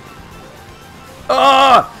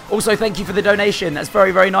 Oh! Also, thank you for the donation. That's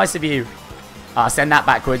very, very nice of you. Send that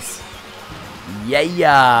backwards.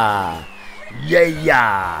 Yeah.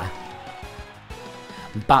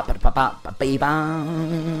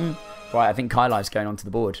 Right, I think CaiLife's going onto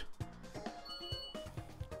the board.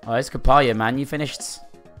 Oh, it's Kapaya, man. You finished.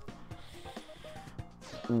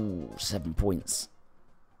 Ooh, 7 points.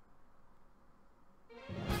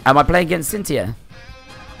 Am I playing against Cynthia?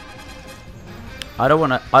 I don't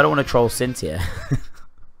wanna troll Cynthia.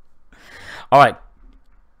 Alright.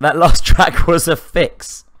 That last track was a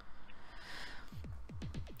fix.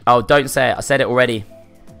 Oh, don't say it. I said it already.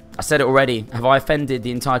 Have I offended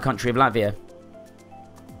the entire country of Latvia?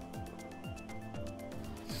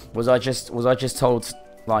 Was I just told,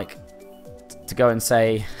 like, to go and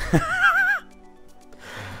say...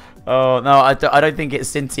 Oh, no, I don't think it's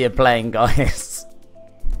Cynthia playing, guys.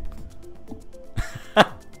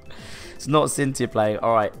 It's not Cynthia playing.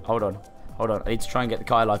 Alright, hold on. I need to try and get the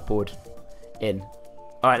CaiLife board in.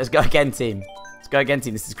 Alright, let's go again, team.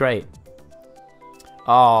 This is great.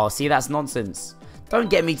 Oh, see, that's nonsense. Don't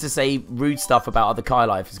get me to say rude stuff about other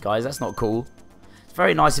CaiLifers, guys. That's not cool. It's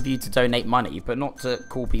very nice of you to donate money, but not to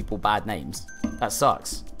call people bad names. That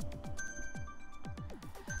sucks.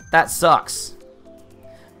 That sucks.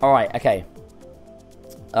 Alright, okay.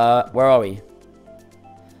 Where are we?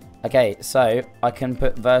 Okay, so I can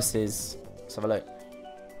put verses. Let's have a look.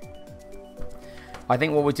 I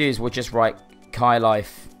think what we'll do is we'll just write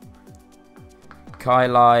CaiLife.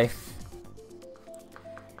 CaiLife.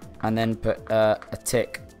 And then put a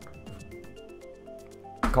tick.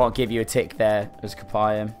 Can't give you a tick there as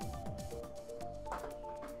Capayam.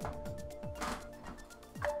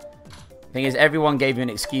 Thing is, everyone gave you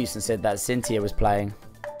an excuse and said that Cynthia was playing.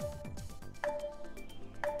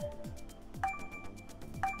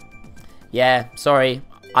 Yeah, sorry.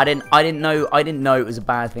 I didn't know it was a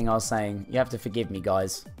bad thing I was saying. You have to forgive me,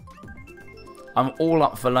 guys. I'm all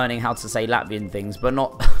up for learning how to say Latvian things, but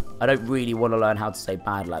not I don't really want to learn how to say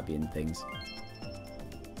bad Latvian things.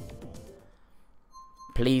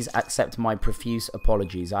 Please accept my profuse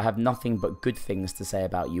apologies. I have nothing but good things to say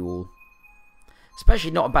about you all.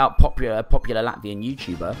 Especially not about popular Latvian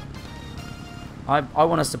YouTuber. I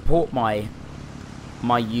want to support my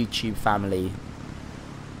YouTube family.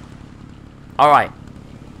 Alright.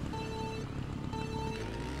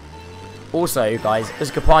 Also, guys,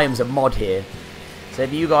 Uzkapayam's a mod here. So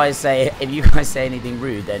if you guys say anything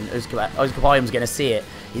rude, then Uzkapayam's gonna see it.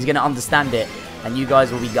 He's gonna understand it, and you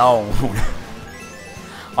guys will be gone.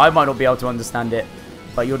 I might not be able to understand it,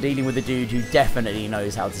 but you're dealing with a dude who definitely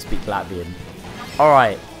knows how to speak Latvian.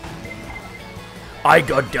 Alright. I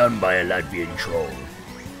got done by a Latvian troll.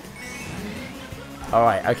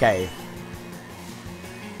 Alright, okay.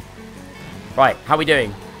 Right, how we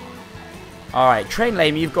doing? Alright, Train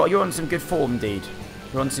Lame, you're on some good form, dude.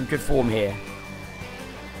 You're on some good form here.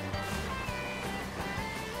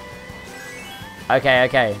 Okay,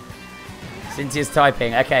 okay. Cynthia's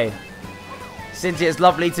typing, okay. Cynthia, it's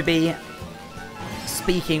lovely to be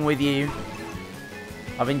speaking with you.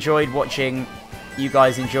 I've enjoyed watching you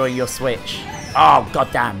guys enjoying your Switch. Oh,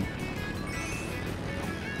 goddamn.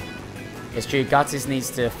 It's true, Guttis needs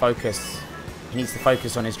to focus. He needs to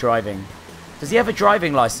focus on his driving. Does he have a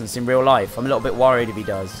driving license in real life? I'm a little bit worried if he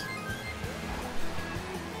does.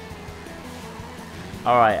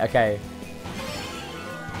 Alright, okay.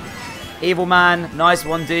 Evil Man, nice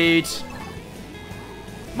one, dude.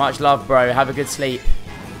 Much love, bro. Have a good sleep.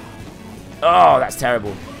 Oh, that's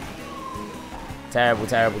terrible. Terrible,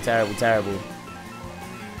 terrible, terrible, terrible.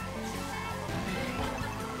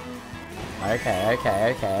 Okay,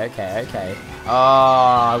 okay, okay, okay, okay. Oh,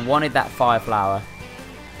 I wanted that fire flower.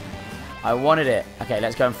 I wanted it. Okay,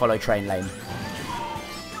 let's go and follow Train Lane.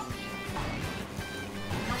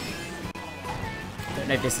 Don't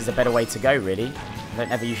know if this is a better way to go, really. I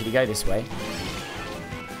don't ever usually go this way.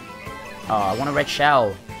 Oh, I want a red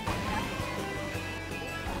shell.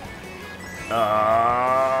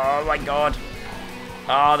 Oh, my God.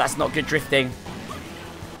 Oh, that's not good drifting.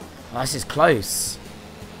 Oh, this is close.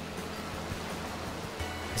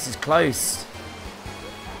 This is close.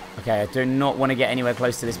 Okay, I do not want to get anywhere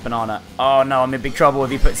close to this banana. Oh, no, I'm in big trouble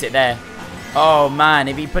if he puts it there. Oh, man,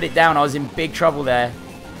 if he put it down, I was in big trouble there.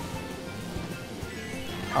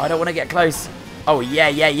 Oh, I don't want to get close. Oh, yeah,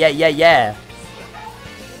 yeah, yeah, yeah, yeah.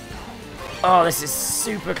 Oh, this is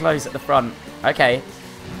super close at the front. Okay.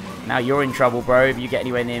 Now you're in trouble, bro, if you get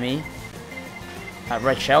anywhere near me. That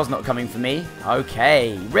red shell's not coming for me.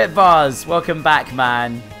 Okay. Ritvars, welcome back,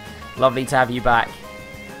 man. Lovely to have you back.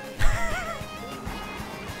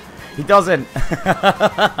 He doesn't.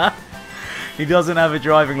 He doesn't have a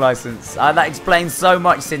driving license. That explains so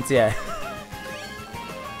much, Cynthia.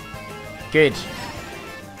 Good.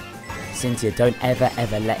 Cynthia, don't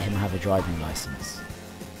ever let him have a driving license.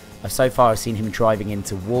 So far I've seen him driving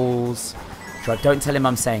into walls. Don't tell him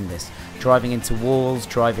I'm saying this. Driving into walls,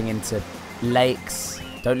 driving into lakes.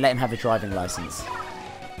 Don't let him have a driving license.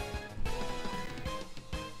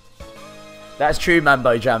 That's true,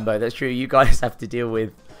 Mambo Jambo. That's true. You guys have to deal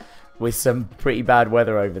with some pretty bad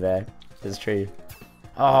weather over there. That's true.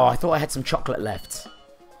 Oh, I thought I had some chocolate left.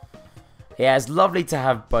 Yeah, it's lovely to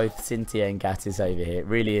have both Cynthia and Gattis over here. It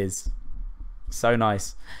really is. So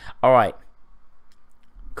nice. Alright.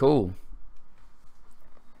 Cool.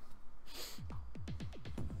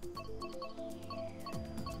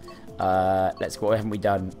 Let's go. What haven't we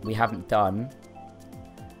done? We haven't done.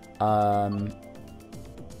 Oh,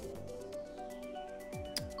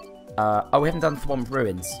 we haven't done Thwomp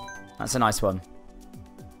Ruins. That's a nice one.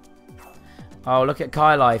 Oh, look at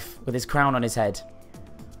CaiLife with his crown on his head.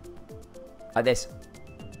 Like this.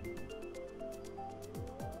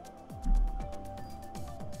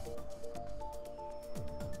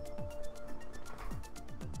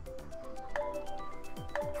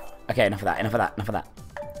 Okay, enough of that, enough of that, enough of that.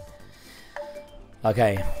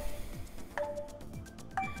 Okay.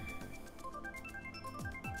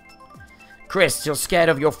 Chris, you're scared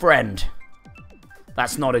of your friend.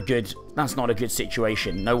 That's not a good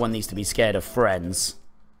situation. No one needs to be scared of friends.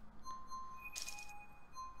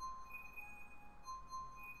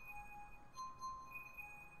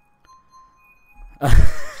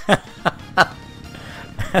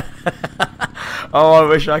 Oh, I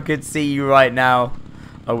wish I could see you right now.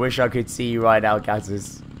 I wish I could see you right now,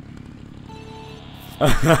 Gazzers.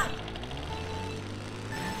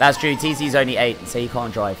 That's true. TC's only 8, so he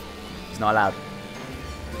can't drive. He's not allowed.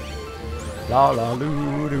 La la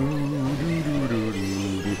loo, doo, doo, doo, doo,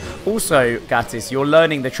 doo. Also, Gattis, you're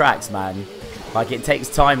learning the tracks, man. Like, it takes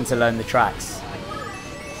time to learn the tracks.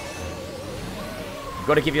 You've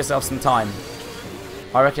got to give yourself some time.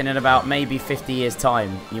 I reckon in about maybe 50 years'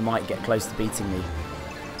 time, you might get close to beating me.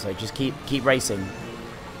 So just keep racing.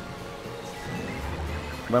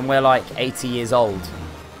 When we're like 80 years old,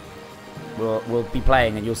 we'll be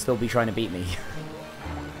playing and you'll still be trying to beat me.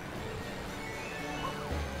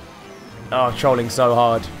 Oh, trolling so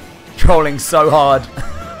hard. Trolling so hard.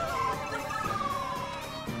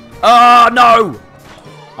 Oh, no!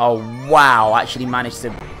 Oh, wow. I actually managed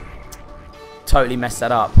to totally mess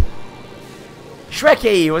that up.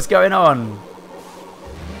 Shrekky, what's going on?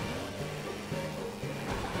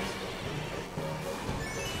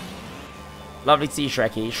 Lovely to see you,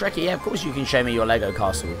 Shrekky. Shrekky, yeah, of course you can show me your Lego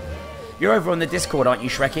castle. You're over on the Discord, aren't you,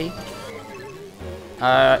 Shrekky?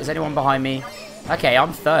 Is anyone behind me? Okay,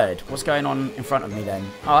 I'm third. What's going on in front of me then?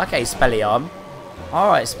 Oh, okay, Spelliarm.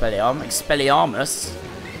 Alright, Spelliarm. Expelliarmus.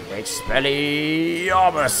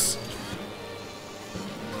 Expelliarmus.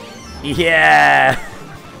 Yeah!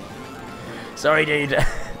 Sorry, dude.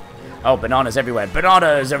 Oh, bananas everywhere.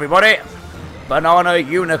 Bananas, everybody! Banana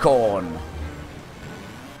unicorn.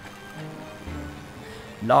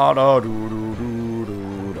 La da doo doo doo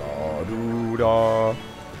doo da doo da.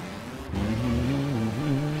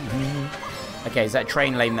 Okay, is that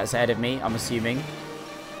train lane that's ahead of me? I'm assuming.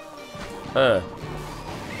 Oh,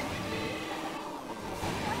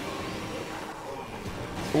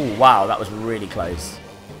 wow, that was really close.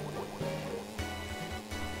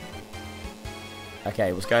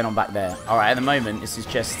 Okay, what's going on back there? Alright, at the moment, this is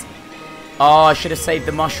just... Oh, I should have saved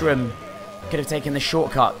the mushroom. Could have taken the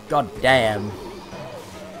shortcut. God damn.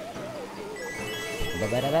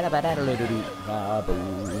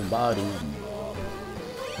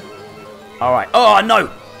 Alright. Oh, no!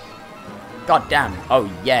 God damn. Oh,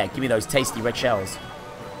 yeah. Give me those tasty red shells.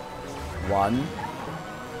 1.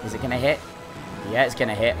 Is it going to hit? Yeah, it's going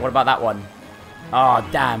to hit. What about that one? Oh,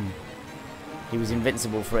 damn. He was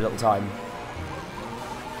invincible for a little time.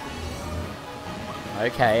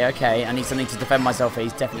 Okay, okay. I need something to defend myself here.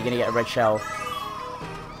 He's definitely going to get a red shell.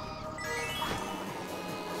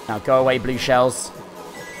 Now, go away, blue shells.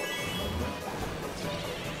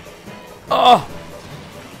 Oh!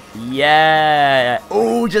 Yeah!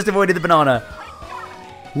 Oh, just avoided the banana.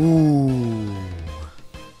 Ooh.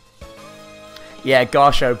 Yeah,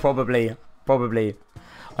 Garsho, probably. Probably.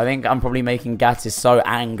 I think I'm probably making Gattis so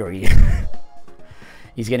angry.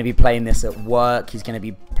 He's going to be playing this at work. He's going to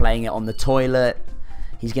be playing it on the toilet.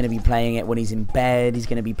 He's going to be playing it when he's in bed. He's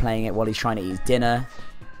going to be playing it while he's trying to eat his dinner.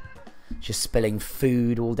 Just spilling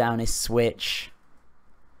food all down his Switch.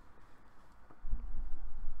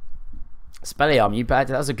 Spelliarm, that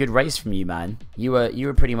was a good race from you, man. You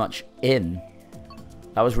were pretty much in.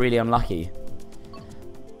 That was really unlucky.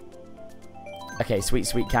 Okay, Sweet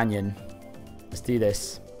Sweet Canyon. Let's do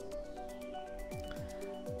this.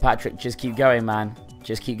 Patrick, just keep going, man.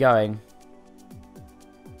 Just keep going.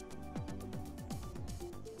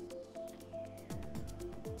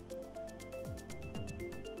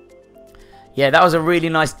 Yeah, that was a really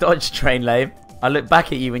nice dodge, Train Lane. I looked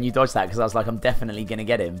back at you when you dodged that because I was like, I'm definitely going to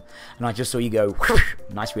get him. And I just saw you go, whoosh.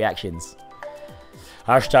 Nice reactions.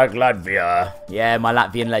 Hashtag Latvia. Yeah, my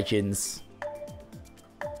Latvian legends.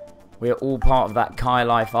 We're all part of that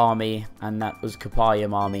CaiLife army, and that was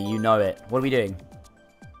Kapayam army. You know it. What are we doing?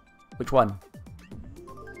 Which one?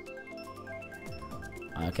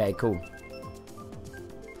 Okay, cool.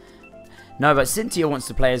 No, but Cynthia wants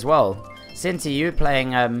to play as well. Cynthia, you're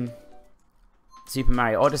playing Super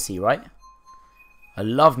Mario Odyssey, right? I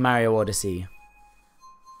love Mario Odyssey.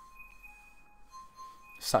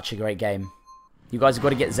 Such a great game. You guys have got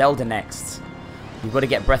to get Zelda next. You've got to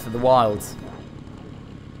get Breath of the Wild.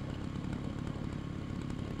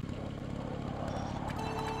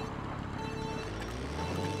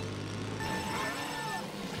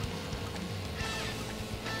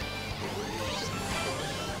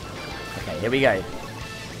 Okay, here we go.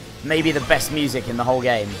 Maybe the best music in the whole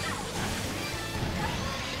game.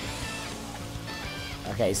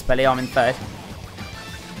 Okay, Spelliarm in third.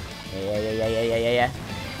 Yeah.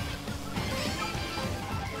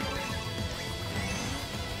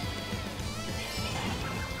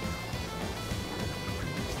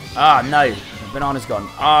 Oh, no. Banana's gone.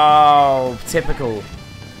 Oh, typical.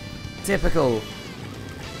 Typical.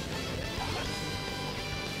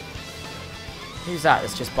 Who's that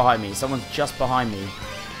that's just behind me? Someone's just behind me.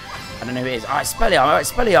 I don't know who it is. Alright, Spelliarm. Alright,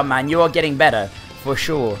 Spelliarm, man. You are getting better. For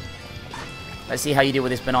sure. Let's see how you deal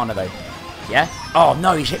with this banana, though. Yeah? Oh,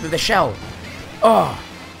 no. He's hit me with a shell. Oh.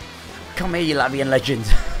 Come here, you Latvian legend.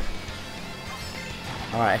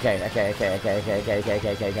 Alright, okay.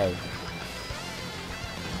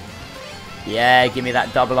 Yeah, give me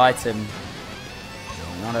that double item.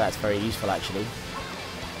 None of that's very useful, actually.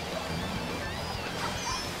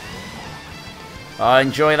 Oh,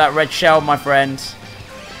 enjoy that red shell, my friend.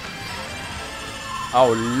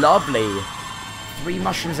 Oh, lovely. 3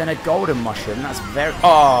 mushrooms and a golden mushroom. That's very...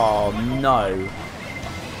 Oh, no.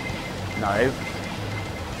 No.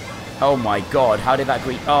 Oh, my God. How did that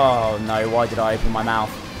green... Oh, no. Why did I open my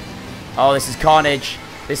mouth? Oh, this is carnage.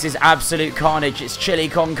 This is absolute carnage. It's chili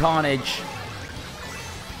con carnage.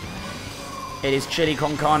 It is chili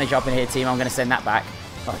con carnage up in here, team. I'm going to send that back.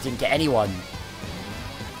 Oh, I didn't get anyone.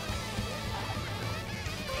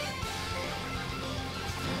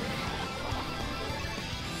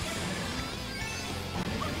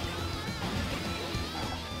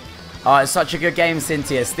 Oh, it's such a good game,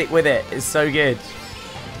 Cynthia. Stick with it. It's so good.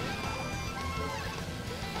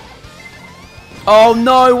 Oh,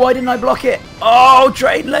 no. Why didn't I block it? Oh,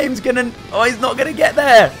 Train Lame's going to... Oh, he's not going to get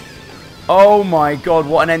there. Oh, my God.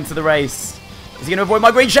 What an end to the race. Is he going to avoid my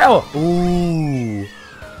green shell? Ooh.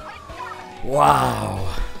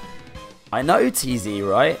 Wow. I know, TZ,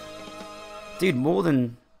 right? Dude, more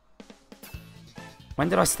than... When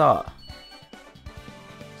did I start?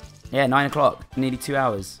 Yeah, 9 o'clock. Nearly 2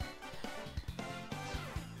 hours.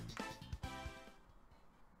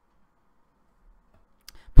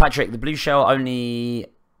 Patrick, the blue shell only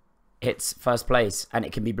hits first place and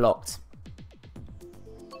it can be blocked.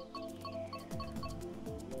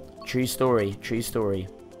 True story, true story.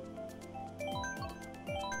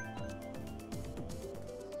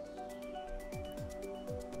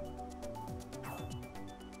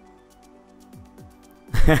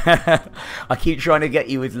 I keep trying to get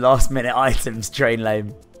you with last minute items, Train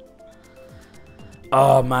Lame.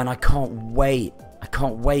 Oh man, I can't wait. I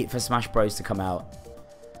can't wait for Smash Bros to come out.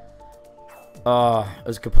 Oh,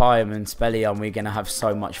 as Kapayam and Spelliarm, we're going to have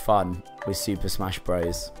so much fun with Super Smash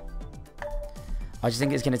Bros. I just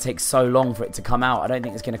think it's going to take so long for it to come out. I don't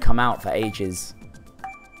think it's going to come out for ages.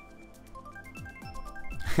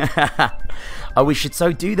 Oh, we should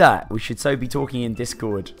so do that. We should so be talking in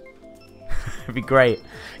Discord. It'd be great.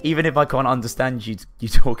 Even if I can't understand you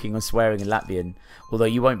talking or swearing in Latvian. Although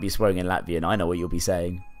you won't be swearing in Latvian. I know what you'll be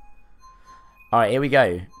saying. Alright, here we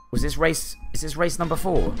go. Was this race... Is this race number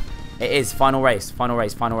 4? It is. Final race. Final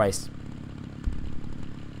race. Final race.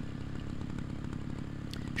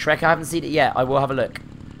 Shrek, I haven't seen it yet. I will have a look.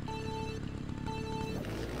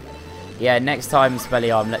 Yeah, next time,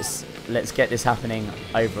 Spelliarm, let's get this happening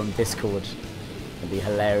over on Discord. It'll be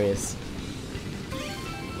hilarious.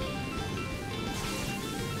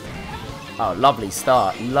 Oh, lovely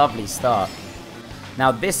start. Lovely start.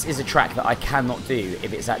 Now, this is a track that I cannot do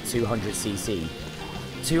if it's at 200cc.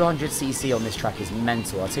 200cc on this track is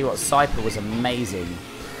mental. I'll tell you what, Cyper was amazing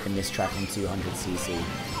in this track on 200cc.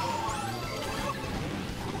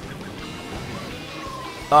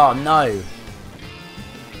 Oh, no.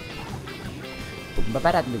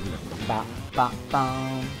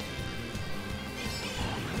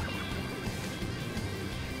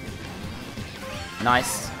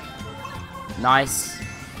 Nice. Nice.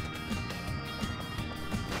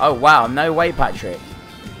 Oh, wow. No way, Patrick.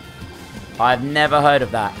 I've never heard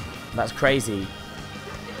of that. That's crazy.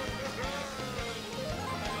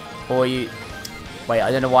 Or you... Wait, I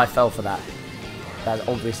don't know why I fell for that. That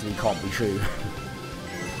obviously can't be true.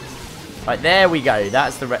 Right, there we go.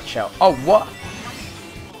 That's the red shell. Oh, what?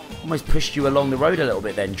 Almost pushed you along the road a little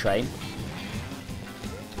bit then, train.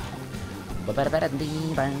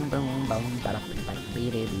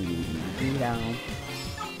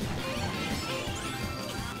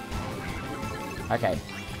 Okay.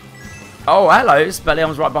 Oh, hello.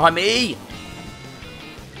 Spelliarm's right behind me.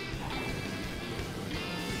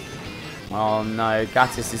 Oh, no.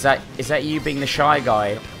 Gattis, is that you being the shy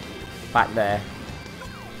guy back there?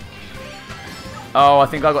 Oh, I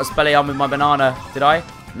think I got Spelliarm with my banana. Did I?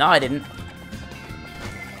 No, I didn't.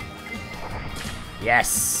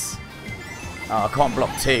 Yes. Oh, I can't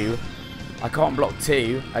block 2. I can't block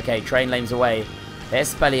 2. Okay, train lanes away.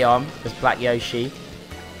 There's Spelliarm. There's Black Yoshi.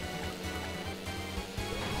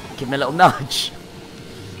 Give him a little nudge.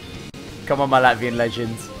 Come on, my Latvian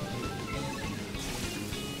legends.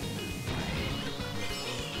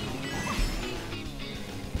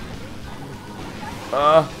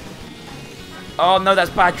 Oh no,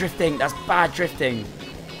 that's bad drifting. That's bad drifting.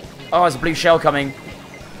 Oh, there's a blue shell coming.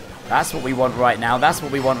 That's what we want right now. That's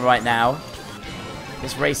what we want right now.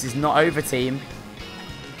 This race is not over, team.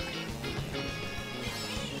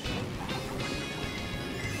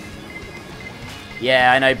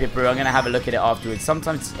 Yeah, I know, Pipru. I'm going to have a look at it afterwards.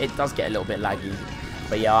 Sometimes it does get a little bit laggy.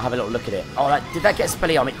 But yeah, I'll have a little look at it. Oh, did that get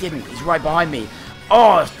Spelliarm? It didn't. He's right behind me.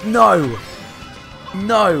 Oh, no.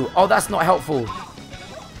 No. Oh, that's not helpful.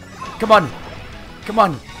 Come on. Come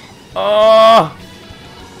on. Oh.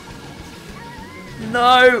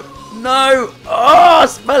 No. No. Oh,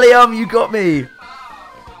 Spelliarm, you got me.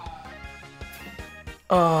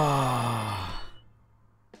 Oh.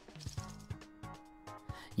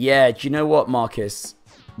 Yeah, do you know what, Marcus?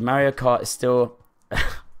 Mario Kart is still...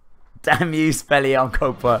 Damn you, Spelliarm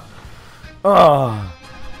Copa. Oh.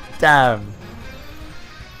 Damn.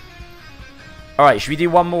 Alright, should we do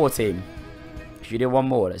one more, team? Should we do one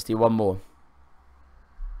more? Let's do one more.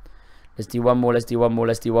 Let's do one more, let's do one more,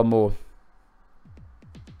 let's do one more.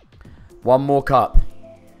 One more cup.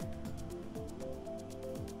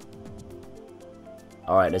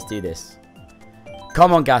 Alright, let's do this.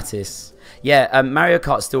 Come on, Gattis. Yeah, Mario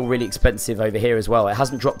Kart's still really expensive over here as well. It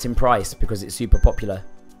hasn't dropped in price because it's super popular.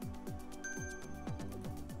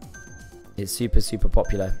 It's super, super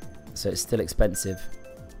popular. So it's still expensive.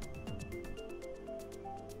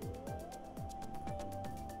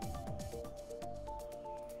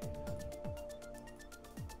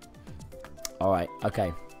 Alright,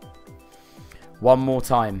 okay. One more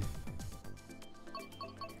time.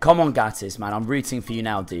 Come on, Gattis, man. I'm rooting for you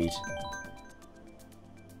now, dude.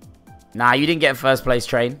 Nah, you didn't get first place,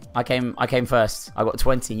 Train. I came first. I got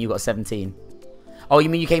 20 and you got 17. Oh, you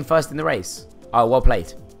mean you came first in the race? Oh, well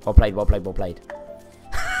played. Well played, well played, well played.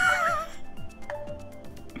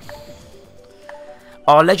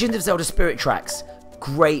 Oh, Legend of Zelda Spirit Tracks.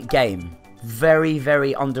 Great game. Very,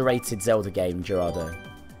 very underrated Zelda game, Gerardo.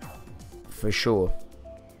 For sure.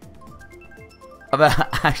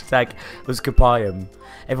 Hashtag Uskapayam.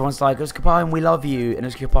 Everyone's like, Uskapayam, we love you. And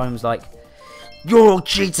Uskapayam's like, you're all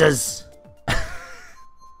cheaters.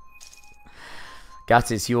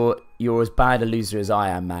 Gattis, you're as bad a loser as I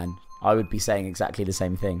am, man. I would be saying exactly the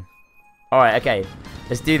same thing. Alright, okay.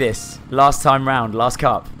 Let's do this. Last time round, last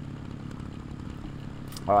cup.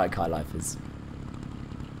 Alright, CaiLifers.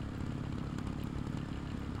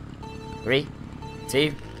 3,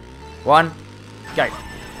 2, 1, go.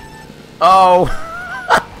 Oh!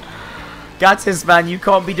 Gattis, man, you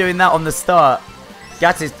can't be doing that on the start.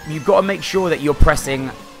 Gattis, you've got to make sure that you're pressing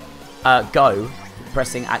go,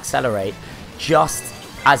 pressing accelerate, just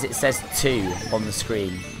as it says 2 on the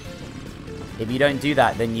screen. If you don't do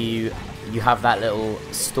that, then you have that little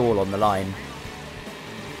stall on the line.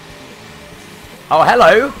 Oh,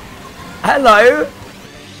 hello! Hello!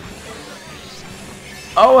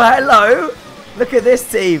 Oh, hello! Look at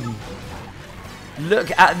this team!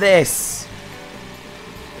 Look at this!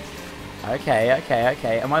 Okay, okay,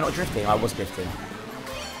 okay. Am I not drifting? I was drifting.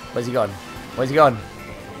 Where's he gone? Where's he gone?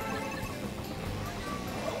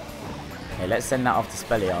 Okay, let's send that off to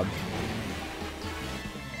Spelliarm.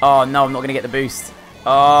 Oh, no, I'm not going to get the boost.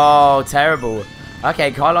 Oh, terrible.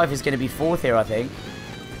 Okay, CaiLife is going to be 4th here, I think.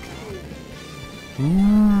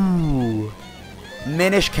 Ooh.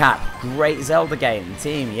 Minish Cap. Great Zelda game.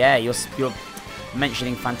 Team, yeah, you're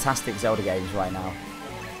mentioning fantastic Zelda games right now.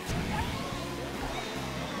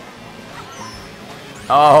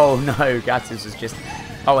 Oh, no, Gattis was just...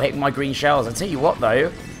 Oh, hitting my green shells. I tell you what,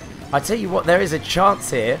 though. I tell you what, there is a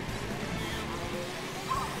chance here.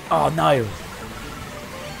 Oh, no.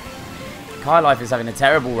 CaiLife is having a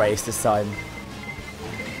terrible race this time.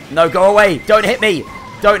 No, go away. Don't hit me.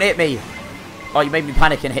 Don't hit me. Oh, you made me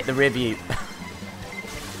panic and hit the rear view.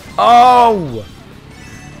 Oh.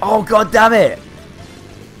 Oh, god damn it.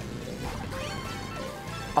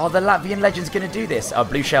 Oh, the Latvian legend's going to do this. Oh,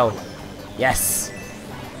 blue shell. Yes.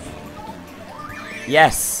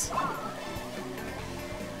 Yes.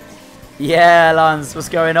 Yeah, Lance, what's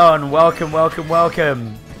going on? Welcome, welcome,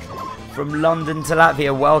 welcome. From London to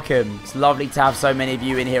Latvia, welcome. It's lovely to have so many of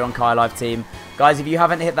you in here on CaiLife team. Guys, if you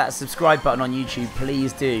haven't hit that subscribe button on YouTube,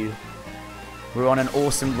 please do. We're on an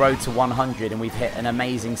awesome road to 100 and we've hit an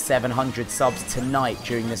amazing 700 subs tonight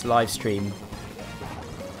during this live stream.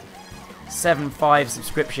 75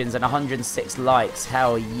 subscriptions and 106 likes.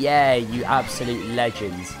 Hell yeah, you absolute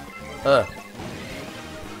legends. God,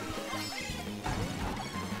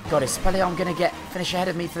 is Spelliarm going to finish ahead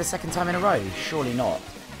of me for the 2nd time in a row? Surely not.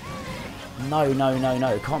 No, no, no,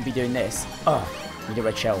 no. Can't be doing this. Oh, need a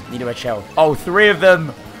red shell. Need a red shell. Oh, 3 of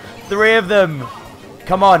them. 3 of them.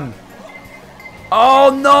 Come on. Oh,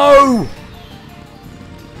 no.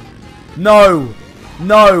 No.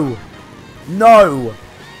 No. No.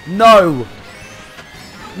 No.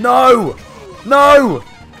 No. No.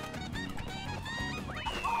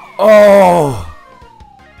 Oh.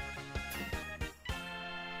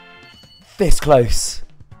 This close.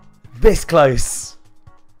 This close.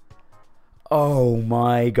 Oh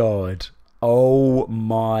my god. Oh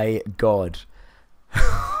my god.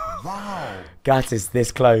 Wow. Gatis,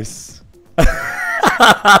 this close.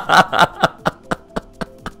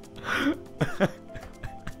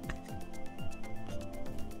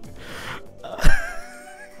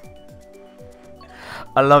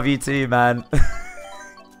 I love you too, man.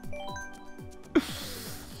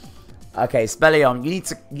 Okay, Spellion,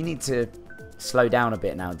 you need to slow down a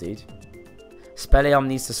bit now, dude. Spellion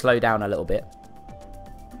needs to slow down a little bit.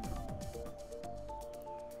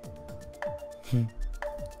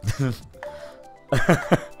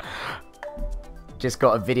 Just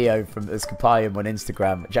got a video from Escapium on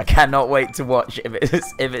Instagram, which I cannot wait to watch if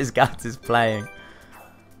it's Gatis playing.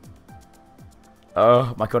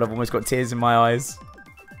 Oh my god, I've almost got tears in my eyes.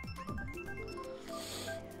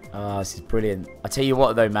 Oh, this is brilliant. I tell you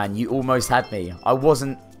what though, man, you almost had me. I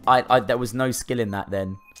wasn't. There was no skill in that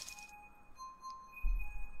then.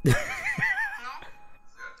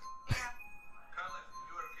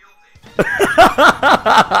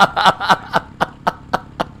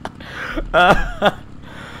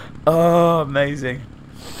 Oh, amazing.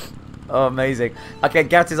 Oh, amazing. Okay,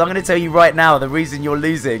 Gatis, I'm going to tell you right now the reason you're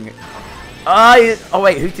losing. Oh,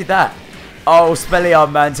 wait, who did that? Oh,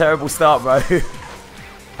 Spellion, man. Terrible start, bro.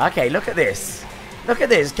 Okay, look at this. Look at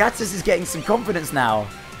this. Gatis is getting some confidence now.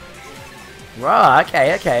 Right,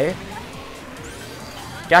 okay, okay.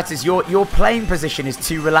 Gatis, your playing position is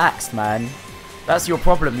too relaxed, man. That's your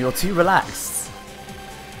problem. You're too relaxed.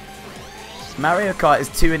 Mario Kart is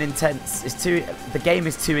too intense. The game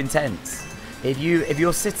is too intense. If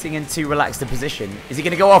you're sitting in too relaxed a position, is he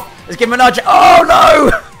gonna go off? Let's give him a nudge. Oh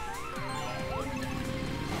no!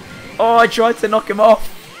 Oh, I tried to knock him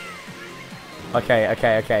off. Okay.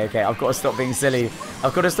 I've got to stop being silly.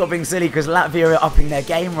 I've got to stop being silly because Latvia are upping their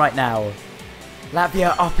game right now. Latvia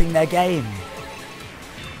are upping their game.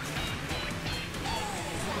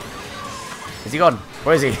 Is he gone?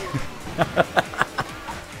 Where is he?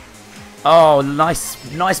 Oh, nice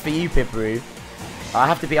for you, Pipru. I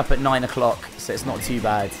have to be up at 9 o'clock, so it's not too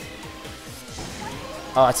bad.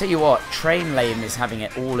 Oh, I tell you what, Train Lame is having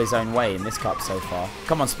it all his own way in this cup so far.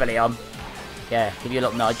 Come on, Spellion. Yeah, give you a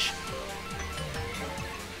little nudge.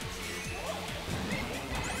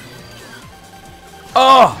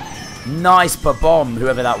 Oh! Nice per bomb,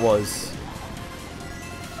 whoever that was.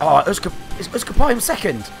 Oh, it was Kapayim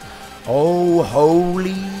second. Oh,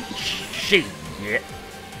 holy shit.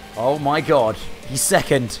 Oh my god. He's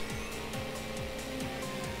second.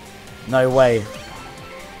 No way.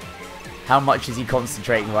 How much is he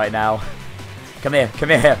concentrating right now? Come here, come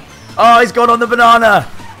here. Oh, he's gone on the banana.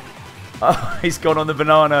 Oh, he's gone on the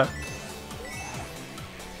banana.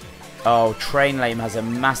 Oh, Train Lame has a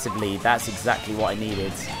massive lead. That's exactly what I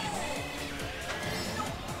needed.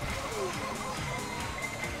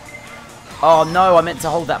 Oh no, I meant to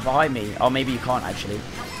hold that behind me. Oh, maybe you can't actually.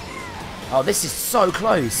 Oh, this is so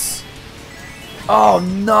close. Oh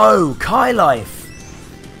no, CaiLife.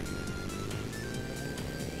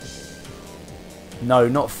 No,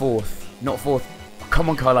 not fourth. Not fourth. Come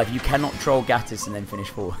on, CaiLife. You cannot troll Gatis and then finish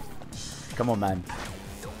fourth. Come on, man.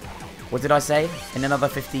 What did I say? In another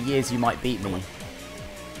 50 years, you might beat me.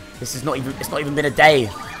 This is not even. It's not even been a day.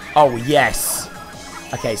 Oh yes.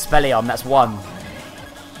 Okay, Spellion. That's 1.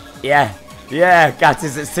 Yeah. Yeah,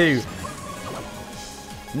 Gatis, it's 2.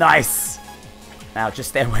 Nice. Now, just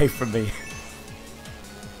stay away from me.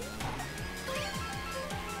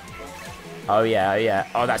 Oh, yeah, oh, yeah.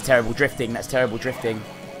 Oh, that's terrible drifting. That's terrible drifting.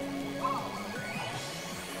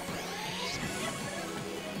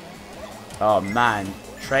 Oh, man.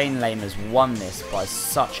 Train Lame has won this by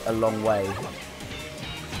such a long way.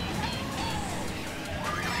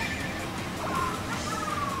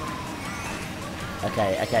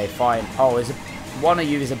 Okay, fine. Oh, one of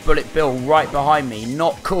you is a bullet bill right behind me.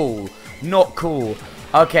 Not cool. Not cool.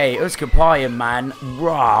 Okay, Uskapaya, man.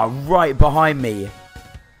 Rah, right behind me.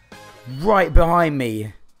 Right behind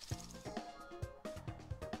me.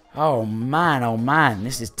 Oh man.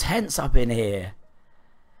 This is tense up in here.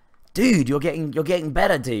 Dude, you're getting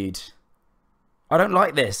better, dude. I don't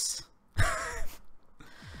like this.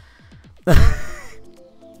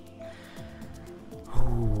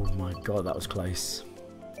 Oh my god, that was close.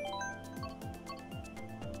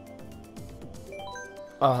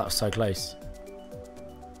 Oh, that was so close.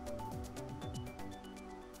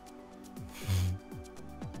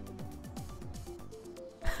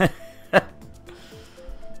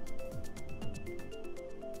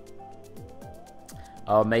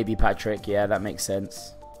 Oh, maybe Patrick. Yeah, that makes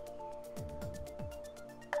sense.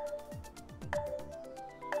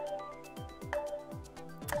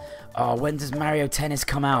 Oh, when does Mario Tennis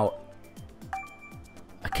come out?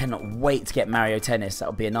 I cannot wait to get Mario Tennis.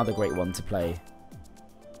 That'll be another great one to play.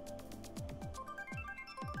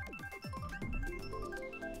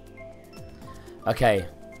 Okay.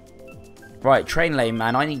 Right, Train Lane,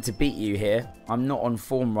 man. I need to beat you here. I'm not on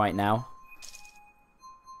form right now.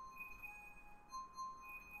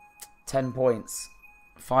 10 points.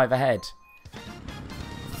 5 ahead.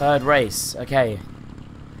 Third race. Okay.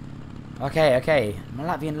 Okay.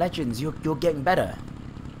 Latvian Legends, you're getting better.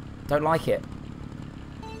 Don't like it.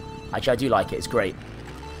 Actually, I do like it. It's great.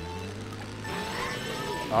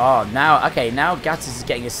 Oh, now... Okay, now Gattis is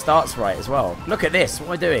getting his starts right as well. Look at this. What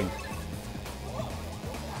am I doing?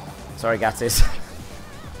 Sorry, Gattis.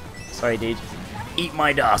 Sorry, dude. Eat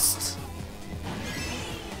my dust.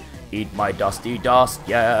 Eat my dusty dust,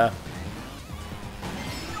 yeah.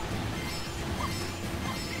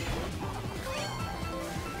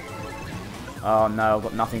 Oh no, I've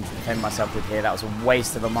got nothing to defend myself with here. That was a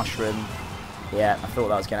waste of a mushroom. Yeah, I thought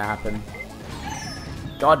that was going to happen.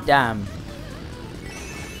 God damn.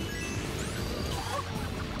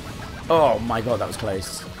 Oh my god, that was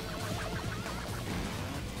close.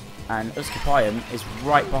 And Uskapayam is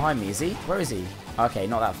right behind me, is he? Where is he? Okay,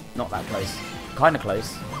 not that close. Kind of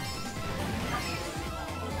close.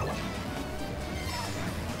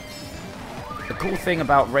 The cool thing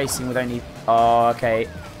about racing with only... Oh, okay.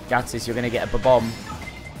 Gattis, you're going to get a bomb.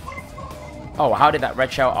 Oh, how did that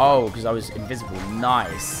red shell... Oh, because I was invisible.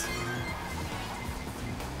 Nice.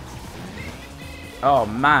 Oh,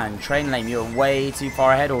 man. Train Lane, you're way too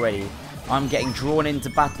far ahead already. I'm getting drawn into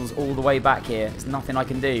battles all the way back here. There's nothing I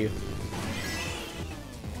can do.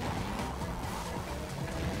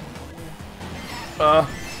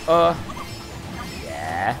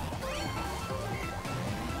 Yeah.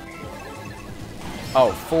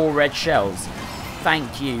 Oh, 4 red shells.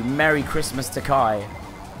 Thank you. Merry Christmas to Kai.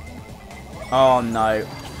 Oh, no.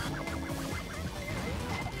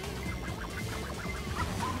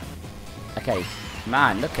 Okay.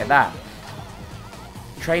 Man, look at that.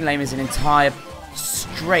 Train Lane is an entire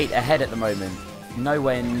straight ahead at the moment.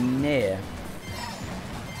 Nowhere near.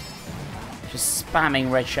 Just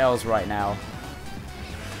spamming red shells right now.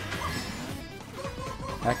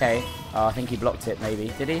 Okay. I think he blocked it,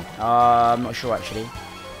 maybe. Did he? I'm not sure, actually.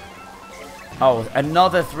 Oh,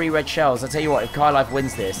 another 3 red shells. I'll tell you what, if CaiLife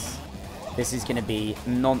wins this, this is going to be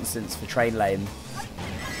nonsense for Train Lane.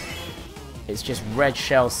 It's just red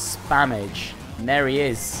shell spammage. And there he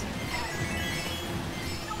is.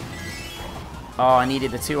 Oh, I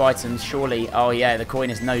needed the 2 items, surely. Oh, yeah, the coin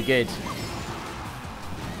is no good.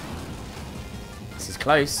 This is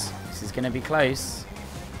close. This is going to be close.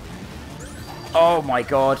 Oh, my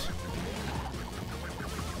God.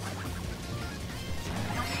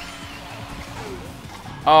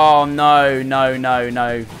 Oh, no, no, no,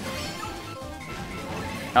 no.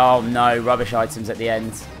 Oh, no. Rubbish items at the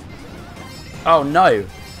end. Oh, no.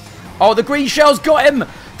 Oh, the green shell's got him.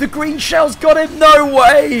 The green shell's got him. No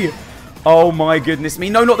way. Oh, my goodness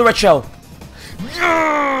me. No, not the red shell.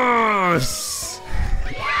 Yes.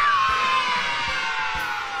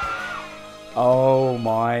 Oh,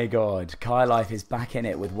 my God. CaiLife is back in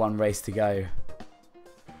it with 1 race to go.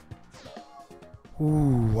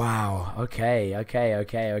 Ooh, wow. Okay.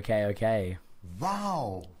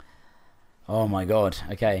 Wow. Oh my god.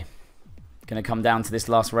 Okay. Gonna come down to this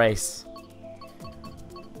last race.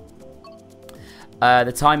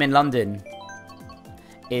 The time in London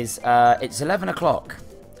is, it's 11 o'clock.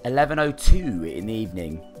 11:02 in the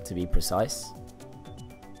evening, to be precise.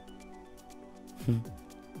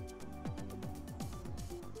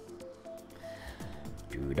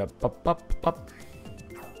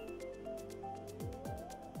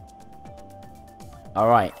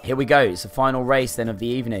 Alright, here we go. It's the final race then of the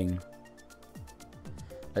evening.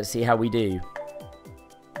 Let's see how we do.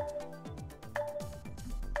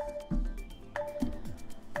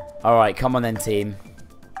 Alright, come on then, team.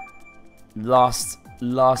 Last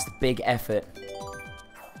big effort.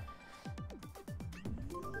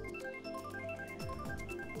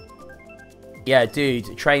 Yeah,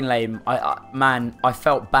 dude, Train Lane, man, I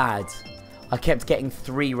felt bad. I kept getting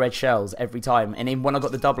 3 red shells every time. And then when I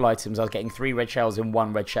got the double items, I was getting 3 red shells in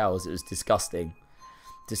 1 red shells. It was disgusting.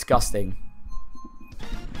 Disgusting.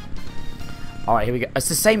 Alright, here we go. It's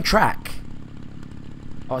the same track.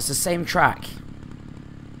 Oh, it's the same track.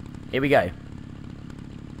 Here we go.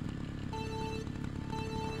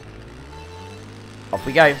 Off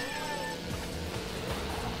we go.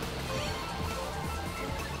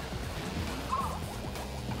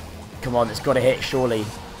 Come on, it's got to hit, surely.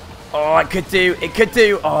 Oh, it could do. It could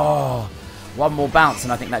do. Oh, one more bounce,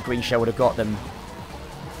 and I think that green shell would have got them.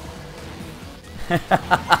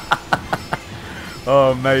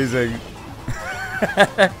 Oh, amazing.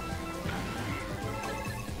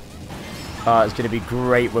 Oh, it's going to be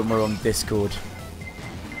great when we're on Discord.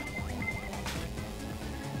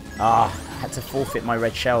 Ah, I had to forfeit my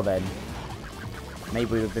red shell then. Maybe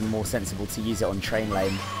it would have been more sensible to use it on train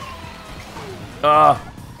lane. Ah,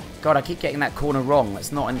 God, I keep getting that corner wrong.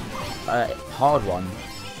 It's not a hard one.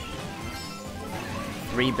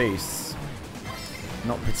 3 boosts.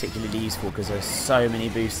 Not particularly useful because there's so many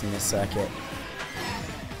boosts in this circuit.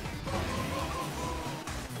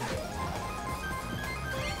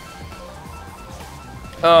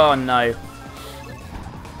 Oh no.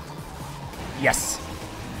 Yes.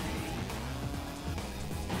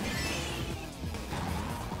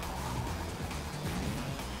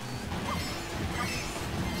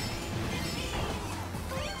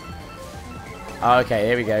 Okay,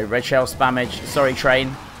 here we go. Red shell spammage. Sorry,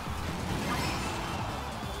 train.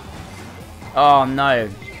 Oh no.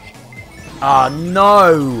 Oh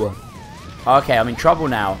no. Okay, I'm in trouble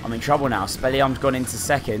now. I'm in trouble now. Spelliarm's gone into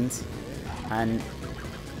second. And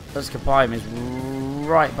Uskapayam is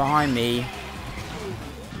right behind me.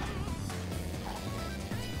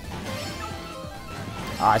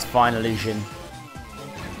 Ah, it's fine, Illusion.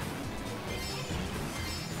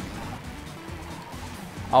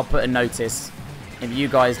 I'll put a notice. If you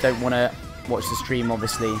guys don't want to watch the stream,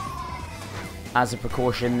 obviously, as a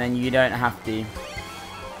precaution, then you don't have to.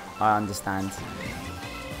 I understand.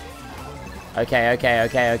 Okay, okay,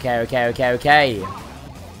 okay, okay, okay, okay, okay.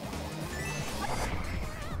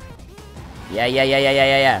 Yeah, yeah, yeah, yeah, yeah,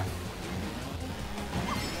 yeah, yeah.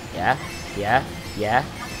 Yeah, yeah, yeah.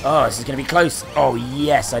 Oh, this is going to be close. Oh,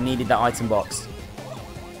 yes, I needed that item box.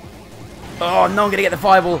 Oh, no, I'm going to get the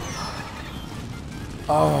fireball.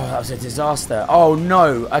 Oh, that was a disaster. Oh,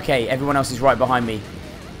 no. Okay, everyone else is right behind me.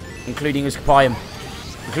 Including Uskapayam.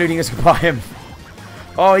 Including Uskapayam.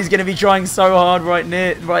 Oh, he's going to be trying so hard right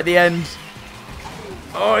at the end.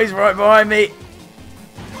 Oh, he's right behind me.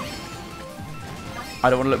 I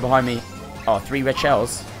don't want to look behind me. Oh, 3 red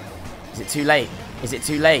shells. Is it too late? Is it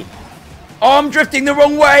too late? Oh, I'm drifting the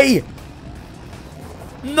wrong way.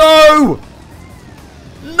 No.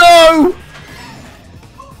 No.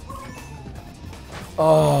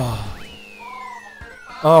 Oh.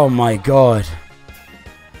 Oh my god.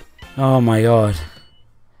 Oh my god.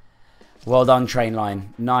 Well done, train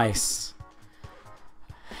line. Nice.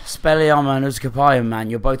 Spelliarm and Uskapayam, man,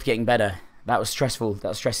 you're both getting better. That was stressful. That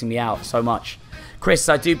was stressing me out so much. Chris,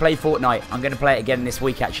 I do play Fortnite. I'm going to play it again this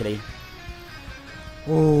week, actually.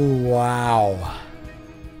 Oh, wow.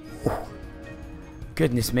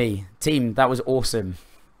 Goodness me. Team, that was awesome.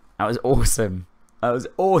 That was awesome. That was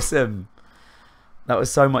awesome. That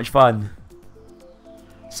was so much fun.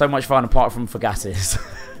 So much fun apart from Forgatis.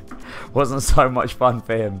 Wasn't so much fun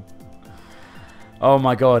for him. Oh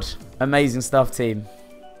my god. Amazing stuff, team.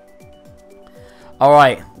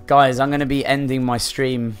 Alright, guys, I'm going to be ending my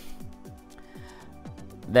stream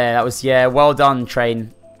there. That was, yeah, well done,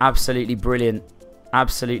 train. Absolutely brilliant.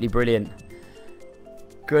 Absolutely brilliant.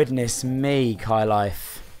 Goodness me,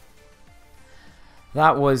 CaiLife.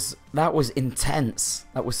 That was intense.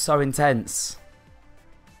 That was so intense.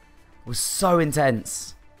 It was so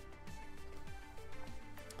intense.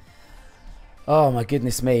 Oh my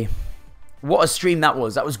goodness me. What a stream that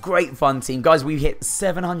was. That was great fun, team. Guys, we hit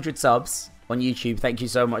 700 subs on YouTube. Thank you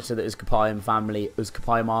so much to the Uskapayam family,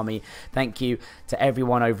 Uskapayam army. Thank you to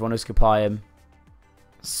everyone over on Uskapayam.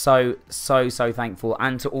 So thankful.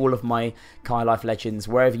 And to all of my CaiLife legends,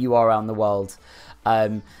 wherever you are around the world.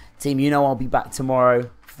 Team, you know I'll be back tomorrow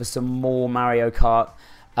for some more Mario Kart.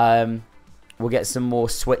 We'll get some more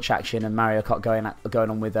Switch action and Mario Kart going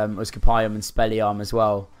on with Uskapayam and Spelliarm as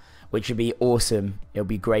well, which would be awesome. It'll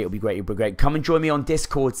be great. It'll be great. It'll be great. Come and join me on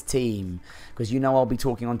Discord's team, because you know I'll be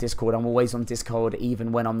talking on Discord. I'm always on Discord,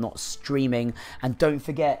 even when I'm not streaming. And don't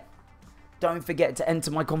forget to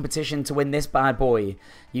enter my competition to win this bad boy.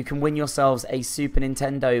 You can win yourselves a Super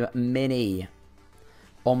Nintendo Mini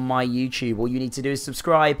on my YouTube. All you need to do is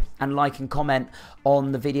subscribe and like and comment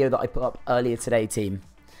on the video that I put up earlier today, team.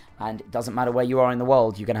 And it doesn't matter where you are in the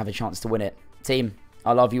world, you're going to have a chance to win it. Team,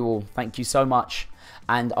 I love you all. Thank you so much.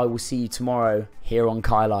 And I will see you tomorrow here on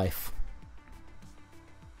CaiLife.